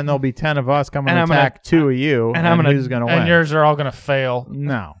them, and then there'll be 10 of us coming to attack 2 of you, and who's going to win? And yours are all going to fail.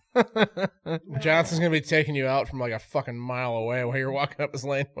 No. Johnson's gonna be taking you out from like a fucking mile away while you're walking up his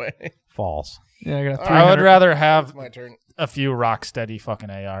laneway. False. Yeah, I got I would rather have It's my turn. a few rock steady fucking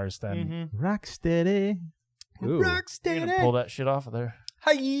ARs than Rock steady. Ooh. rock You're gonna steady. pull that shit off of there.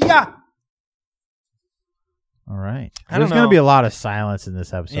 Hiya! All right. I There's don't going to know. be a lot of silence in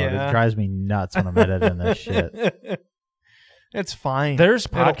this episode. Yeah. It drives me nuts when I'm editing this shit. It's fine. There's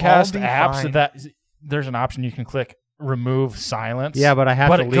It'll all podcast be apps fine. that there's an option you can click remove silence. Yeah, but I have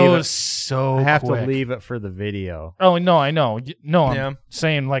to it leave goes it. so I have quick. to leave it for the video. Oh no, I know. No, I'm Yeah.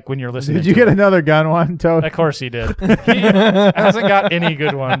 saying like when you're listening. Did you to get it. another gun one, Toad? Of course he did. He hasn't got any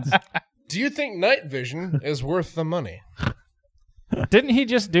good ones. Do you think night vision is worth the money? Didn't he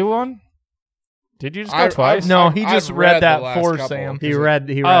just do one? Did you just go twice? No, he I've just read read the that last for couple. Sam. He read.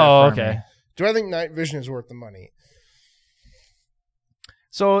 He read. Oh, it for okay. me. Do I think night vision is worth the money?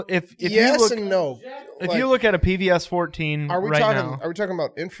 So if yes you look, and no. if Like, you look at a PVS 14 are we right talking? now, Are we talking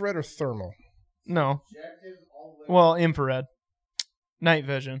about infrared or thermal? no, well, infrared, night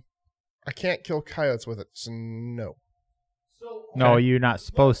vision. I can't kill coyotes with it, so no. No, you're not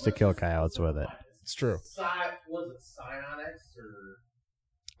supposed to kill coyotes with it. It's true. Was it Psionics or?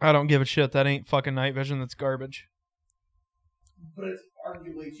 I don't give a shit. That ain't fucking night vision. That's garbage. But it's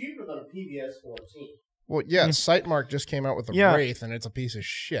arguably cheaper than a PVS 14. Well, yeah, Sightmark just came out with a Yeah. Wraith, and it's a piece of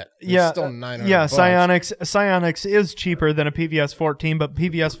shit. It's Yeah, still $900. Yeah, bucks. Psionics is cheaper than a PVS 14, but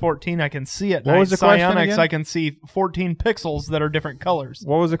PVS 14 I can see at What night. was the question Psionics again? I can see 14 pixels that are different colors.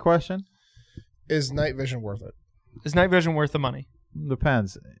 What was the question? Is night vision worth it? Is night vision worth the money?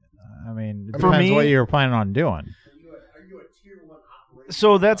 Depends. I mean, it For depends me- what you're planning on doing. Are you a tier 1 operator?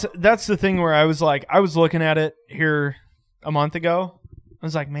 So that's the thing where I was looking at it here a month ago. I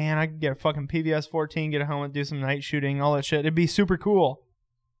was like, man, I could get a fucking PVS 14, get a helmet, do some night shooting, all that shit. It'd be super cool.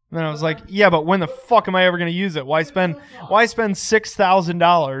 And then I was like, yeah, but when the fuck am I ever going to use it? Why spend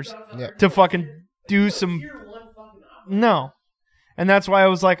 $6,000 Yeah. to fucking do some? Tier 1 fucking operator. No. And that's why I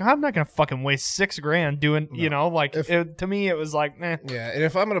was like, I'm not going to fucking waste $6,000 doing, If- to me it was like, eh. Yeah, and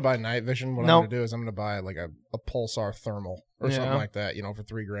if I'm going to buy night vision, what I'm Nope. going to do is I'm going to buy like a Pulsar thermal or something Yeah. like that, for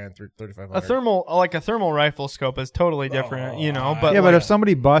 $3,000, $3,500. A thermal rifle scope is totally different, but Yeah, like, but if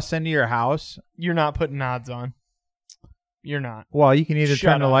somebody busts into your house, you're not putting nods on. You're not. well, you can either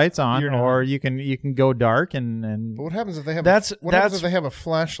Shut turn the up. lights on, You're not. or you can go dark and But what happens if they have That's- what happens that's- if they have a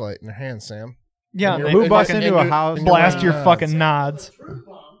flashlight in their hand, Sam? Yeah, And they you're- who busts and into a you- house? and you're blast wearing your nods. fucking nods.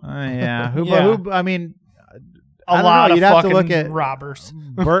 yeah. Yeah. I mean, A I don't lot know, of you'd have to fucking look at- robbers.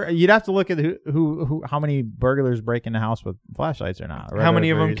 you'd have to look at who how many burglars break into house with flashlights or not. or How other many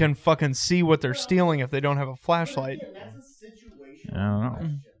of them reasons. can fucking see what they're stealing if they don't have a flashlight? Again, that's a situation. I don't know.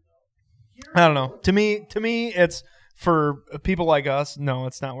 I don't know. To me, it's for people like us. No,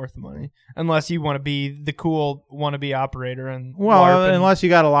 it's not worth the money unless you want to be the cool wannabe operator and Well, LARP and- unless you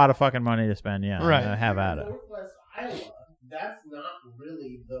got a lot of fucking money to spend, yeah, Right. have at it. Northwest Iowa, that's not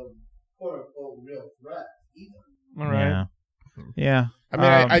really the quote-unquote real threat either. all right. Yeah, yeah. I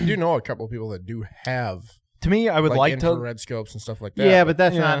mean, I do know a couple of people that do have To me, I would like to. infrared scopes and stuff like that. Yeah, but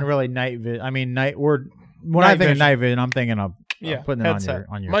that's Yeah. not really night vision. I mean, when Night I think vision. of night vision, I'm thinking of Yeah, putting it headset.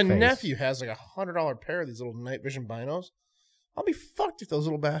 on your my face. nephew has like $100 pair of these little night vision binos. I'll be fucked if those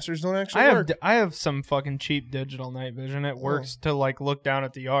little bastards don't actually work. I have some fucking cheap digital night vision. It works to look down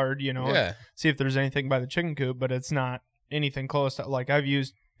at the yard, Yeah. see if there's anything by the chicken coop, but it's not anything close to I've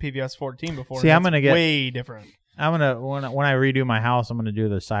used PVS 14 before. See, and I'm it's gonna get- way different. I'm gonna when I redo my house, I'm gonna do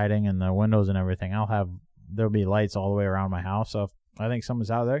the siding and the windows and everything. There'll be lights all the way around my house. So if I think someone's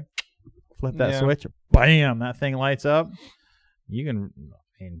out there, flip that Yeah. switch, bam, that thing lights up. You can,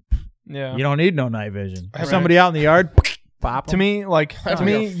 Yeah. you don't need no night vision. Right. Somebody out in the yard, pop 'em. To me,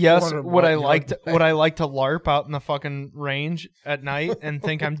 a yes, 400 would I watt like yard to would I like to LARP out in the fucking range at night and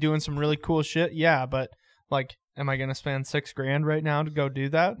think I'm doing some really cool shit? Yeah, but am I gonna spend $6,000 right now to go do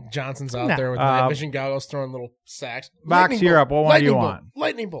that? Johnson's out Nah. there with night vision goggles throwing little sacks. Box Lightning syrup, bolt, what one do you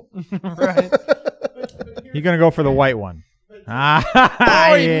lightning want? bolt, lightning bolt. Right. You're gonna go for the white one.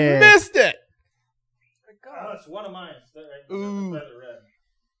 Oh, he Yeah. missed it. Oh, it's one of mine. Ooh.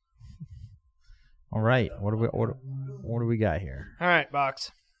 All right. What do we got here? All right,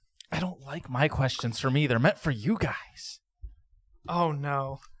 Box. I don't like my questions for me. They're meant for you guys. Oh,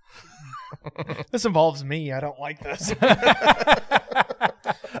 no. This involves me. I don't like this.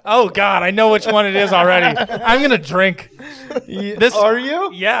 Oh, God. I know which one it is already. I'm going to drink. This, Are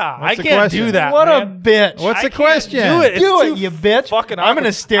you? Yeah. What's I the can't question? do that, What man. a bitch. What's I the can't question? do it. It's Do too it, you bitch. fucking I'm going to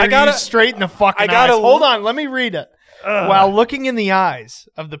awkward. stare I gotta- you straight in the fucking I gotta eyes. Hold on. Let me read it. Ugh. While looking in the eyes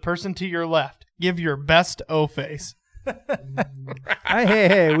of the person to your left, give your best O face.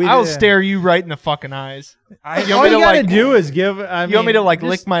 Hey, I'll stare you right in the fucking eyes. All you gotta do is give. You want me to, like,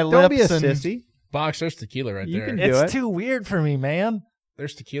 lick my Don't be a lips and- sissy. Box, there's tequila right You there. can do It's it. too weird for me, man.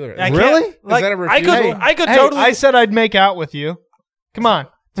 There's tequila right I there. can't- Really? Like, that a I refusal? could Hey, totally. I said I'd make out with you. Come on.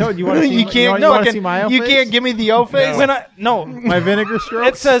 So, do you want to see? You can't. You want to fucking- see my you face? can't give me the O face. my vinegar stroke.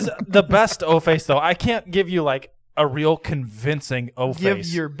 It says the best O face though. I can't give you like a real convincing O Give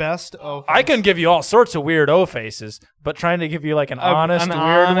face. your best O face. I can give you all sorts of weird O faces, but trying to give you like an honest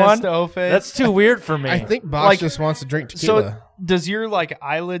weird one, O face. that's too weird for me. I think Box Like- just wants to drink tequila. So does your like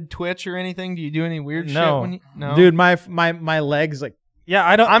eyelid twitch or anything? Do you do any weird shit? No. When you, no, Dude, my legs like. yeah,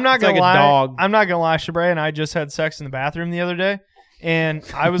 I don't. I'm not It's gonna like a lie. dog. I'm not gonna lie, Shabray, and I just had sex in the bathroom the other day, and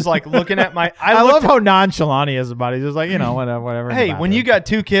I was like looking at my. I looked love how nonchalant he is about it. He's just like, whatever. in the Hey, when you bathroom. got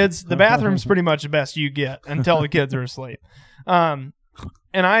two kids, the bathroom's pretty much the best you get until the kids are asleep.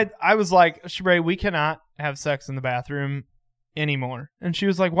 And I was like, Shabray, we cannot have sex in the bathroom anymore. And she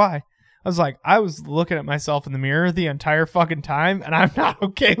was like, why? I was like, I was looking at myself in the mirror the entire fucking time, and I'm not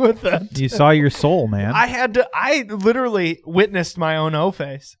okay with it. you saw your soul, man. I literally witnessed my own O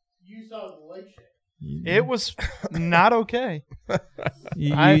face. You saw the leg shake. It was not okay.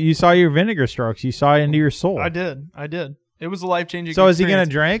 you saw your vinegar strokes. You saw into your soul. I did. It was a life-changing So is he gonna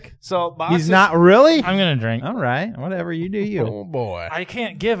experience. drink? So Box He's is- not really. I'm gonna drink. All right, whatever you do, you. Oh boy. I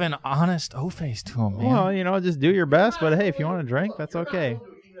can't give an honest O face to him, man. Well, just do your best. But hey, if you want to drink, that's okay.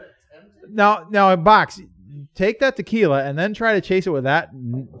 Now, Box, take that tequila and then try to chase it with that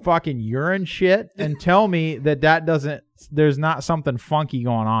fucking urine shit, and tell me that doesn't. There's not something funky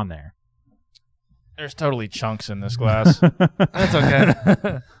going on there. There's totally chunks in this glass. That's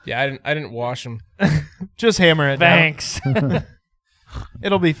okay. Yeah, I didn't wash them. Just hammer it Thanks. down.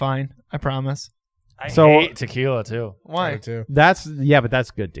 It'll be fine. I promise. I So- hate tequila too. Why? Too. But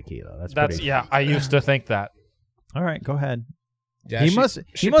that's good tequila. That's pretty. Yeah. I used to think that. All right, go ahead. Yeah, he must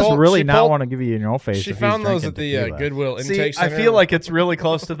really not want to give you no face. She if he's found those drinking at the tequila. Goodwill See, intake I center. feel like it's really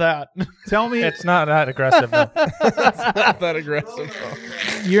close to that. Tell me It's not that aggressive. Though. it's not that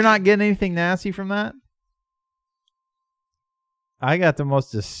aggressive. you're not getting anything nasty from that. I got the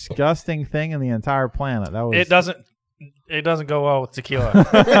most disgusting thing in the entire planet. That was It doesn't go well with tequila.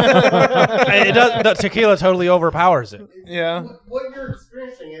 It does. The tequila totally overpowers it. Yeah. What you're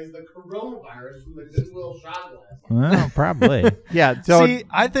experiencing is the coronavirus from the Goodwill shot glass. Well, probably. Yeah. So See,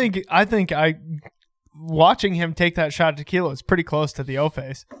 I think watching him take that shot of tequila is pretty close to the O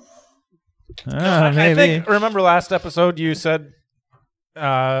face. maybe. I think. Remember last episode you said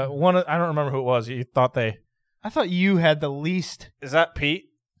I don't remember who it was. You thought I thought you had the least. is that Pete?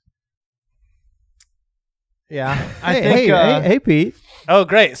 Yeah. I hey, think, hey, Pete. Oh,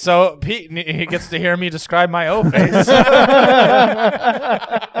 great. So Pete he gets to hear me describe my O face.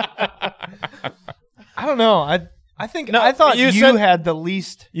 I don't know. I think No, I thought you you said- had the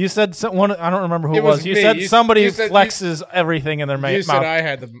least. You said one. I don't remember who It it was. was You me. said You- somebody you said- flexes everything in their You mouth. said I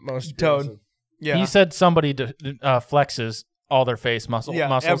had the most Toad. aggressive. Yeah. He said somebody flexes all their face muscles.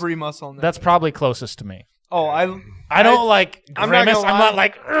 every muscle. In there. That's probably closest to me. Oh, I don't like I'm not grimace. gonna I'm lie. not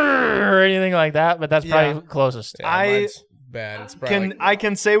like "Urgh," or anything like that, but that's probably Yeah. closest. Yeah, I mine's bad. It's probably I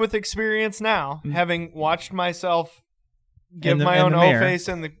can say with experience now, having watched myself give In the- my in own the O mirror. face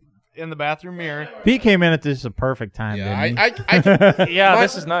in the bathroom mirror. Pete came in at just a perfect time. yeah. didn't I Yeah, My-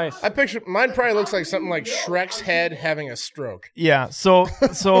 this is nice. I picture mine probably looks like something like Shrek's head having a stroke. Yeah. So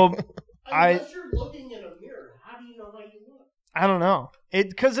Unless you're looking in a mirror, how do you know how you look? I don't know.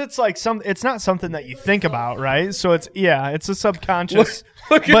 Because it's like it's not something that you think about, right? So it's a subconscious.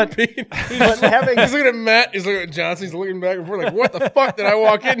 Look at But- Pete. but having He's looking at Matt. He's looking at Johnson. He's looking back and forth like, what the fuck did I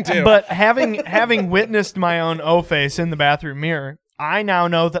walk into? But having witnessed my own O face in the bathroom mirror, I now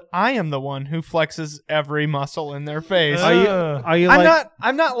know that I am the one who flexes every muscle in their face. Are you I'm like,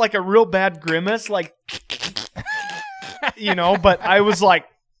 I'm not like a real bad grimace, like but I was like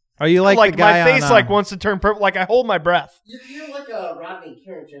Are you like the guy my face on, like wants to turn purple, like I hold my breath. You're like a Rodney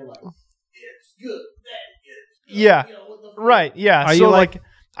Carrington, like, it's good, that it's good. Yeah. You know, what the fuck? Right, yeah. Are so you like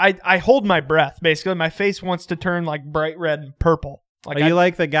I hold my breath. Basically, my face wants to turn like bright red and purple. Like Are you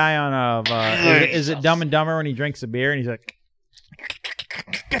like the guy on is it Dumb and Dumber when he drinks a beer and he's like,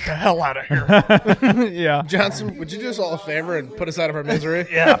 get the hell out of here? Yeah. Johnson, would you do us all a favor and put us out of our misery?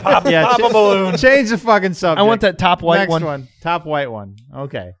 Yeah, pop a balloon. Change the fucking subject. I want that top white Next one. Top white one.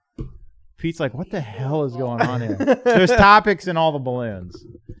 Okay. Pete's like, what the hell is going on here? There's topics in all the balloons.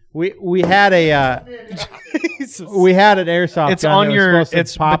 We had an airsoft It's gun on that was your- supposed to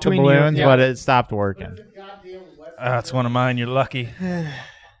it's pop the between you- balloons, yeah. but it stopped working. That's one of mine. You're lucky.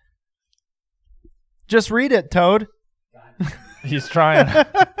 Just read it, Toad. He's trying. Oh,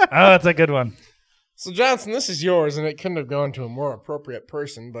 that's a good one. So, Johnson, this is yours, and it couldn't have gone to a more appropriate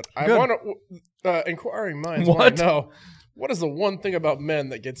person, but I Good. want to, inquiring minds want to know, what is the one thing about men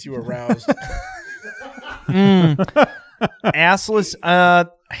that gets you aroused? Assless,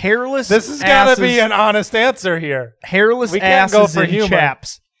 hairless. This has got to be asses- an honest answer here. hairless we can't go asses for and humor.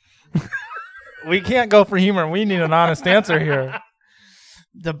 chaps. We can't go for humor. We need an honest answer here.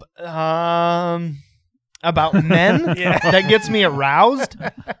 The about men that gets me aroused.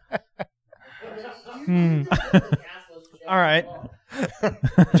 All right,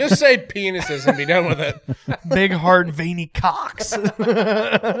 Just say penises and be done with it. big hard veiny cocks.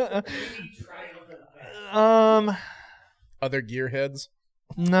 Other gearheads?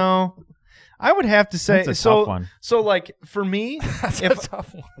 No, I would have to say That's a so. tough one. So, like for me, That's a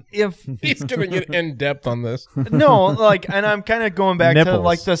tough one. if He's going to get in depth on this. no, like, and I'm kind of going back to Nipples.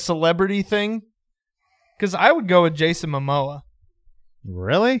 like the celebrity thing, because I would go with Jason Momoa.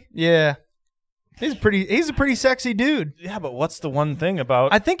 Really? Yeah, he's a pretty sexy dude. Yeah, but what's the one thing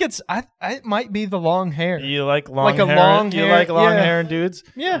about I think it might be the long hair. you like long Like a hair? long you hair, like long yeah. hair in dudes?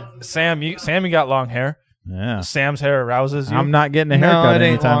 Yeah, Sam, you got long hair. Yeah. Sam's hair arouses you. I'm not getting a No, haircut it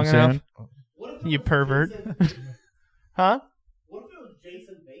ain't anytime long soon. enough. You pervert. Huh? What if it was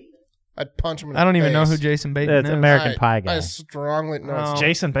Jason Bateman? I'd punch him in the I don't even know who face. Jason Bateman It's is. American Pie guy. I strongly no. Oh. It's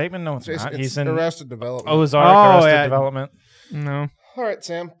Jason Bateman? No, it's Jason, not. it's He's in Arrested Development. Ozark Oh, Arrested yeah. Development. No. All right,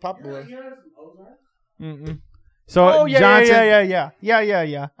 Sam, pop a balloon. Mm-mm. So Oh yeah, Johnson,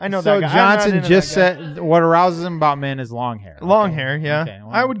 yeah. I know so that guy. I'm not Johnson into just that guy. said what arouses him about men is long hair. long Okay. hair. Yeah, Okay, well,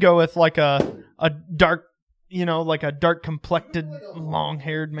 I would go with like a dark, like a dark complected, long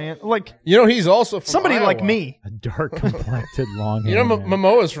haired man, like You know, he's also from somebody Iowa. like me. a dark complected long You hair. know, man.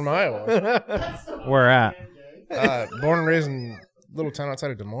 Momoa's from Iowa. Where at? Born and raised in a little town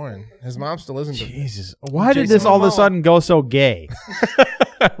outside of Des Moines. His mom still lives in Des Moines. Jesus, why did Jason this all of a Momoa. sudden go so gay?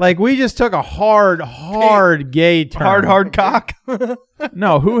 Like we just took a hard gay turn. Hard cock.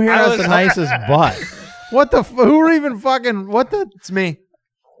 No, who here has the nicest butt? What the? Who even fucking? What the? It's me.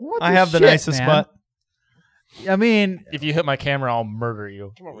 What I have the shit, nicest man? butt. I mean, If you hit my camera, I'll murder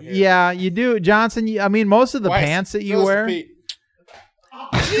you. Come over here. yeah, you do, Johnson. I mean, most of the Weiss, pants that you throw us wear. the Pete.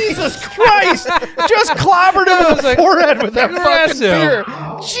 Jesus Christ! Just clobbered him in the forehead with that fucking beer.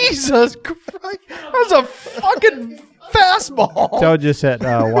 Jesus Christ! That was a fucking fastball. Joe just hit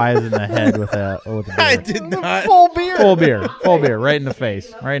Wise in the head with a I beer. did not. Full beer. Full beer, right in the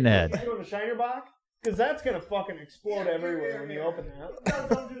face, right in the head. Go to Shiner Box? Because that's going to fucking explode everywhere when you open that.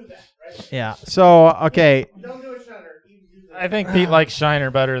 Don't do that, right? Yeah. So okay, Don't do a shunner. You do that. I think Pete likes Shiner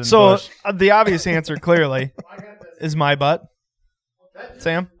better than So Bush. the obvious answer, clearly, I got this. is my butt.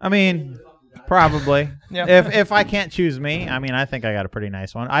 Sam? I mean, probably. Yeah. If I can't choose me, I mean, I think I got a pretty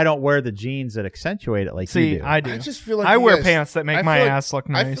nice one. I don't wear the jeans that accentuate it like See, you do. I do. I just feel like I you wear guys- pants that make I my feel like- ass look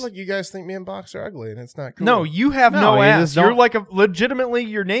I nice. feel like you guys think me and Box are ugly, and it's not cool. No, you have No, no you ass. just don't- You're like a legitimately.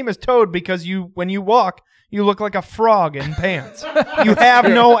 Your name is Toad because when you walk, you look like a frog in pants. You have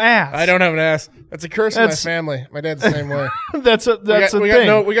no ass. I don't have an ass. That's a curse in my That's- family. My dad's the same way. That's a we thing.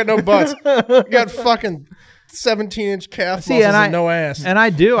 got no butts. We got fucking 17-inch calf See, muscles and and no ass. And I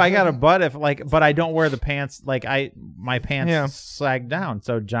do. I got a butt but I don't wear the pants. Like my pants Yeah. sag down.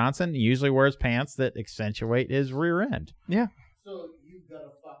 So Johnson usually wears pants that accentuate his rear end. Yeah, So you've got a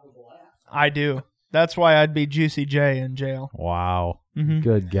fuckable ass. I do. That's why I'd be Juicy J in jail. Wow. Mhm.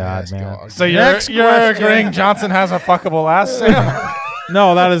 Good God, Ass man. dog. So you're Next question. agreeing Johnson has a fuckable ass, Sam?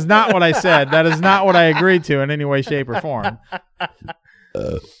 No, that is not what I said. That is not what I agreed to in any way, shape, or form.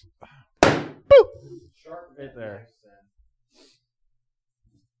 Right there.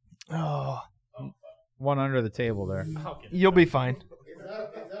 Oh, One under the table there. you'll be fine. Is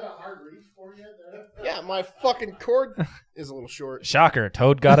that a hard reach for you? Yeah, my fucking cord is a little short. Shocker.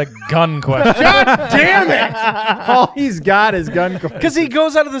 Toad got a gun question. Damn it! All he's got is gun questions. Because he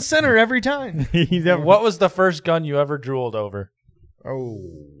goes out of the center every time. He's never- What was the first gun you ever drooled over? Oh.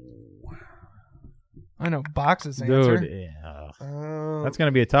 I know Box's answer. Dude, yeah. That's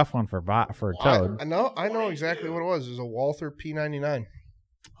gonna be a tough one for Toad. I know exactly what it was. It was a Walther P99.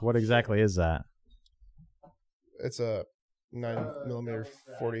 What exactly is that? It's a 9mm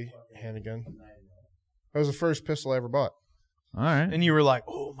 40 handgun. That was the first pistol I ever bought. All right. And you were like,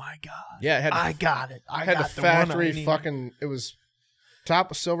 "Oh my god, Yeah, it had I got it! I had got the the one I factory need." fucking. It was top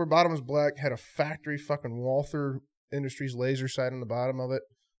was silver, bottom was black. Had a factory fucking Walther Industries laser sight on the bottom of it.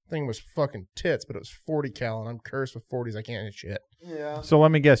 Thing was fucking tits, but it was 40 cal, and I'm cursed with 40s. I can't hit shit. Yeah. So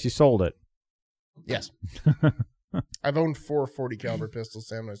let me guess, you sold it. Yes. I've owned 4 40 caliber pistols,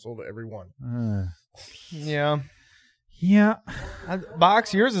 Sam, and I sold every one. Yeah. Yeah.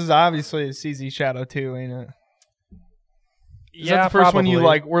 Box, yours is obviously a CZ Shadow 2, ain't it? Is Yeah, that the first probably. one you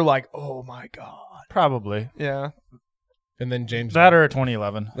like? We're like, oh my god. Probably. Yeah. And then James That or a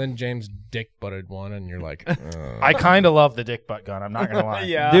 2011. Then James dick butted one, and you're like, I kind of love the dick butt gun. I'm not gonna lie.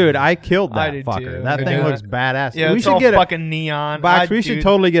 Yeah. Dude, I killed I that did fucker. too. That I thing did. looks badass. Yeah, we it's should all get fucking neon. Box, we should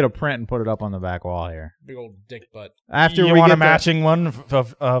totally get a print and put it up on the back wall here. big old dick butt. After you we want get a matching one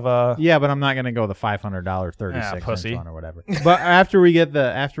of Yeah, but I'm not gonna go the $500 36 inch pussy. one or whatever. But after we get the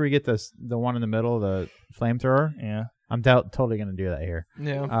one in the middle, the flamethrower, yeah. I'm totally gonna do that here.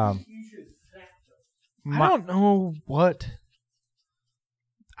 Yeah.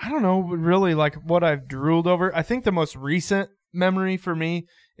 I don't know really like what I've drooled over. I think the most recent memory for me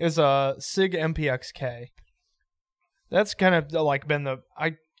is a SIG MPX-K. That's kind of like been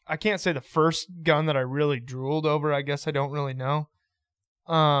I can't say the first gun that I really drooled over. I guess I don't really know.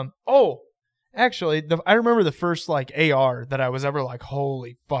 Actually, I remember the first like AR that I was ever like,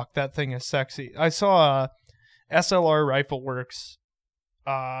 holy fuck, that thing is sexy. I saw SLR Rifle Works,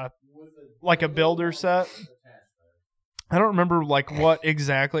 like a builder set. I don't remember like what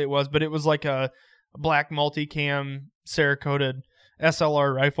exactly it was, but it was like a black multicam Cerakoted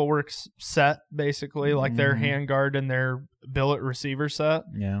SLR Rifle Works set, basically like their handguard and their billet receiver set.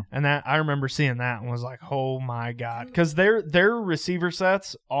 Yeah. And that I remember seeing that and was like, oh my god, because their receiver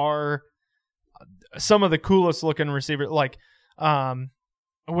sets are some of the coolest looking receiver. Like,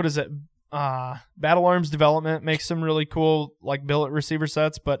 what is it? Battle Arms Development makes some really cool like billet receiver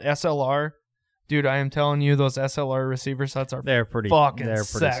sets, but SLR. Dude, I am telling you, those SLR receiver sets are pretty fucking they're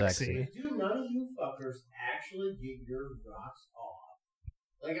pretty sexy. Do none of you fuckers actually get your rocks off?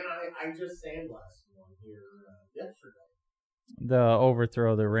 Like, I just sandblasted one here yesterday. The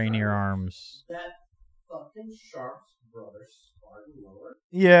overthrow, the Rainier Arms. That fucking Sharps Brothers Spartan lower.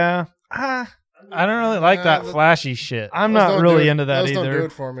 Yeah. I don't really like that flashy shit. I'm Those not don't really do it- into that those either. Don't do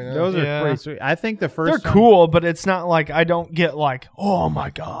it for me now. Those Yeah. are pretty sweet. I think the They're first one, cool, but it's not like I don't get like, oh my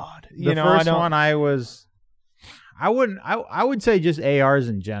god. The I first don't. one I would say just ARs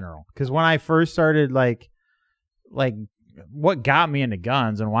in general, because when I first started like what got me into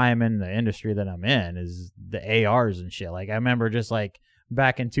guns and why I'm in the industry that I'm in is the ARs and shit. Like I remember just like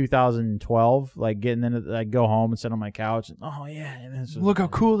back in 2012, like getting into, I'd go home and sit on my couch and this was, Look how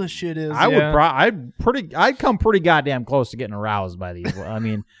cool this shit is. I'd come pretty goddamn close to getting aroused by these. I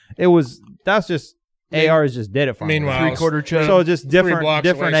mean, ARs just did it for Meanwhile, me. 3/4 chub. So just different blocks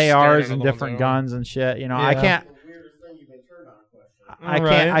away, ARs staring and at the different ones guns and shit. You know, Yeah. I can't The weirdest thing you've been turned on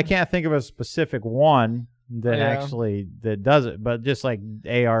question. I can't think of a specific one that Yeah. actually that does it, but just like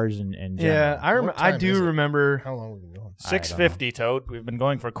ARs and Yeah, general. What I time do is it? remember. How long have we been going? 650, Toad. We've been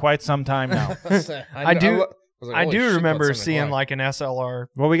going for quite some time now. I do was like, I holy do shit, remember that's 7 seeing o'clock. like an SLR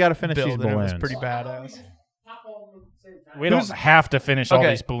Well, we got to finish these build, and it balloons. was pretty badass. Pop all of them at the same time. We don't have to finish all Okay.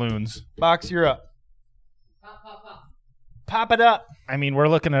 these balloons. Box, you're up. Pop, pop, pop. Pop it up. I mean, we're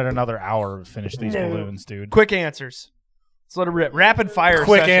looking at another hour to finish these balloons, dude. Quick answers. Let's let it rip. Rapid fire.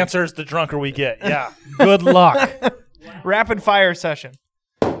 Quick session. answers, the drunker we get. Yeah. Good luck. Rapid fire session.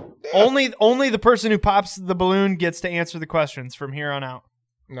 Only the person who pops the balloon gets to answer the questions from here on out.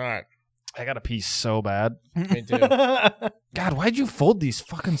 All right. I got to pee so bad. Me too. God, why'd you fold these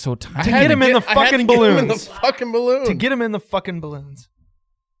fucking so tight? To get him in the I had to fucking get him in the balloons. fucking balloon. To get him in the fucking balloons.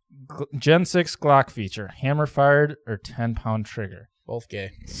 Gen 6 Glock feature, hammer fired or 10-pound trigger? Both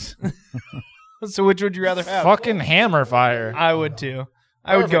gay. So which would you rather have? Fucking hammer fire. I would too.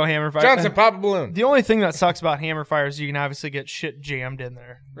 I would go hammer fire. Johnson, pop a balloon. The only thing that sucks about hammer fire is you can obviously get shit jammed in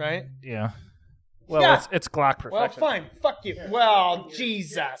there, right? Yeah. Well, Yeah. it's Glock perfection. Well, fine. Fuck you. Well,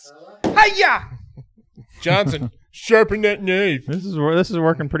 Jesus. Hiya! Johnson, sharpen that knife. This is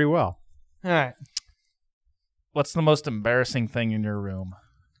working pretty well. All right. What's the most embarrassing thing in your room?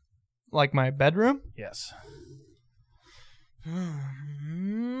 Like my bedroom? Yes.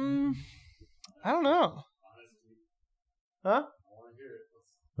 I don't know. Huh?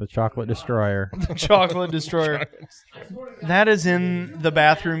 The chocolate destroyer. Chocolate destroyer. That is in the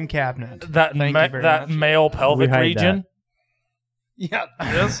bathroom cabinet. That Thank you very that much. male pelvic We hide region. Yeah,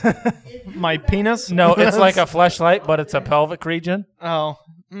 this? My penis? No, it's like a fleshlight, but it's a pelvic region. Oh.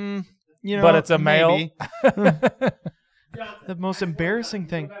 But it's a male. maybe. The most embarrassing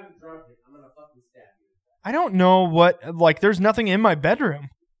thing. I don't know what, like, there's nothing in my bedroom.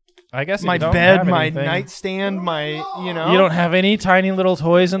 I guess if My you don't bed, have my anything- nightstand, my, You don't have any tiny little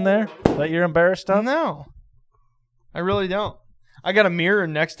toys in there that you're embarrassed of? No. I really don't. I got a mirror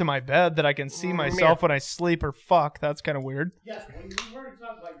next to my bed that I can see myself when I sleep or fuck. That's kind of weird. Yes, when you already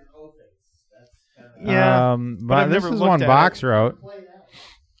talked about your O face. That's kind of Yeah. But I've this never is looked one at Box it. wrote. played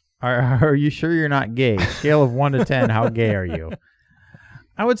out. Are you sure you're not gay? Scale of 1 to 10, how gay are you?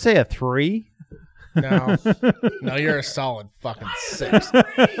 I would say a 3. No, you're a solid fucking 6.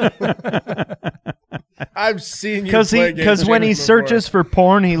 I've seen you play Because when he games searches for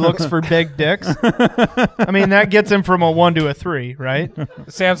porn, he looks for big dicks. I mean, that gets him from a 1 to a 3, right?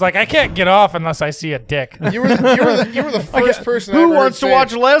 Sam's like, I can't get off unless I see a dick. before. You were the first person. I Who ever wants to heard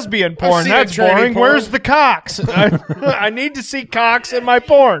say, watch lesbian porn? seen a That's tranny boring. porn. Where's the cocks? I need to see cocks in my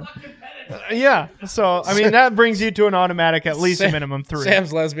porn. Yeah. So, I mean, that brings you to an automatic at least a minimum 3.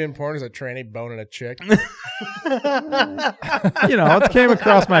 Sam's lesbian porn is a tranny boning a chick. It came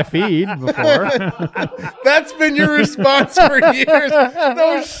across my feed before. That's been your response for years.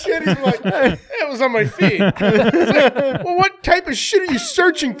 No shit. He's like, it was on my feed. It's like, well, what type of shit are you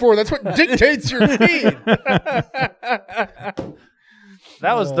searching for? That's what dictates your feed.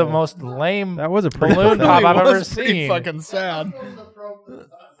 That was the most lame That was a pretty balloon pathetic- pop I've ever was pretty seen. fucking sad.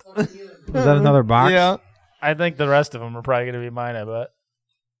 Was that another box? Yeah. I think the rest of them are probably going to be mine, I bet.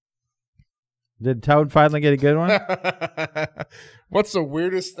 Did Toad finally get a good one? What's the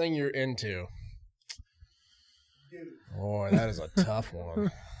weirdest thing you're into? Boy, that is a tough one.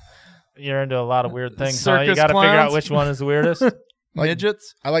 You're into a lot of weird things, huh? You Circus got to figure out clowns? which one is the weirdest.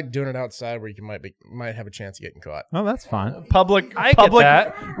 Midgets? I like doing it outside where you might have a chance of getting caught. Oh, that's fine. Public, I get public,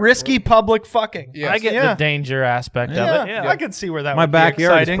 that. risky public fucking. Yes. I get Yeah. the danger aspect Yeah, of it. Yeah. I could see where that My would be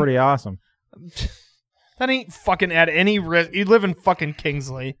backyard exciting. is pretty awesome. That ain't fucking at any risk. You live in fucking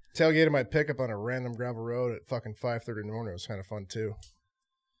Kingsley. Tailgated my pickup on a random gravel road at fucking 5:30 in the morning. It was kind of fun too.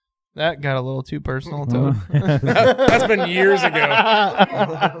 That got a little too personal, too. That's been years ago.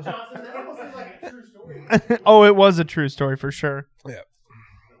 Johnson, that almost seems like a true story. Oh, it was a true story for sure. Yeah,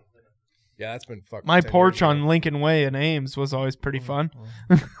 that's been fucking. My 10 porch years ago. on Lincoln Way in Ames was always pretty fun.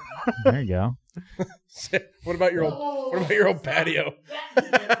 There you go. What about your old patio? That's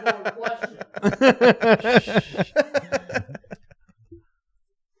the question.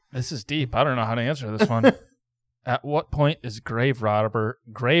 This is deep. I don't know how to answer this one. At what point is grave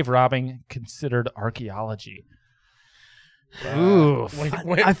robbing considered archaeology? Ooh.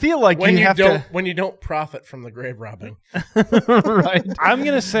 I feel like when you have when you don't profit from the grave robbing. to. Right. I'm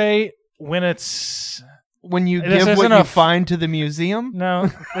going to say when it's... When you This give what isn't you a find to the museum.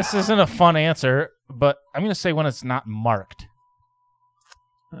 No, this isn't a fun answer, but I'm going to say when it's not marked.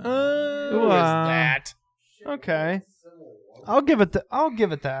 Who is that? Okay. I'll give it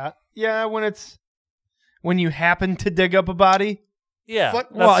that. Yeah, when you happen to dig up a body. Yeah. Fun,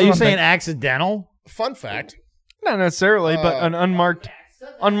 Well, are you one saying thing. accidental? fun fact: Not necessarily, but an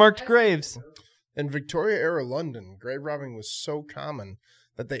unmarked graves. in Victoria-era London, grave robbing was so common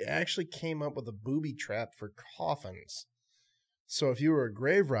that they actually came up with a booby trap for coffins. So if you were a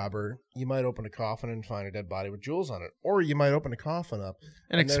grave robber, you might open a coffin and find a dead body with jewels on it, or you might open a coffin up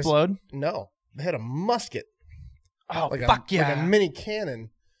And there's- explode. No, they had a musket. Oh, Like fuck a, yeah. like a mini cannon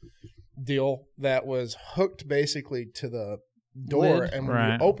deal that was hooked basically to the door, Lid. and when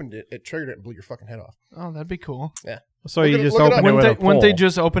Right. you opened it, it triggered it and blew your fucking head off. Oh, that'd be cool. So Look you it- just look it up. opened it with a Wouldn't they pole.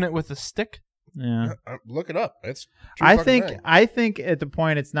 just open it with a stick? Yeah. Look it up. It's true I fucking think thing. I think at the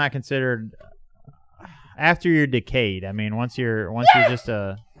point it's not considered after you're decayed. I mean, once you're just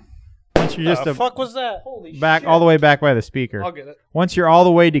a fuck was that? Holy back all the way back by the speaker. I'll get it. Once you're all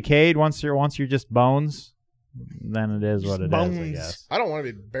the way decayed, once you're just bones, then it is what it is, I bones. guess. I don't want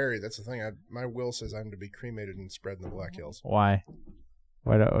to be buried. That's the thing. My will says I'm to be cremated and spread in the Black Hills. Why?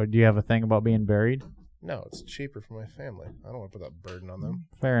 Do you have a thing about being buried? No, it's cheaper for my family. I don't want to put that burden on them.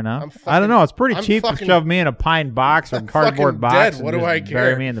 Fair enough. I'm I don't fucking- know. It's pretty I'm cheap to fucking- shove me in a pine box or I'm cardboard fucking box dead. and What do just I bury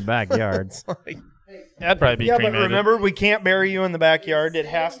care? me in the backyard. It's like, That'd probably be Yeah, cremated. but remember, we can't bury you in the backyard. It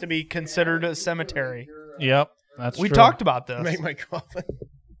has to be considered a cemetery. Yep, that's We true. talked about this. make my coffin.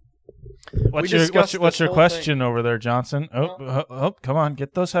 What's we your discussed what's your this whole question over there, Johnson? Oh, come on,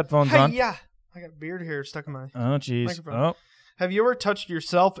 get those headphones on. Yeah. I got a beard hair stuck in my... Oh, jeez. Microphone. Oh, Have you ever touched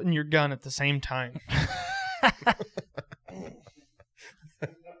yourself and your gun at the same time?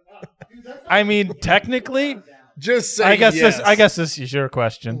 I mean, technically, Just say I guess yes. this is your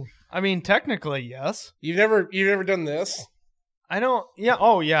question. I mean, technically, yes. You've never done this. I don't. Yeah.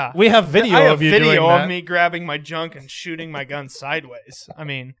 Oh, yeah. We have video I have of you video doing of that. me grabbing my junk and shooting my gun sideways. I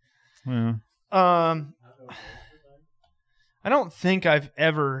mean, Yeah. I don't think I've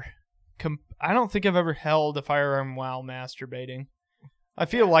ever held a firearm while masturbating. I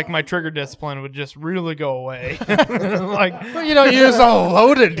feel like my trigger discipline would just really go away. Like, Well, you don't use a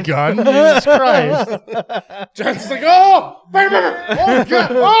loaded gun. Jesus Christ. John's like, oh, oh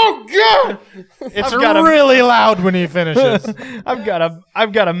god, oh god. It's got a- really loud when he finishes. I've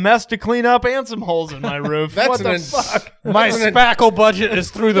got a mess to clean up and some holes in my roof. That's what an the fuck? My spackle budget is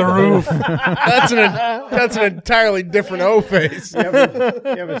through the roof. That's an entirely different O face. You have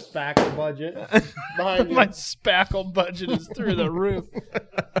a spackle budget. Behind you. My spackle budget is through the roof.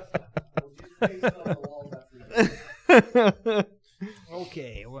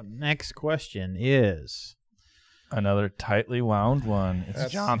 Okay, well, next question is Another tightly wound one. It's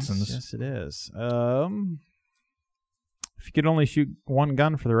That's- Johnson's. yes, it is. If you could only shoot one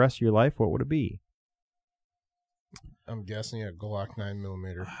gun for the rest of your life, what would it be? I'm guessing a Glock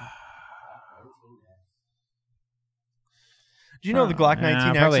 9mm. Do you know the Glock Nah,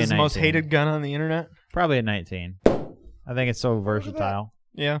 19X probably is a the most 19. hated gun on the internet? Probably a 19. I think it's so versatile.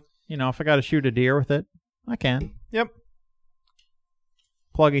 Yeah. You know, if I got to shoot a deer with it, I can. Yep.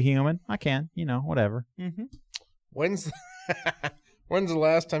 Plug a human, I can. You know, whatever. Mm-hmm. When's the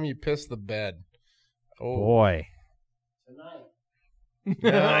last time you pissed the bed? Oh, Boy.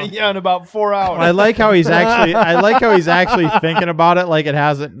 Yeah, in about 4 hours. I like how he's actually thinking about it like it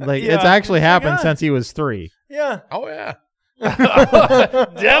hasn't like it's Yeah. actually It's like, happened ah. since he was 3. Yeah. oh yeah.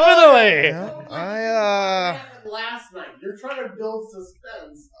 Definitely. Last night. You're trying to build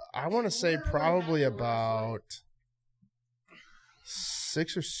suspense. I want to say probably about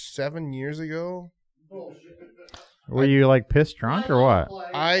 6 or 7 years ago. Bullshit. Were you like pissed drunk or what?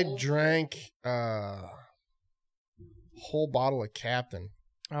 I drank whole bottle of Captain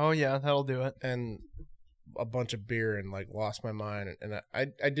Oh, yeah, that'll do it. and a bunch of beer and like lost my mind, and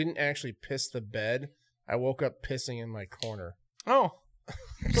I didn't actually piss the bed. I woke up pissing in my corner. Oh.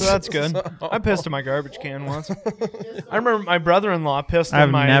 So that's good. I pissed in my garbage can once. I remember my brother-in-law pissed I've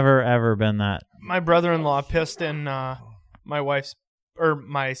in my never ever been that. my brother-in-law pissed in my wife's or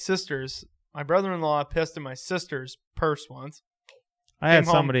my sister's. My brother-in-law pissed in my sister's purse once. I had Came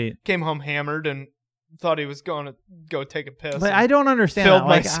home- somebody Came home hammered and thought he was going to go take a piss. but I don't understand filled that.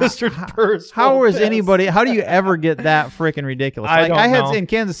 my Like, sister's purse. full how of is piss. anybody? How do you ever get that freaking ridiculous? I Like don't I had know. in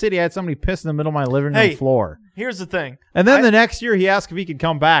Kansas City, I had somebody piss in the middle of my living room Hey. floor, Here's the thing. and then I- the next year he asked if he could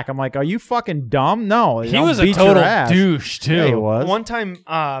come back. I'm like, are you fucking dumb? No, He I'll was a beat your total ass. douche, too. Yeah, he was. One time,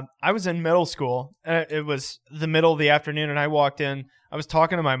 I was in middle school. It was the middle of the afternoon, and I walked in. I was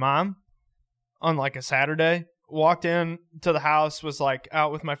talking to my mom on like a Saturday. Walked in to the house, was like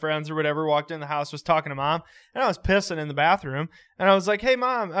out with my friends or whatever. Walked in the house, was talking to mom, and I was pissing in the bathroom. And I was like, "Hey,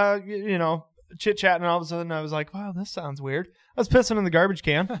 mom," you know, chit chatting. And all of a sudden, I was like, "Wow, this sounds weird." I was pissing in the garbage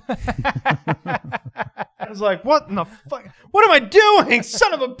can. I was like, "What in the fuck? What am I doing,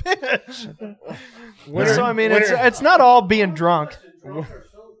 son of a bitch?" So I mean, it's not all being drunk.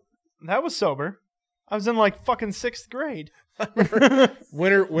 That was sober. I was in like fucking 6th grade.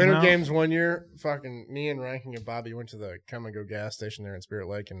 Winter No. games one year. Fucking me and Ranking and Bobby went to the Come and Go gas station there in Spirit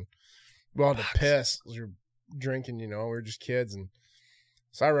Lake, and we all had to piss. We were drinking, you know, we were just kids, and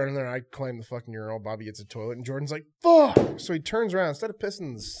so I run in there and I claim the fucking urinal. Bobby gets a toilet, and Jordan's like, "Fuck!" So he turns around instead of pissing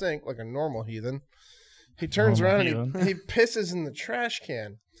in the sink like a normal heathen. He turns Normal around and he pisses in the trash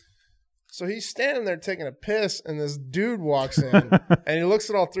can. So he's standing there taking a piss, and this dude walks in, and he looks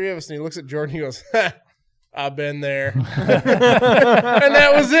at all three of us, and he looks at Jordan. He goes, "Ha, I've been there," and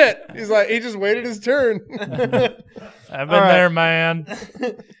that was it. He's like, he just waited his turn. I've been All right. there, man.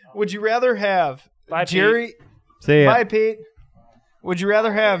 Would you rather have Bye, Jerry? See ya. Bye, Pete. Would you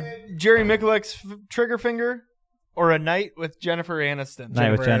rather have Jerry Mikulik's trigger finger or a night with Jennifer Aniston?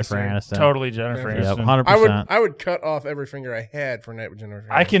 Night with Jennifer Aniston. Aniston. Totally Jennifer Yep, Yep, Aniston. 100%. I would cut off every finger I had for Night with Jennifer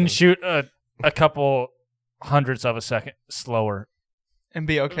Aniston. I can shoot a couple hundredths of a second slower. And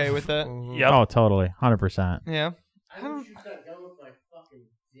be okay with that? Yep. Oh, totally. 100%. Yeah. I would shoot that gun with my fucking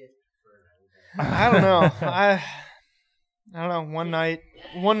dick for an hour. I don't know. I don't know.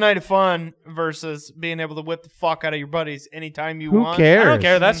 One night of fun versus being able to whip the fuck out of your buddies anytime you Who want. cares? I don't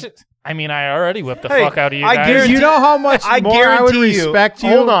care. That's just, I mean, I already whipped the Hey, fuck out of you I guys. guarantee- You know how much I more I would guarantee respect you?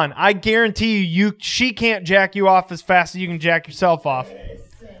 Hold on. I guarantee she can't jack you off as fast as you can jack yourself off.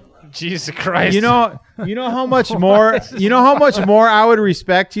 Jesus Christ. You know how much more. You know how much more I would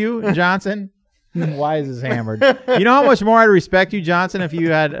respect you, Johnson. Why is this hammered? You know how much more I'd respect you, Johnson, if you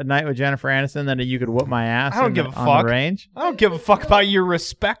had a night with Jennifer Aniston than that you could whoop my ass. I don't give a on fuck. the range. I don't give a fuck about your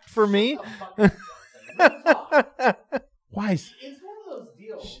respect for me. Why? It's one of those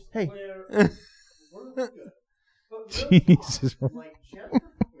deals Hey. where we're good. But really, Jesus. like Jennifer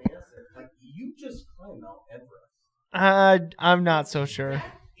Manson, like you just climbed Mount Everest. I'm not so sure.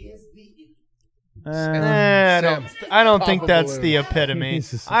 That is the I don't think Pop a that's balloon. the epitome.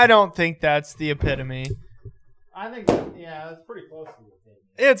 Jesus. I don't think that's the epitome. I think, that's pretty close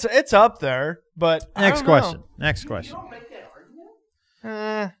to it. It's up there, but I Next don't know. question. Next You question. don't make that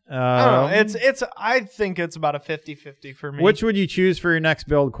argument. I don't know. I think it's about a 50-50 for me. Which would you choose for your next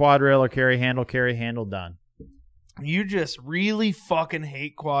build? Quad rail or carry handle, done. you just really fucking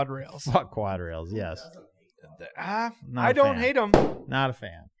hate quad rails. Fuck quad rails, yes. Not I a don't fan. hate them. Not a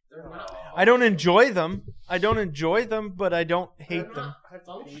fan. I don't enjoy them. But I don't hate them.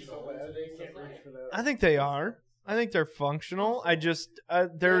 I think they are. I think they're functional. I just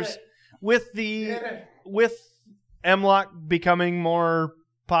there's with M-Lock becoming more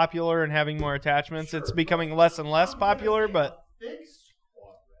popular and having more attachments, it's becoming less and less popular. But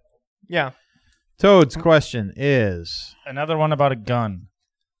yeah, Toad's question is: Another one about a gun.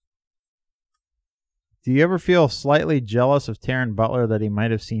 do you ever feel slightly jealous of Taryn Butler that he might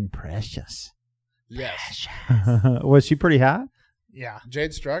have seen Precious? Yes. Was she pretty hot? yeah.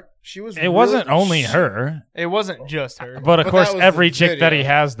 Jade Struck. She was. It wasn't only her, It wasn't just her. but of But course that was every the chick that he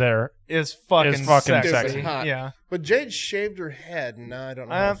video. has there. Is fucking fucking sexy. sexy. Hot. Yeah, But Jade shaved her head, and now I don't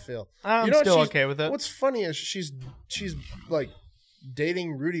know how to feel. I'm You know what, still she's- okay with it. What's funny is she's like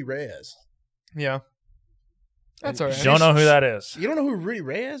dating Rudy Reyes. Yeah, that's all right. Don't know who that is. You don't know who Rudy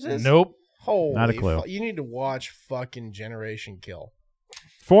Reyes is? Nope. Holy Not a clue. You need to watch fucking Generation Kill.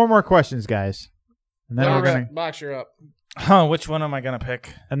 4 more questions, guys, and then Box, we're gonna, box her up. Huh, which one am I gonna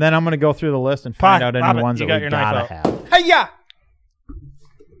pick? and then I'm gonna go through the list and find Pop- out any pop it. ones You that got we your knife gotta out. have. Hey, yeah.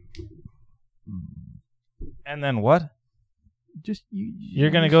 And then what? Just You're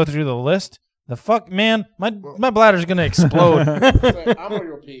gonna go through the list? The fuck, man! My bladder's gonna explode. Wait, I'm gonna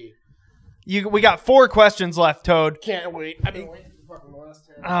go pee. We got 4 questions left, Toad. Can't wait. I've been waiting for fucking the last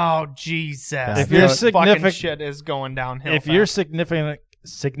 10. Oh Jesus! If your This fucking significant- shit is going downhill. If your fast.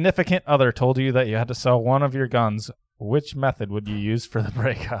 significant other told you that you had to sell one of your guns, which method would you use for the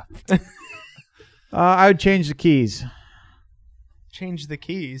breakup? I would change the keys. change the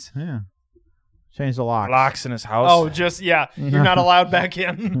keys. Yeah, change the locks. Locks in his house. Oh, just you're not allowed back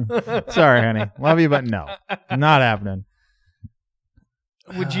in. Sorry, honey. Love you, but no, not happening.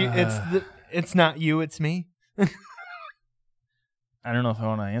 Would you? It's not you. It's me. I don't know if I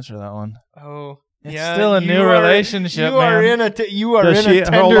want to answer that one. Oh, It's yeah, still a you new are- relationship, You are man. in a. You are Does in she a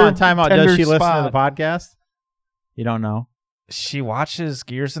tender. hold on? Time out. Does tender she listen spot. to the podcast? You don't know. She watches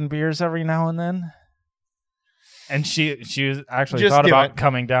Gears and Beers every now and then, and she was actually Just thought do about it.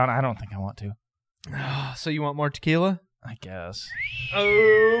 coming down. I don't think I want to. So you want more tequila? I guess.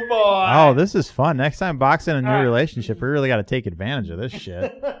 Oh boy! Oh, this is fun. Next time Box in a new All right. relationship, we really got to take advantage of this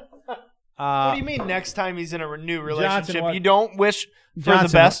shit. What do you mean? Next time he's in a new relationship, what- you don't wish for Johnson,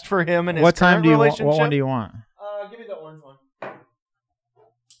 the best for him and his What time current do you want? relationship? What one do you want? Give me the orange one.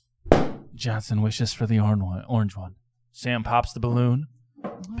 Johnson wishes for the orange one. Sam pops the balloon,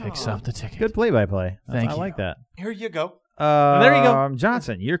 picks up the ticket. Good play-by-play. Thank I you. like that. Here you go. There you go.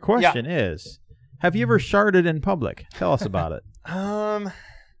 Johnson, your question is, have you ever sharded in public? Tell us about it. I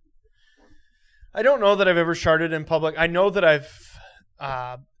don't know that I've ever sharded in public. I know that I've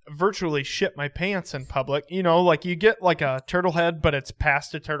virtually shit my pants in public. You know, like you get like a turtle head, but it's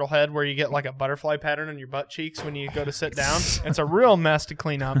past a turtle head where you get like a butterfly pattern on your butt cheeks when you go to sit down. It's a real mess to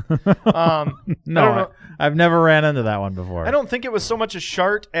clean up. I don't know. I've never ran into that one before. I don't think it was so much a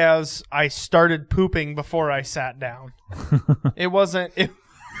shart as I started pooping before I sat down. It wasn't.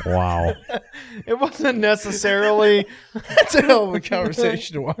 Wow. It wasn't necessarily. That's a hell of a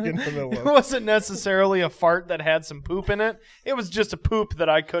conversation to walk in the middle It of. wasn't necessarily a fart that had some poop in it. It was just a poop that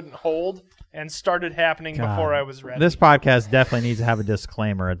I couldn't hold and started happening God. before I was ready. This podcast definitely needs to have a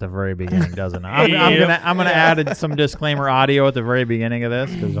disclaimer at the very beginning, doesn't it? I'm gonna add some disclaimer audio at the very beginning of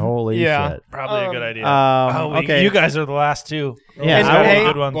this because holy shit. Probably a good idea. Okay. You guys are the last two. Yeah, And I want hey,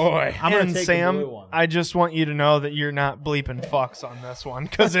 good ones. Boy. I'm gonna and take the Sam, blue one. I just want you to know that you're not bleeping fucks on this one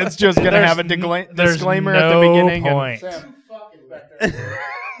because it's just going to have a disclaimer at the beginning. and Point. Sam, fucking back there.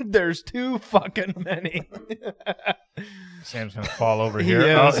 there's too fucking many. Sam's gonna fall over He here.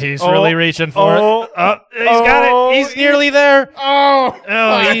 is. Oh, he's Oh. really reaching for Oh. it. Oh, he's got it. He's nearly there. Oh,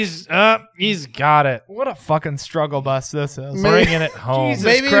 Oh, he's got it. What a fucking struggle bus this is. Bringing it home. Jesus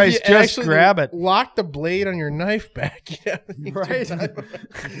maybe Christ, if you just actually grab it. Lock the blade on your knife back. Yeah, right.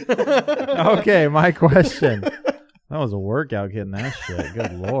 Okay, my question. That was a workout getting that shit.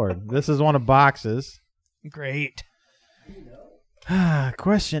 Good lord. This is one of Box's. Great.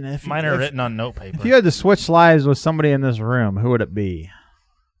 Question: If Mine are written on note paper. if you had to switch lives with somebody in this room, who would it be?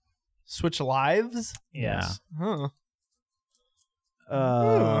 Switch lives? Yes. Huh.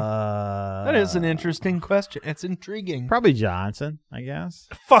 That That is an interesting question. It's intriguing. probably Johnson, I guess.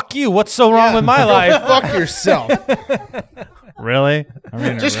 Fuck you. What's so wrong with my Go life? fuck yourself. Really? I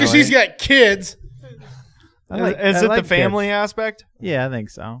mean, Just because really? he's got kids. Is it the family aspect? Yeah, I think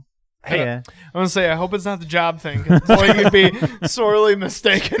so. Hey, yeah. I'm going to say, I hope it's not the job thing. 'Cause boy, you'd be sorely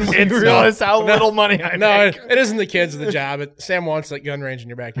mistaken when you realize how little money I No, make. it isn't the kids of the job. Sam wants that gun range in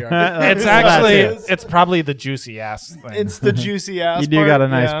your backyard. it's That's actually, it. it's probably the juicy ass thing. It's the juicy ass You do part, got a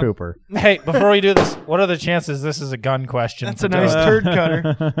nice yeah. pooper. Hey, before we do this, what are the chances this is a gun question? That's for a nice Joe? turd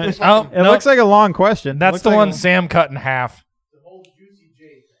cutter. Oh, It no, looks like a long question. that's Looks the like one a- Sam cut in half. The whole Juicy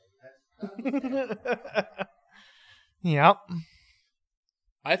J thing. Yep.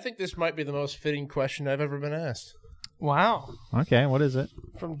 I think this might be the most fitting question I've ever been asked. Wow. Okay, what is it?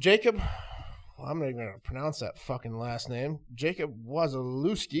 From Jacob. Well, I'm not even going to pronounce that fucking last name. Jacob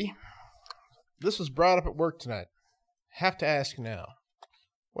Wazalewski. This was brought up at work tonight. Have to ask now.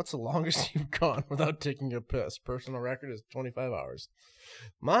 What's the longest you've gone without taking a piss? Personal record is 25 hours.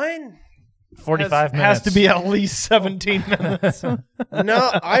 Mine? 45 minutes. Has to be at least 17 minutes.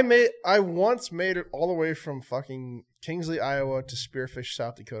 No, I once made it all the way from fucking Kingsley, Iowa to Spearfish,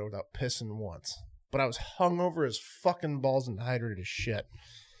 South Dakota without pissing once. But I was hungover as fucking balls and dehydrated as shit.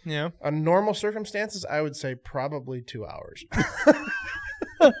 Yeah. On normal circumstances, I would say probably 2 hours.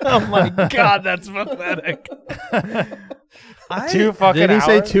 Oh my God, that's pathetic. 2 fucking Did he hours?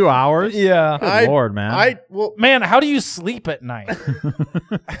 say 2 hours? Yeah. Good Lord, man. Man, how do you sleep at night?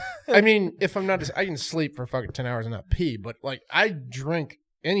 I mean, if I'm not, I can sleep for fucking 10 hours and not pee. But like, I drink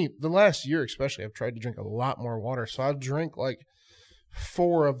the last year especially, I've tried to drink a lot more water. So I'll drink like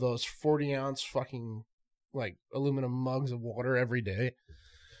 4 of those 40-ounce fucking like aluminum mugs of water every day.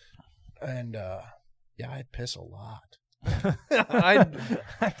 And yeah, I piss a lot. I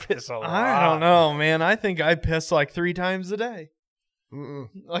piss a lot. I don't know, man. I think I piss like 3 times a day. Mm-mm.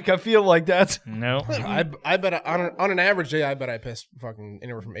 Like, I feel like that's... No. I bet on an average day, I bet I piss fucking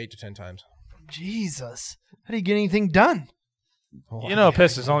anywhere from 8 to 10 times. Jesus. How do you get anything done? You know,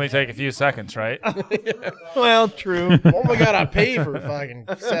 pisses only take a few seconds, right? Well, true. Oh my God, I pee for fucking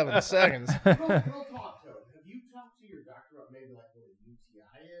 7 seconds. Go talk to him. Have you talked to your doctor about maybe like what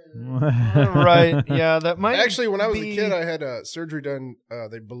a UTI is? Right. Yeah, that might Actually, when I was a be kid, I had surgery done.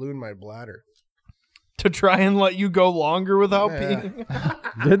 They ballooned my bladder. to try and let you go longer without Yeah.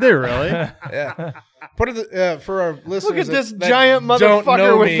 peeing. Did they really? Yeah. Put it for our listeners. Look at this that giant don't know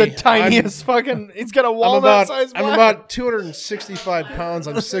motherfucker with me. the tiniest fucking... He's got a walnut-sized I'm bladder. about 265 pounds.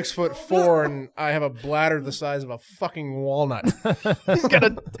 I'm 6'4", and I have a bladder the size of a fucking walnut.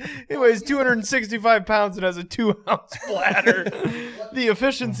 He weighs 265 pounds and has a 2-ounce bladder. The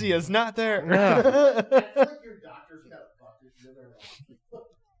efficiency is not there. Yeah. I feel like your doctor's got a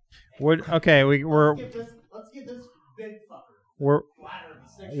fucker. Okay, we're Let's get this big fucker. we're Bladder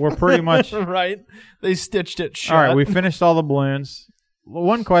of the 6 we're pretty much Right? They stitched it shut. all right. We finished all the balloons.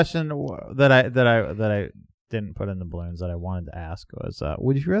 One question that I didn't put in the balloons that I wanted to ask was,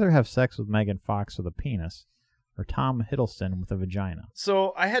 would you rather have sex with Megan Fox with a penis or Tom Hiddleston with a vagina?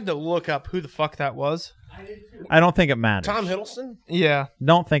 So I had to look up who the fuck that was. I don't think it matters. Tom Hiddleston? Yeah.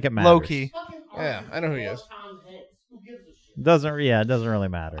 Don't think it matters. Low-key. Yeah, I know who he is. Tom Hanks. Who gives a shit? It doesn't really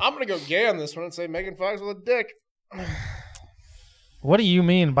matter. I'm gonna go gay on this one and say Megan Fox with a dick. What do you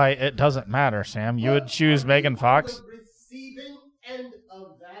mean by it doesn't matter, Sam? You would choose Megan Fox? The receiving end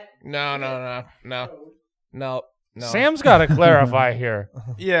of that. No. Sam's got to clarify here.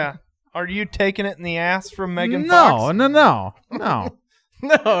 Yeah. Are you taking it in the ass from Megan No. Fox? No.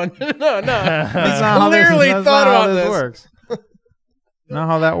 No. That's not how Clearly that's thought not how about this. Works. Not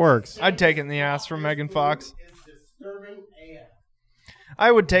how that works. I'd take it in the ass from Megan Fox. Is disturbing AF.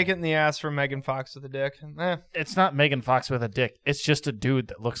 I would take it in the ass from Megan Fox with a dick. It's not Megan Fox with a dick. It's just a dude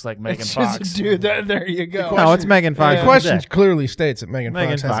that looks like Megan It's Fox. just a dude. There you go. No, it's Megan Fox. Yeah. The with a question dick. clearly states that Megan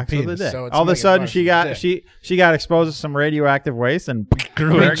Megan Fox has a Fox with a penis. dick. So it's All of a Megan sudden, Fox she with a got dick. she got exposed to some radioactive waste, and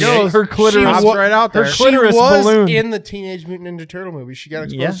Grew there a it goes. Her clitoris, Pops right out there. Her She clitoris was balloon. in the Teenage Mutant Ninja Turtle movie. She got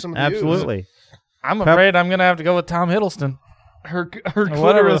exposed Yeah, to some of the ooze. absolutely. I'm afraid I'm going to have to go with Tom Hiddleston. her Or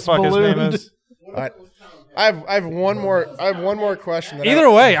whatever the clitoris fuck his ballooned. name is. Alright. I have one more question. That Either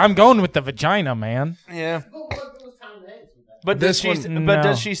way, I'm going with the vagina, man. Yeah. But what was Tom Hanks with that? But This does she? one- But no.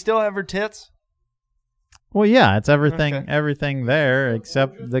 does she still have her tits? Well, yeah, it's everything. Okay. Everything there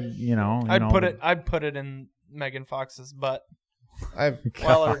except the I'd put it in Megan Fox's butt I've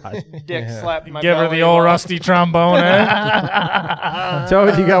while her God. dick Yeah. slapped my Give her belly the old off. rusty trombone, eh?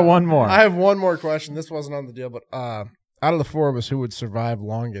 Toad, you got one more. I have one more question. This wasn't on the deal, but Out of the four of us, who would survive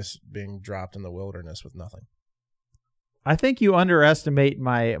longest being dropped in the wilderness with nothing? I think you underestimate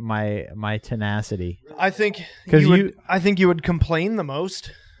my tenacity. I think you would complain the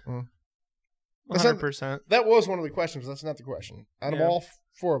most. 100%. That was one of the questions. That's not the question. Out of all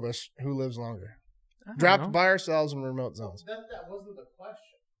four of us, who lives longer? Dropped by ourselves in remote zones. That wasn't the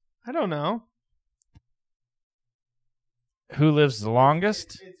question. I don't know. Who lives the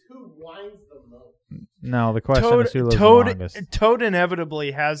longest? It's who whines the most. No, the question is who lives the longest. Toad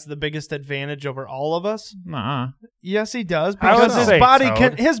inevitably has the biggest advantage over all of us. Nuh-uh. Yes, he does, I would because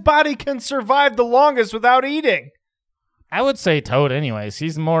say his body can survive the longest without eating. I would say Toad anyways.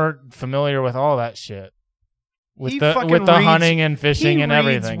 He's more familiar with all that shit. With He the fucking hunting and fishing and He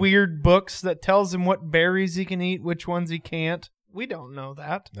everything. reads weird books that tells him what berries he can eat, which ones he can't. We don't know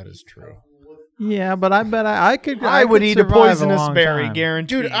that. That is true. Yeah, but I bet I could. I would could eat a survive poisonous long berry, time.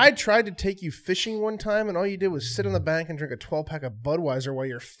 guaranteed. Dude, I tried to take you fishing one time, and all you did was sit on the bank and drink a 12-pack of Budweiser while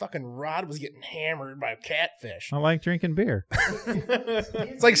your fucking rod was getting hammered by catfish. I like drinking beer.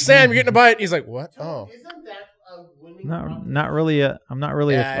 It's like, Sam, you're getting a bite. He's like, what? Oh. Isn't that a winning No, proposition? not really. I'm not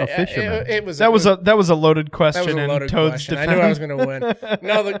really a fisherman. that was a loaded question That was a loaded in Toad's question. defense. I knew I was going to win.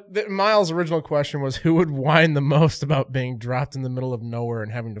 No, the Miles' original question was who would whine the most about being dropped in the middle of nowhere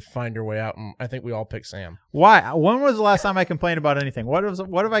and having to find your way out. And I think we all picked Sam. Why? When was the last time I complained about anything? What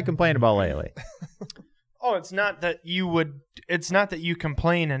have I complained about lately? Oh, it's not that you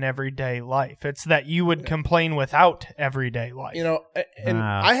complain in everyday life. It's that you would complain without everyday life. You know, and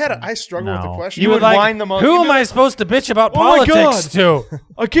I struggled with the question. You would whine the most. Who am I supposed to bitch about Oh my politics to?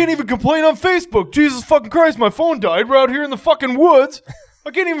 I can't even complain on Facebook. Jesus fucking Christ, my phone died. We're out here in the fucking woods. I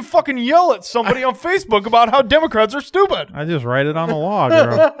can't even fucking yell at somebody on Facebook about how Democrats are stupid. I just write it on the log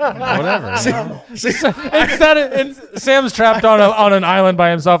or whatever. And Sam's trapped on an island by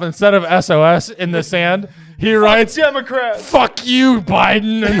himself. Instead of SOS in the sand, he writes, Democrats. "Fuck you,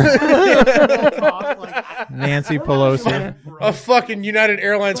 Biden." Nancy Pelosi. A fucking United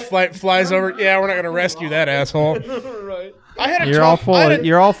Airlines flight flies over. Yeah, we're not going to rescue that asshole. Right. I had a You're all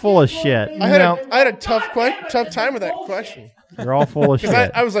full of shit. I had a tough time with that question. You're all full of shit. Because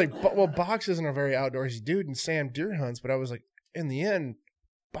I was like, well, Box isn't a very outdoorsy dude, and Sam deer hunts. But I was like, in the end,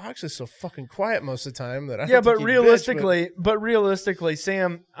 Box is so fucking quiet most of the time that I don't think but realistically,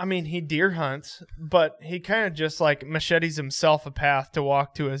 Sam, I mean, he deer hunts, but he kind of just like machetes himself a path to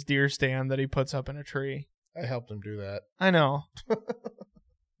walk to his deer stand that he puts up in a tree. I helped him do that. I know.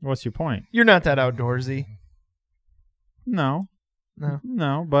 What's your point? You're not that outdoorsy. No,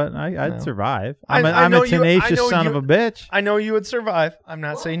 but I'd No. survive. I I'm know a tenacious you- son of a bitch. I know you would survive. I'm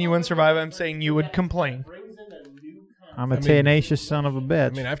not saying you wouldn't survive. I'm saying you would complain. I'm a tenacious son of a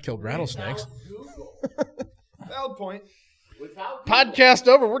bitch. I mean, I've killed rattlesnakes. Valid point. Podcast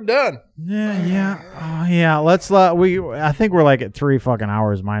over. We're done. Yeah. I think we're like at 3 fucking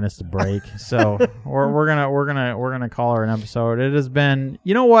hours minus the break. So we're gonna call her an episode. It has been.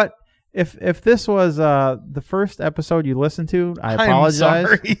 You know what? If this was the first episode you listened to, I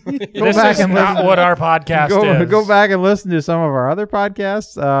apologize. This is not what our podcast is. Go back and listen to some of our other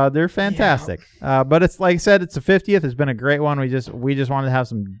podcasts. They're fantastic. But it's like I said, it's the 50th. It's been a great one. We just wanted to have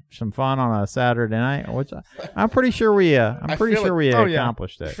some fun on a Saturday night, which I'm pretty sure we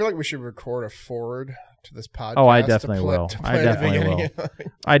accomplished I it. feel like we should record a forward to this podcast. Oh, I definitely will. I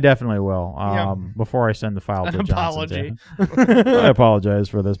definitely will. Before I send the file to Johnson. Apology. I apologize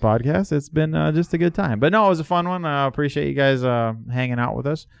for this podcast. It's been just a good time. But no, it was a fun one. I appreciate you guys hanging out with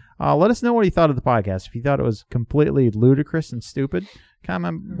us. Let us know what you thought of the podcast. If you thought it was completely ludicrous and stupid,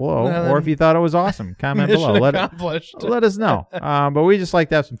 comment below. Or if you thought it was awesome, comment below. Let us know. But we just like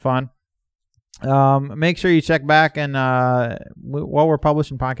to have some fun. Make sure you check back and while we're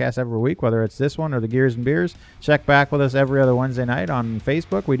publishing podcasts every week, whether it's this one or the Gears and Beers, check back with us every other Wednesday night on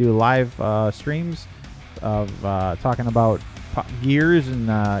Facebook. We do live streams of talking about gears and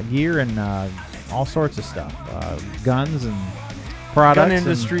gear and all sorts of stuff, guns and products. Gun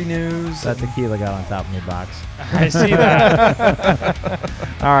industry news. That tequila got on top of me, Box. I see that.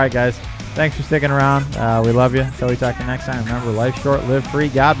 All right, guys. Thanks for sticking around. We love you. Until we talk to you next time, remember, life short, live free.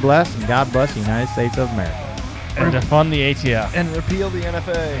 God bless, and God bless the United States of America. And defund the ATF. And repeal the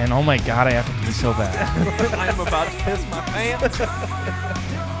NFA. And oh my God, I have to pee so bad. I'm about to piss my pants.